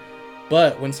controlled.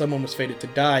 But when someone was fated to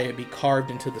die, it'd be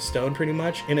carved into the stone pretty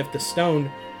much. And if the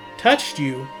stone touched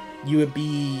you, you would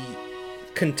be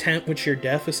content with your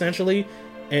death, essentially,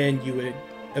 and you would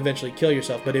eventually kill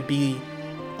yourself. But it'd be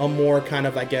a more kind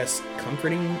of, I guess,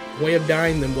 comforting way of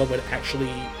dying than what would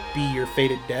actually be your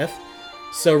fated death.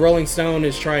 So Rolling Stone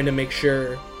is trying to make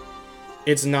sure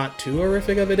it's not too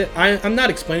horrific of it. I'm not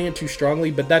explaining it too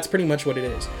strongly, but that's pretty much what it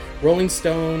is. Rolling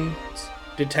Stone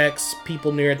detects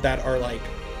people near it that are like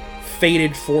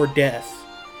fated for death,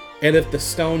 and if the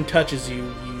stone touches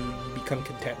you, you become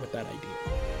content with that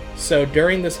idea. So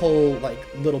during this whole like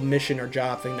little mission or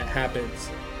job thing that happens,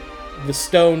 the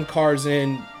stone carves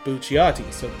in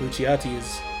Bucciati, so Bucciati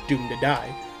is doomed to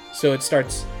die. So it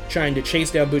starts trying to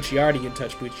chase down Bucciati and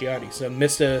touch Bucciati. So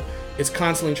Mista is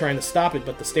constantly trying to stop it,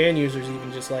 but the stand user's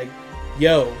even just like,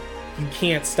 yo, you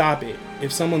can't stop it.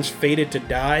 If someone's fated to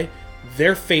die,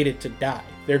 they're fated to die.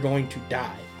 They're going to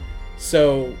die.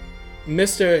 So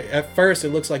Mista, at first, it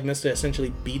looks like Mista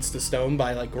essentially beats the stone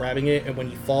by like grabbing it, and when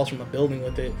he falls from a building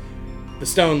with it, the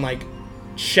stone like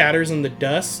shatters in the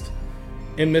dust,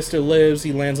 and Mista lives.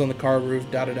 He lands on the car roof,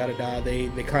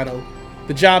 They kind of,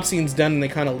 the job seems done and they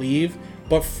kind of leave,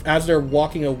 but as they're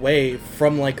walking away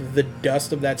from like the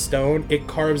dust of that stone, it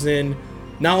carves in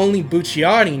not only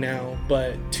Bucciati now,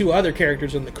 but two other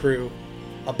characters in the crew,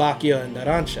 Abakia and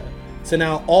Narancia. So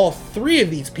now all three of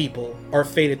these people are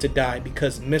fated to die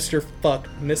because Mista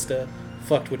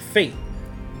fucked with fate.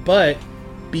 But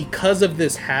because of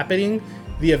this happening,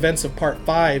 the events of Part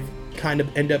 5 kind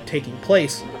of end up taking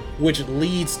place, which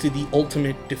leads to the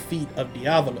ultimate defeat of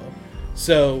Diavolo.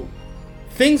 So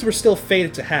things were still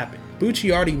fated to happen.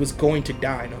 Bucciarati was going to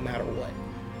die no matter what.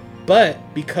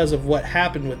 But because of what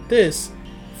happened with this,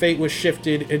 fate was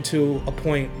shifted into a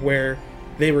point where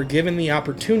they were given the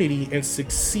opportunity and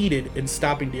succeeded in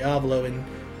stopping Diavolo and,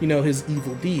 his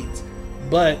evil deeds.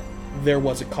 But there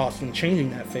was a cost in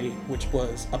changing that fate, which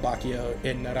was Abbacchio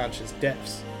and Naranja's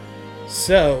deaths.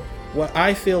 So, what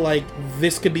I feel like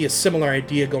this could be a similar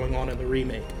idea going on in the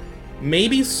remake.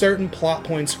 Maybe certain plot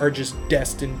points are just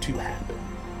destined to happen.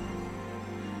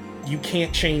 You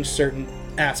can't change certain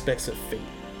aspects of fate.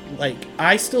 Like,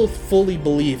 I still fully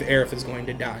believe Aerith is going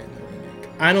to die in the remake.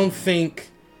 I don't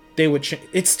think they would change.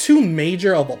 It's too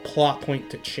major of a plot point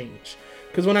to change.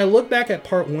 Because when I look back at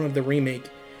part 1 of the remake,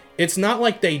 it's not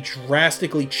like they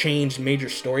drastically changed major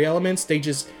story elements. They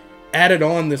just added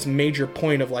on this major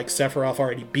point of, like, Sephiroth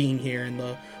already being here and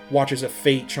the Watchers of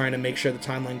Fate trying to make sure the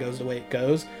timeline goes the way it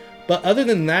goes. But other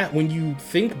than that, when you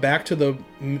think back to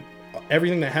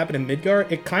everything that happened in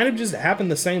Midgar, it kind of just happened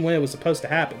the same way it was supposed to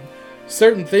happen.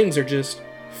 Certain things are just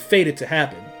fated to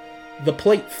happen. The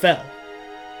plate fell.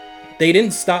 They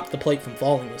didn't stop the plate from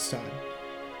falling this time.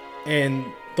 And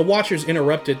the Watchers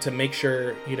interrupted to make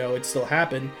sure, it still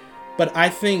happened. But I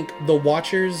think the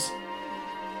Watchers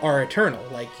are eternal.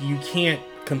 Like, you can't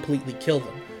completely kill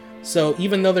them. So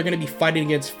even though they're going to be fighting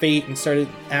against fate and certain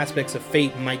aspects of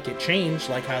fate might get changed,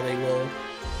 like how they will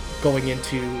going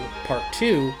into part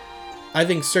 2, I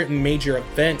think certain major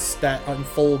events that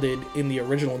unfolded in the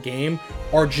original game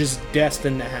are just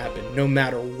destined to happen, no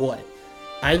matter what.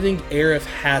 I think Aerith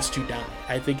has to die.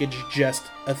 I think it's just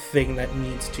a thing that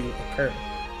needs to occur.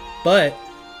 But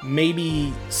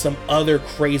maybe some other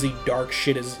crazy dark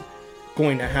shit is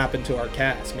going to happen to our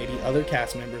cast. Maybe other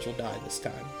cast members will die this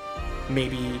time.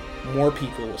 Maybe more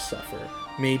people will suffer.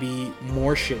 Maybe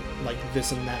more shit like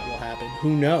this and that will happen.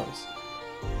 Who knows?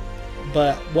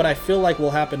 But what I feel like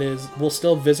will happen is we'll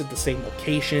still visit the same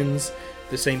locations,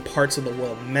 the same parts of the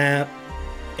world map,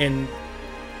 and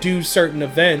do certain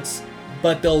events,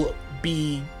 but they'll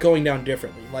be going down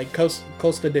differently. Like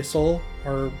Costa del Sol,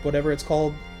 or whatever it's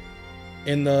called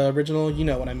in the original, you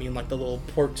know what I mean, like the little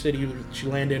port city that you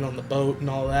land in on the boat and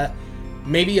all that.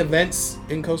 Maybe events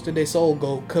in Costa del Sol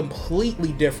go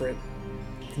completely different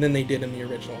than they did in the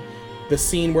original. The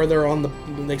scene where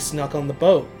they snuck on the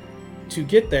boat to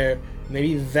get there,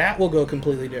 maybe that will go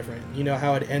completely different. You know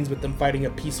how it ends with them fighting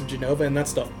a piece of Genova, and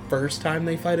that's the first time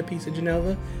they fight a piece of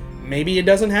Genova? Maybe it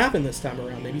doesn't happen this time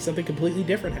around. Maybe something completely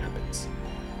different happens.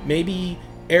 Maybe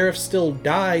Aerith still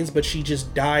dies, but she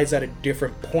just dies at a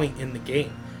different point in the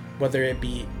game. Whether it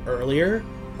be earlier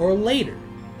or later.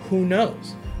 Who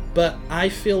knows? But I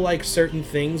feel like certain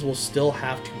things will still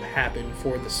have to happen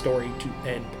for the story to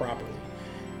end properly.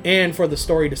 And for the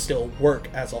story to still work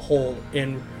as a whole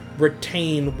and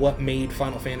retain what made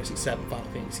Final Fantasy VII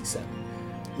Final Fantasy VII.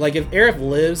 Like, if Aerith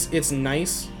lives, it's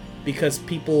nice because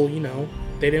people,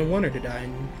 they didn't want her to die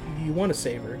and you want to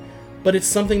save her. But it's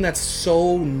something that's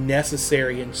so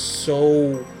necessary and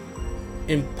so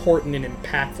important and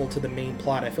impactful to the main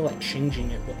plot. I feel like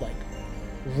changing it would,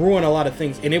 ruin a lot of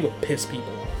things, and it would piss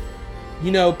people off.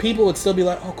 People would still be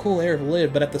like, oh, cool, Aerith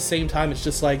lived, but at the same time, it's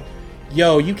just like,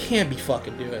 yo, you can't be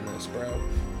fucking doing this, bro.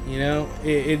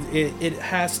 It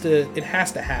has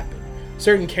to happen.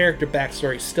 Certain character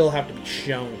backstories still have to be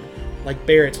shown. Like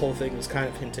Barrett's whole thing was kind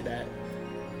of hinted at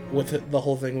with the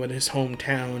whole thing with his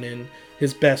hometown and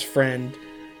his best friend.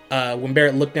 When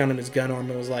Barrett looked down at his gun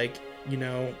arm and was like,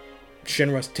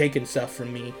 Shinra's taking stuff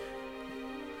from me.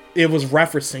 It was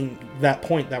referencing that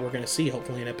point that we're going to see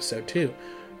hopefully in episode 2.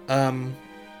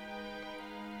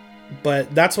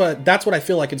 But that's what I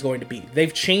feel like it's going to be.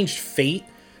 They've changed fate.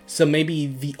 So maybe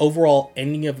the overall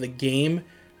ending of the game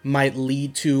might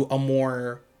lead to a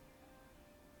more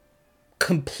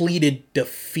completed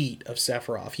defeat of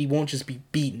Sephiroth. He won't just be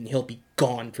beaten, he'll be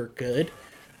gone for good.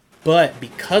 But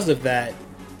because of that,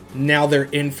 now they're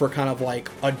in for kind of like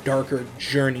a darker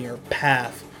journey or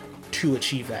path to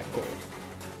achieve that goal.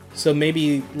 So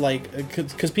maybe,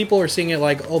 because people are seeing it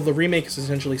like, oh, the remake is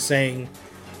essentially saying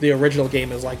the original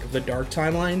game is like the dark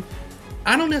timeline.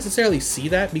 I don't necessarily see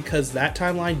that because that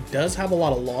timeline does have a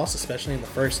lot of loss, especially in the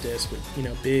first disc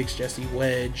with, Biggs, Jesse,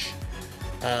 Wedge,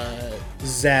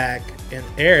 Zack, and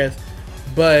Aerith.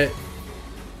 But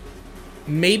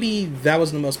maybe that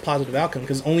was the most positive outcome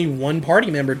because only one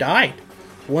party member died.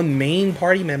 One main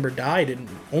party member died, and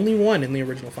only one in the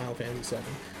original Final Fantasy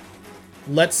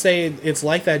VII. Let's say it's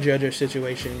like that JoJo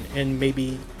situation, and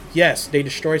maybe, yes, they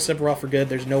destroy Sephiroth for good,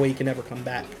 there's no way he can ever come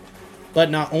back. But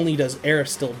not only does Aerith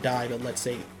still die, but let's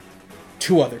say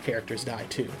 2 other characters die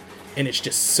too. And it's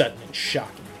just sudden and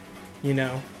shocking.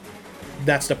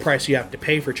 That's the price you have to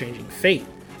pay for changing fate.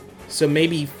 So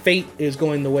maybe fate is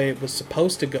going the way it was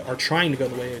supposed to go, or trying to go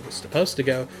the way it was supposed to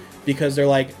go, because they're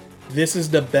like, this is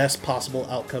the best possible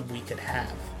outcome we could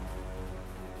have.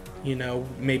 You know,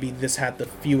 maybe this had the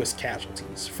fewest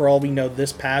casualties. For all we know,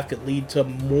 this path could lead to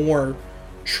more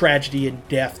tragedy and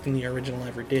death than the original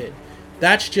ever did.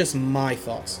 That's just my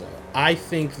thoughts, though. I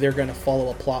think they're going to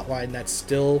follow a plot line that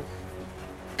still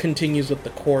continues with the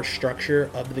core structure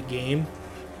of the game,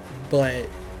 but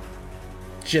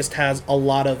just has a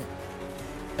lot of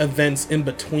events in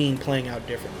between playing out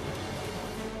differently.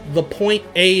 The point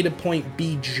A to point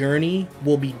B journey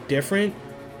will be different,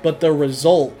 but the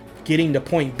result, getting to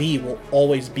point B, will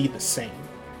always be the same.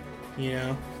 You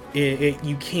know?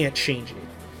 You can't change it.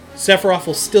 Sephiroth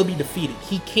will still be defeated.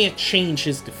 He can't change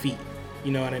his defeat.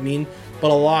 You know what I mean?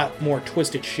 But a lot more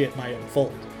twisted shit might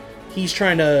unfold. He's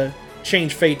trying to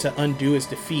change fate to undo his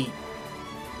defeat.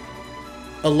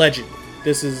 Allegedly.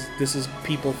 This is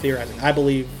people theorizing. I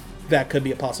believe that could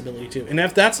be a possibility too. And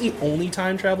if that's the only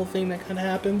time travel thing that kind of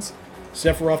happens,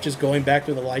 Sephiroth just going back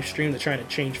through the live stream, they're trying to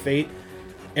change fate,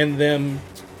 and them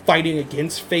fighting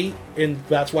against fate, and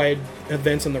that's why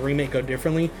events in the remake go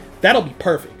differently, that'll be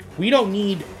perfect. We don't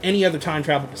need any other time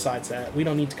travel besides that. We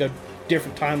don't need to go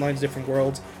different timelines, different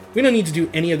worlds. We don't need to do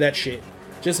any of that shit.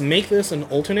 Just make this an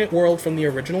alternate world from the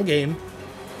original game,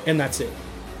 and that's it.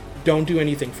 Don't do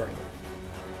anything further.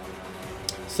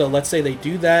 So let's say they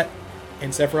do that,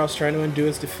 and Sephiroth's trying to undo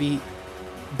his defeat,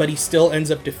 but he still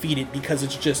ends up defeated because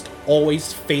it's just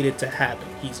always fated to happen.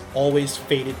 He's always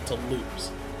fated to lose.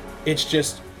 It's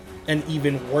just an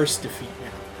even worse defeat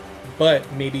now.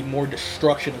 But maybe more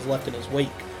destruction is left in his wake,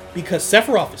 because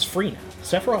Sephiroth is free now.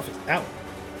 Sephiroth is out.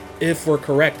 If we're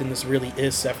correct and this really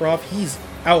is Sephiroth, he's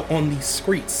out on these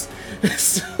streets.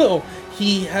 So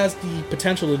he has the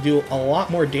potential to do a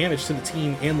lot more damage to the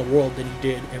team and the world than he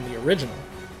did in the original.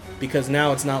 Because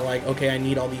now it's not like, okay, I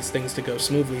need all these things to go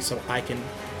smoothly so I can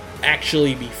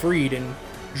actually be freed and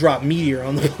drop meteor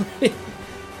on the planet.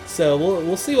 So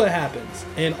we'll see what happens.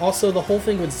 And also the whole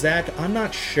thing with Zack, I'm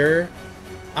not sure.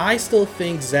 I still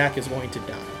think Zack is going to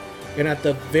die. And at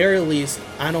the very least,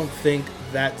 I don't think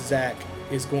that Zack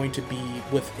is going to be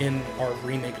within our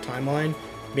remake timeline.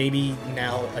 Maybe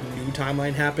now a new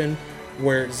timeline happened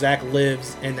where Zack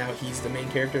lives and now he's the main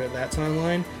character of that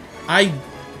timeline. I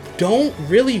don't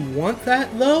really want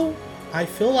that, though. I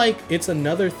feel like it's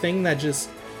another thing that just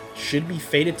should be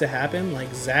fated to happen.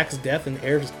 Like, Zack's death and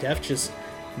Aerith's death just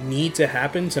need to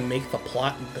happen to make the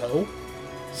plot go.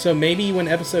 So maybe when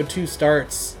episode 2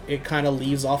 starts, it kind of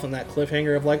leaves off on that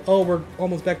cliffhanger of like, oh, we're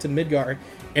almost back to Midgar,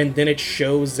 and then it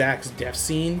shows Zack's death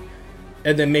scene,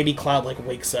 and then maybe Cloud like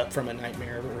wakes up from a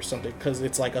nightmare or something, because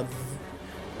it's like a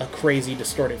crazy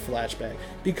distorted flashback,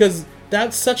 because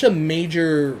that's such a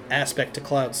major aspect to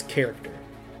Cloud's character,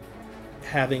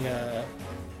 having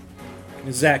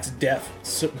Zack's death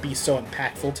be so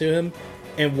impactful to him,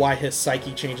 and why his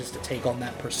psyche changes to take on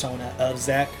that persona of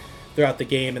Zack throughout the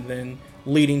game, and then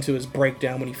leading to his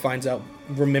breakdown when he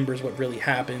remembers what really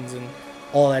happens and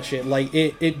all that shit. Like,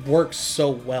 it works so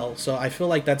well. So I feel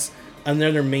like that's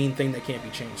another main thing that can't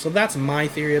be changed. So that's my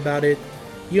theory about it.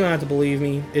 You don't have to believe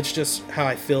me. It's just how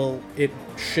I feel it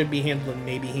should be handled and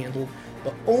may be handled.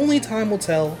 But only time will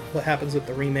tell what happens with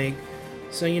the remake.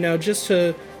 So, you know, just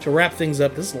to wrap things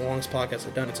up, this is the longest podcast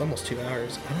I've done. It's almost 2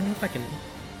 hours. I don't know if I can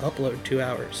upload 2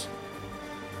 hours.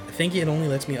 I think it only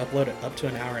lets me upload it up to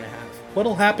an hour and a half.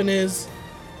 What'll happen is,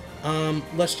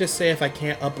 let's just say if I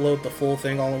can't upload the full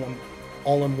thing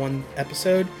all in one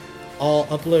episode, I'll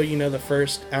upload, you know, the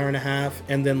first hour and a half,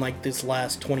 and then like this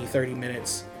last 20-30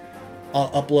 minutes I'll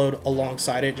upload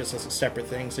alongside it just as a separate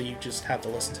thing, so you just have to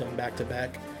listen to them back to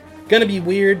back. Gonna be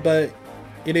weird, but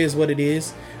it is what it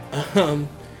is.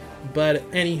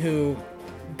 But anywho,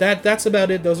 that's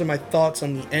about it. Those are my thoughts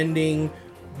on the ending,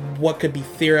 what could be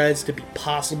theorized to be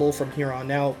possible from here on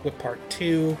out with part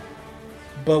 2.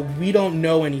 But we don't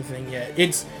know anything yet.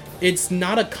 It's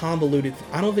not a convoluted...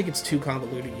 I don't think it's too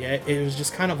convoluted yet. It was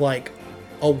just kind of like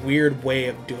a weird way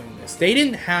of doing this. They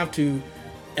didn't have to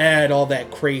add all that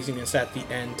craziness at the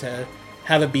end to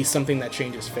have it be something that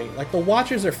changes fate. Like, the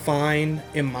Watchers are fine,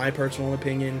 in my personal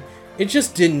opinion. It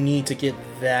just didn't need to get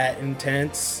that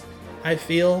intense, I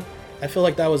feel. I feel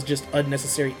like that was just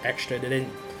unnecessary extra that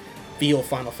didn't feel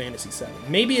Final Fantasy VII.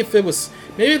 Maybe if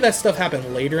that stuff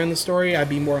happened later in the story, I'd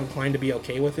be more inclined to be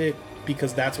okay with it,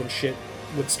 because that's when shit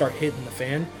would start hitting the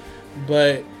fan.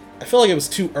 But I feel like it was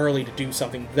too early to do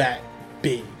something that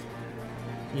big,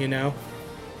 you know?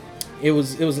 It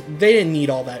was they didn't need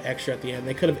all that extra at the end.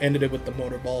 They could have ended it with the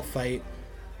motorball fight,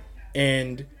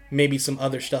 and maybe some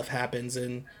other stuff happens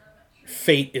and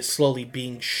fate is slowly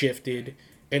being shifted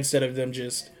instead of them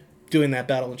just doing that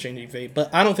battle and changing fate.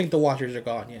 But I don't think the Watchers are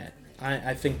gone yet.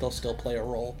 I think they'll still play a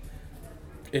role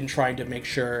in trying to make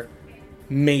sure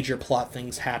major plot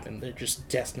things happen. They're just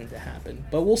destined to happen.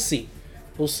 But we'll see.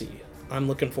 We'll see. I'm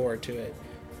looking forward to it.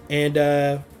 And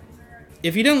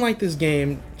if you didn't like this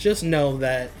game, just know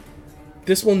that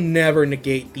this will never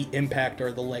negate the impact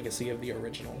or the legacy of the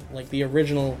original. Like, the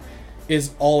original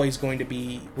is always going to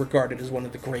be regarded as one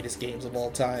of the greatest games of all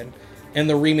time. And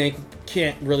the remake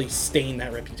can't really stain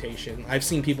that reputation. I've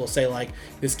seen people say, like,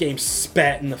 this game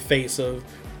spat in the face of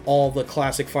all the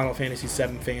classic Final Fantasy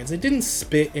VII fans. It didn't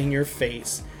spit in your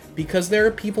face, because there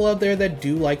are people out there that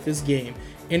do like this game.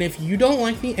 And if you don't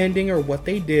like the ending or what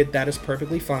they did, that is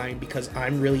perfectly fine, because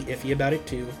I'm really iffy about it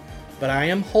too. But I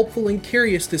am hopeful and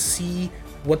curious to see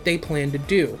what they plan to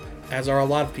do, as are a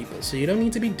lot of people. So you don't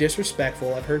need to be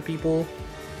disrespectful. I've heard people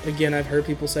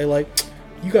say, like,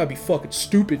 you gotta be fucking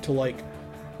stupid to like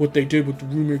what they did with the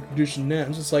remake edition now.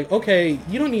 It's just like, okay,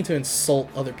 you don't need to insult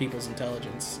other people's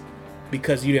intelligence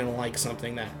because you didn't like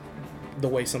the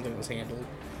way something was handled.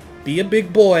 Be a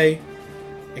big boy,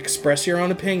 express your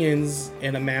own opinions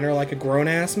in a manner like a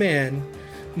grown-ass man.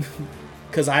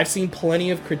 Because I've seen plenty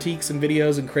of critiques and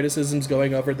videos and criticisms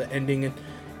going over the ending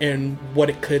and what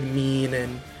it could mean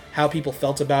and how people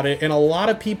felt about it. And a lot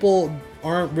of people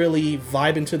aren't really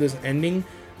vibing to this ending,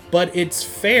 but it's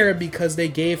fair because they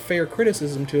gave fair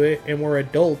criticism to it and were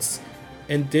adults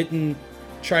and didn't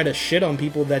try to shit on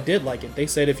people that did like it. They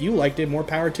said, if you liked it, more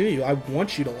power to you. I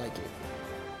want you to like it.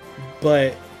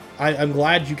 But I'm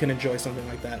glad you can enjoy something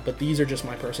like that. But these are just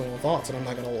my personal thoughts, and I'm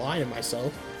not going to lie to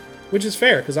myself, which is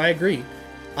fair because I agree.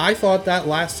 I thought that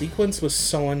last sequence was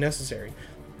so unnecessary.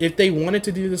 If they wanted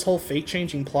to do this whole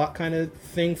fate-changing plot kind of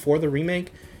thing for the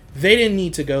remake, they didn't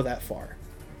need to go that far.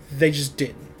 They just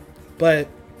didn't. But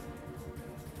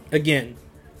again,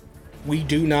 we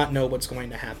do not know what's going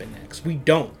to happen next. We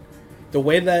don't. The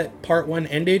way that part 1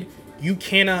 ended, you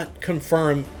cannot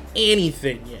confirm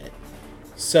anything yet.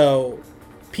 So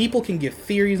people can give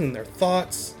theories and their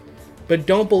thoughts, but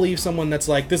don't believe someone that's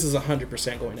like, this is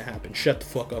 100% going to happen. Shut the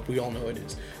fuck up. We all know it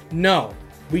is. No,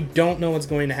 we don't know what's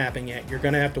going to happen yet. You're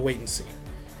going to have to wait and see.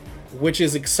 Which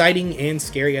is exciting and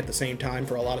scary at the same time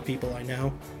for a lot of people I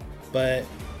know. But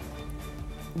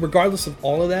regardless of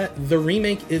all of that, the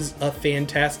remake is a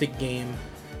fantastic game,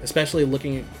 especially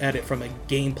looking at it from a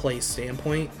gameplay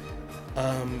standpoint.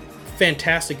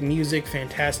 Fantastic music,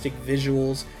 fantastic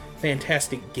visuals,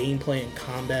 fantastic gameplay and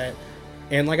combat.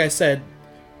 And like I said,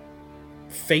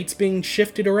 fate's being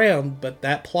shifted around, but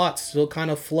that plot still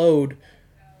kind of flowed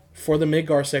for the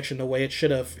Midgar section the way it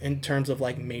should have in terms of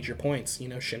like major points. You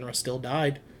know, Shinra still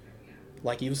died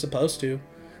like he was supposed to.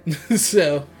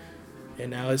 So,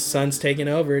 and now his son's taking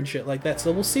over and shit like that.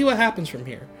 So we'll see what happens from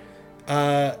here.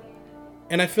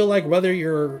 And I feel like whether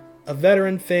you're a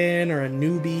veteran fan or a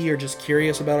newbie or just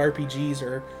curious about RPGs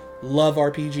or love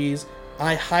RPGs,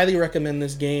 I highly recommend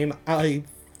this game. I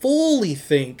fully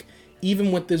think,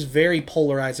 even with this very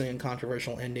polarizing and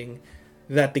controversial ending,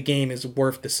 that the game is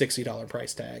worth the $60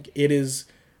 price tag. It is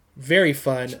very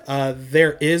fun.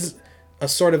 There is a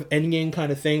sort of endgame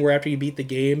kind of thing where after you beat the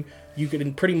game, you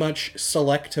can pretty much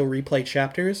select to replay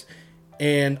chapters,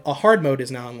 and a hard mode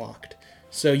is now unlocked.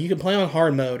 So you can play on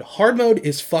hard mode. Hard mode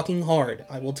is fucking hard,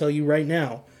 I will tell you right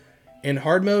now. In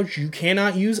hard mode, you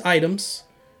cannot use items,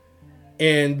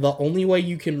 and the only way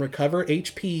you can recover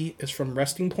HP is from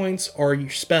resting points or your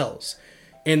spells.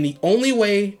 And the only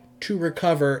way to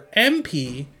recover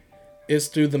MP is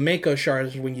through the Mako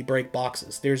shards when you break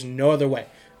boxes. There's no other way.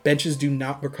 Benches do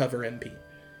not recover MP.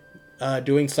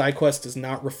 Doing side quests does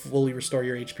not fully restore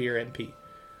your HP or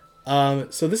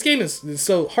MP. So this game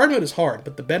so hard mode is hard,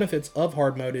 but the benefits of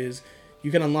hard mode is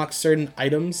you can unlock certain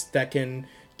items that can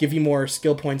give you more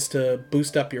skill points to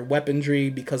boost up your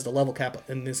weaponry, because the level cap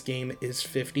in this game is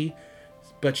 50.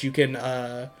 But you can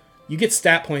you get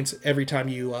stat points every time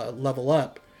you level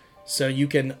up, so you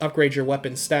can upgrade your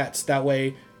weapon stats. That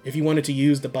way, if you wanted to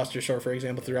use the Buster Sword, for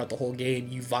example, throughout the whole game,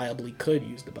 you viably could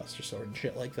use the Buster Sword and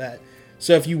shit like that.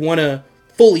 So if you want to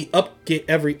fully get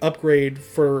every upgrade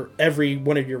for every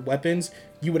one of your weapons,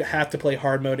 you would have to play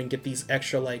hard mode and get these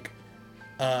extra like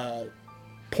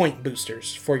point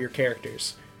boosters for your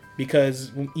characters,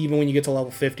 because even when you get to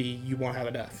level 50, you won't have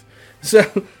enough. So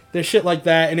there's shit like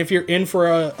that. And if you're in for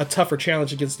a tougher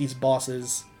challenge against these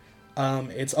bosses,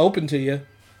 it's open to you.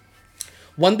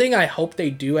 One thing I hope they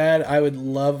do add, I would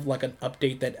love like an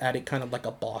update that added kind of like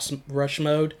a boss rush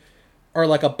mode, or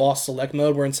like a boss select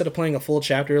mode, where instead of playing a full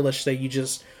chapter, let's say you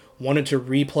just wanted to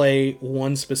replay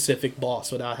one specific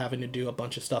boss without having to do a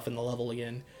bunch of stuff in the level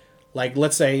again. Like,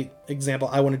 let's say, example,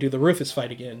 I want to do the Rufus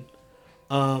fight again.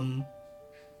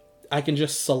 I can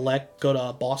just go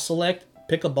to boss select,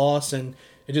 pick a boss, and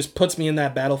it just puts me in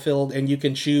that battlefield, and you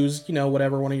can choose,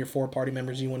 whatever one of your 4 party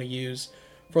members you want to use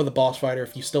for the boss fighter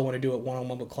if you still want to do it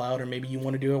one-on-one with Cloud, or maybe you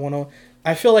want to do it one-on-one.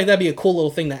 I feel like that'd be a cool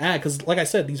little thing to add, because like I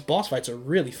said, these boss fights are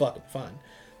really fucking fun.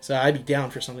 So I'd be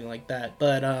down for something like that.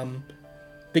 But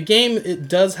the game, it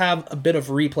does have a bit of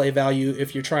replay value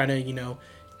if you're trying to,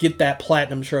 get that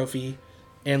platinum trophy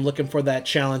and looking for that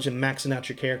challenge and maxing out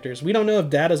your characters. We don't know if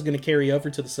data's going to carry over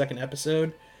to the second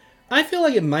episode. I feel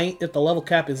like it might. If the level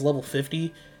cap is level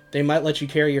 50, they might let you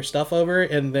carry your stuff over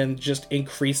and then just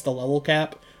increase the level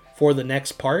cap for the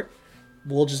next part.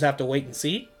 We'll just have to wait and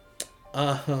see.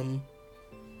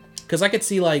 Because I could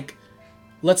see, like,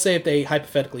 let's say if they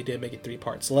hypothetically did make it 3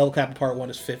 parts. The level cap in part 1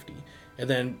 is 50. And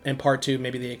then in part 2,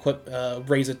 maybe they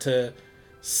raise it to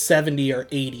 70 or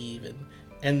 80 even.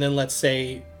 And then let's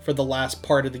say for the last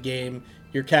part of the game,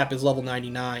 your cap is level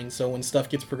 99. So when stuff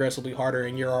gets progressively harder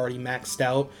and you're already maxed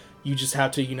out, you just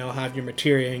have to, have your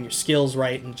materia and your skills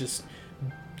right and just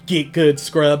get good,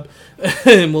 scrub.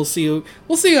 And we'll see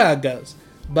how it goes.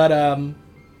 But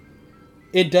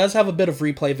it does have a bit of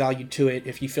replay value to it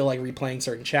if you feel like replaying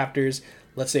certain chapters.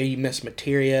 Let's say you missed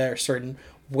materia or certain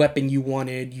weapon you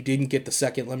wanted, you didn't get the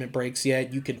second limit breaks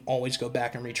yet, you can always go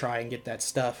back and retry and get that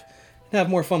stuff and have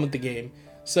more fun with the game.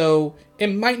 So it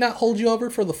might not hold you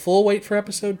over for the full wait for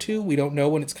episode 2. We don't know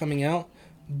when it's coming out,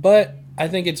 but I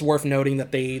think it's worth noting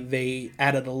that they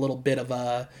added a little bit of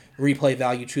a replay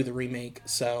value to the remake,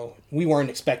 so we weren't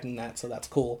expecting that, so that's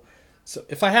cool. So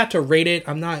if I had to rate it,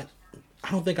 I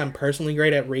don't think I'm personally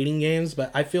great at rating games,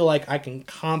 but I feel like I can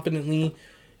confidently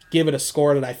give it a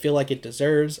score that I feel like it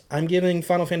deserves. I'm giving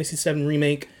Final Fantasy VII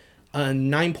Remake a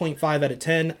 9.5 out of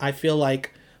 10. I feel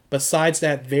like besides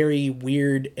that very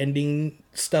weird ending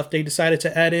stuff they decided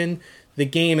to add in, the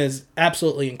game is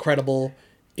absolutely incredible.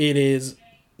 It is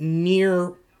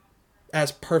near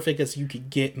as perfect as you could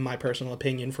get, in my personal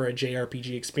opinion, for a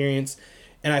JRPG experience.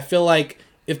 And I feel like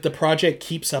if the project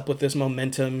keeps up with this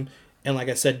momentum and, like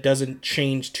I said, doesn't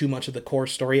change too much of the core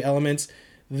story elements,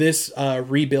 this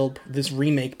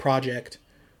remake project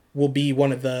will be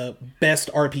one of the best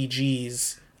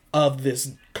RPGs of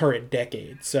this current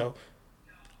decade. So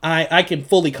I can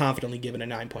fully confidently give it a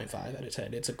 9.5 out of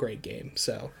 10. It's a great game.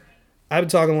 So I've been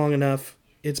talking long enough.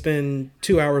 It's been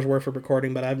 2 hours worth of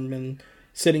recording, but I've been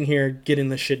sitting here getting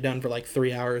this shit done for like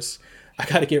 3 hours. I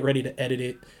got to get ready to edit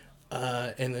it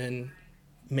and then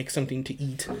make something to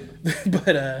eat.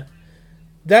 But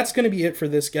that's going to be it for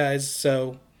this, guys.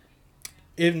 So,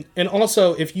 and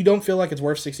also, if you don't feel like it's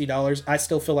worth $60, I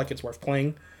still feel like it's worth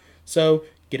playing. So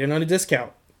get it on a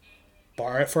discount.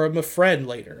 Borrow it from a friend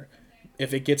later.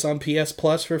 If it gets on PS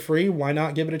Plus for free, why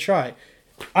not give it a try?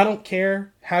 I don't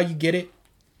care how you get it,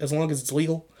 as long as it's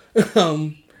legal.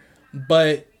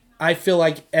 But I feel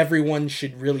like everyone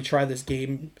should really try this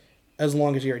game as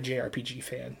long as you're a JRPG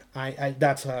fan. I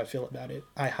that's how I feel about it.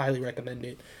 I highly recommend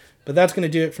it. But that's going to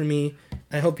do it for me.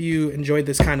 I hope you enjoyed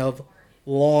this kind of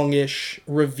longish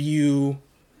review,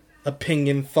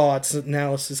 opinion, thoughts,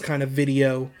 analysis kind of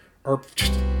video or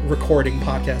recording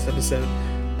podcast episode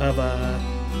of the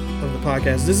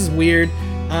podcast. This is weird.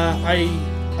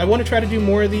 I want to try to do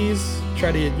more of these,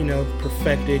 try to,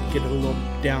 perfect it, get it a little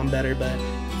down better, but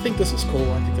I think this is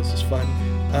cool. I think this is fun.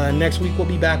 Next week we'll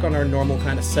be back on our normal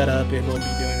kind of setup and we'll be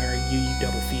doing our UE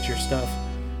double feature stuff.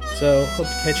 So hope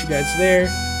to catch you guys there.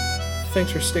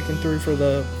 Thanks for sticking through for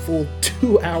the full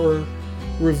 2-hour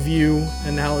review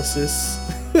analysis.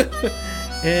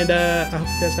 And I hope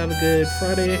you guys have a good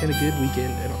Friday and a good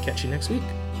weekend, and I'll catch you next week.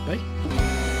 Bye.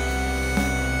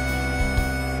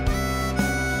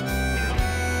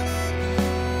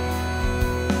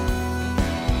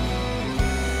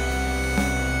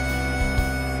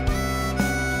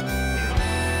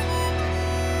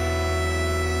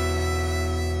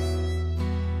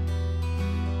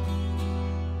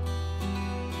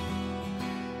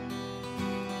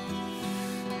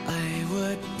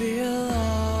 Be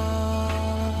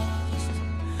lost,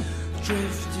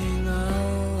 drifting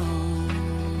alone,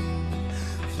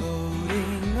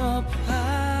 floating up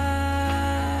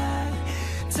high,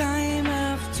 time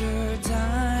after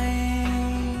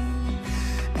time,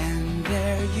 and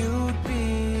there you'd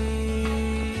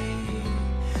be,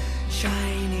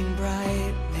 shining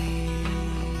brightly,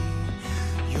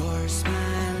 your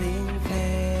smiling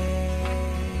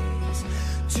face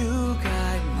to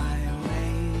guide my way.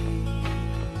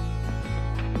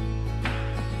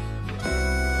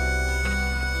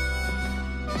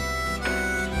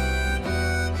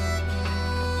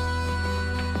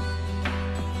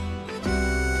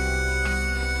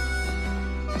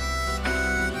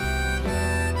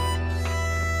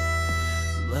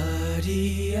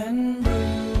 and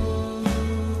bruise.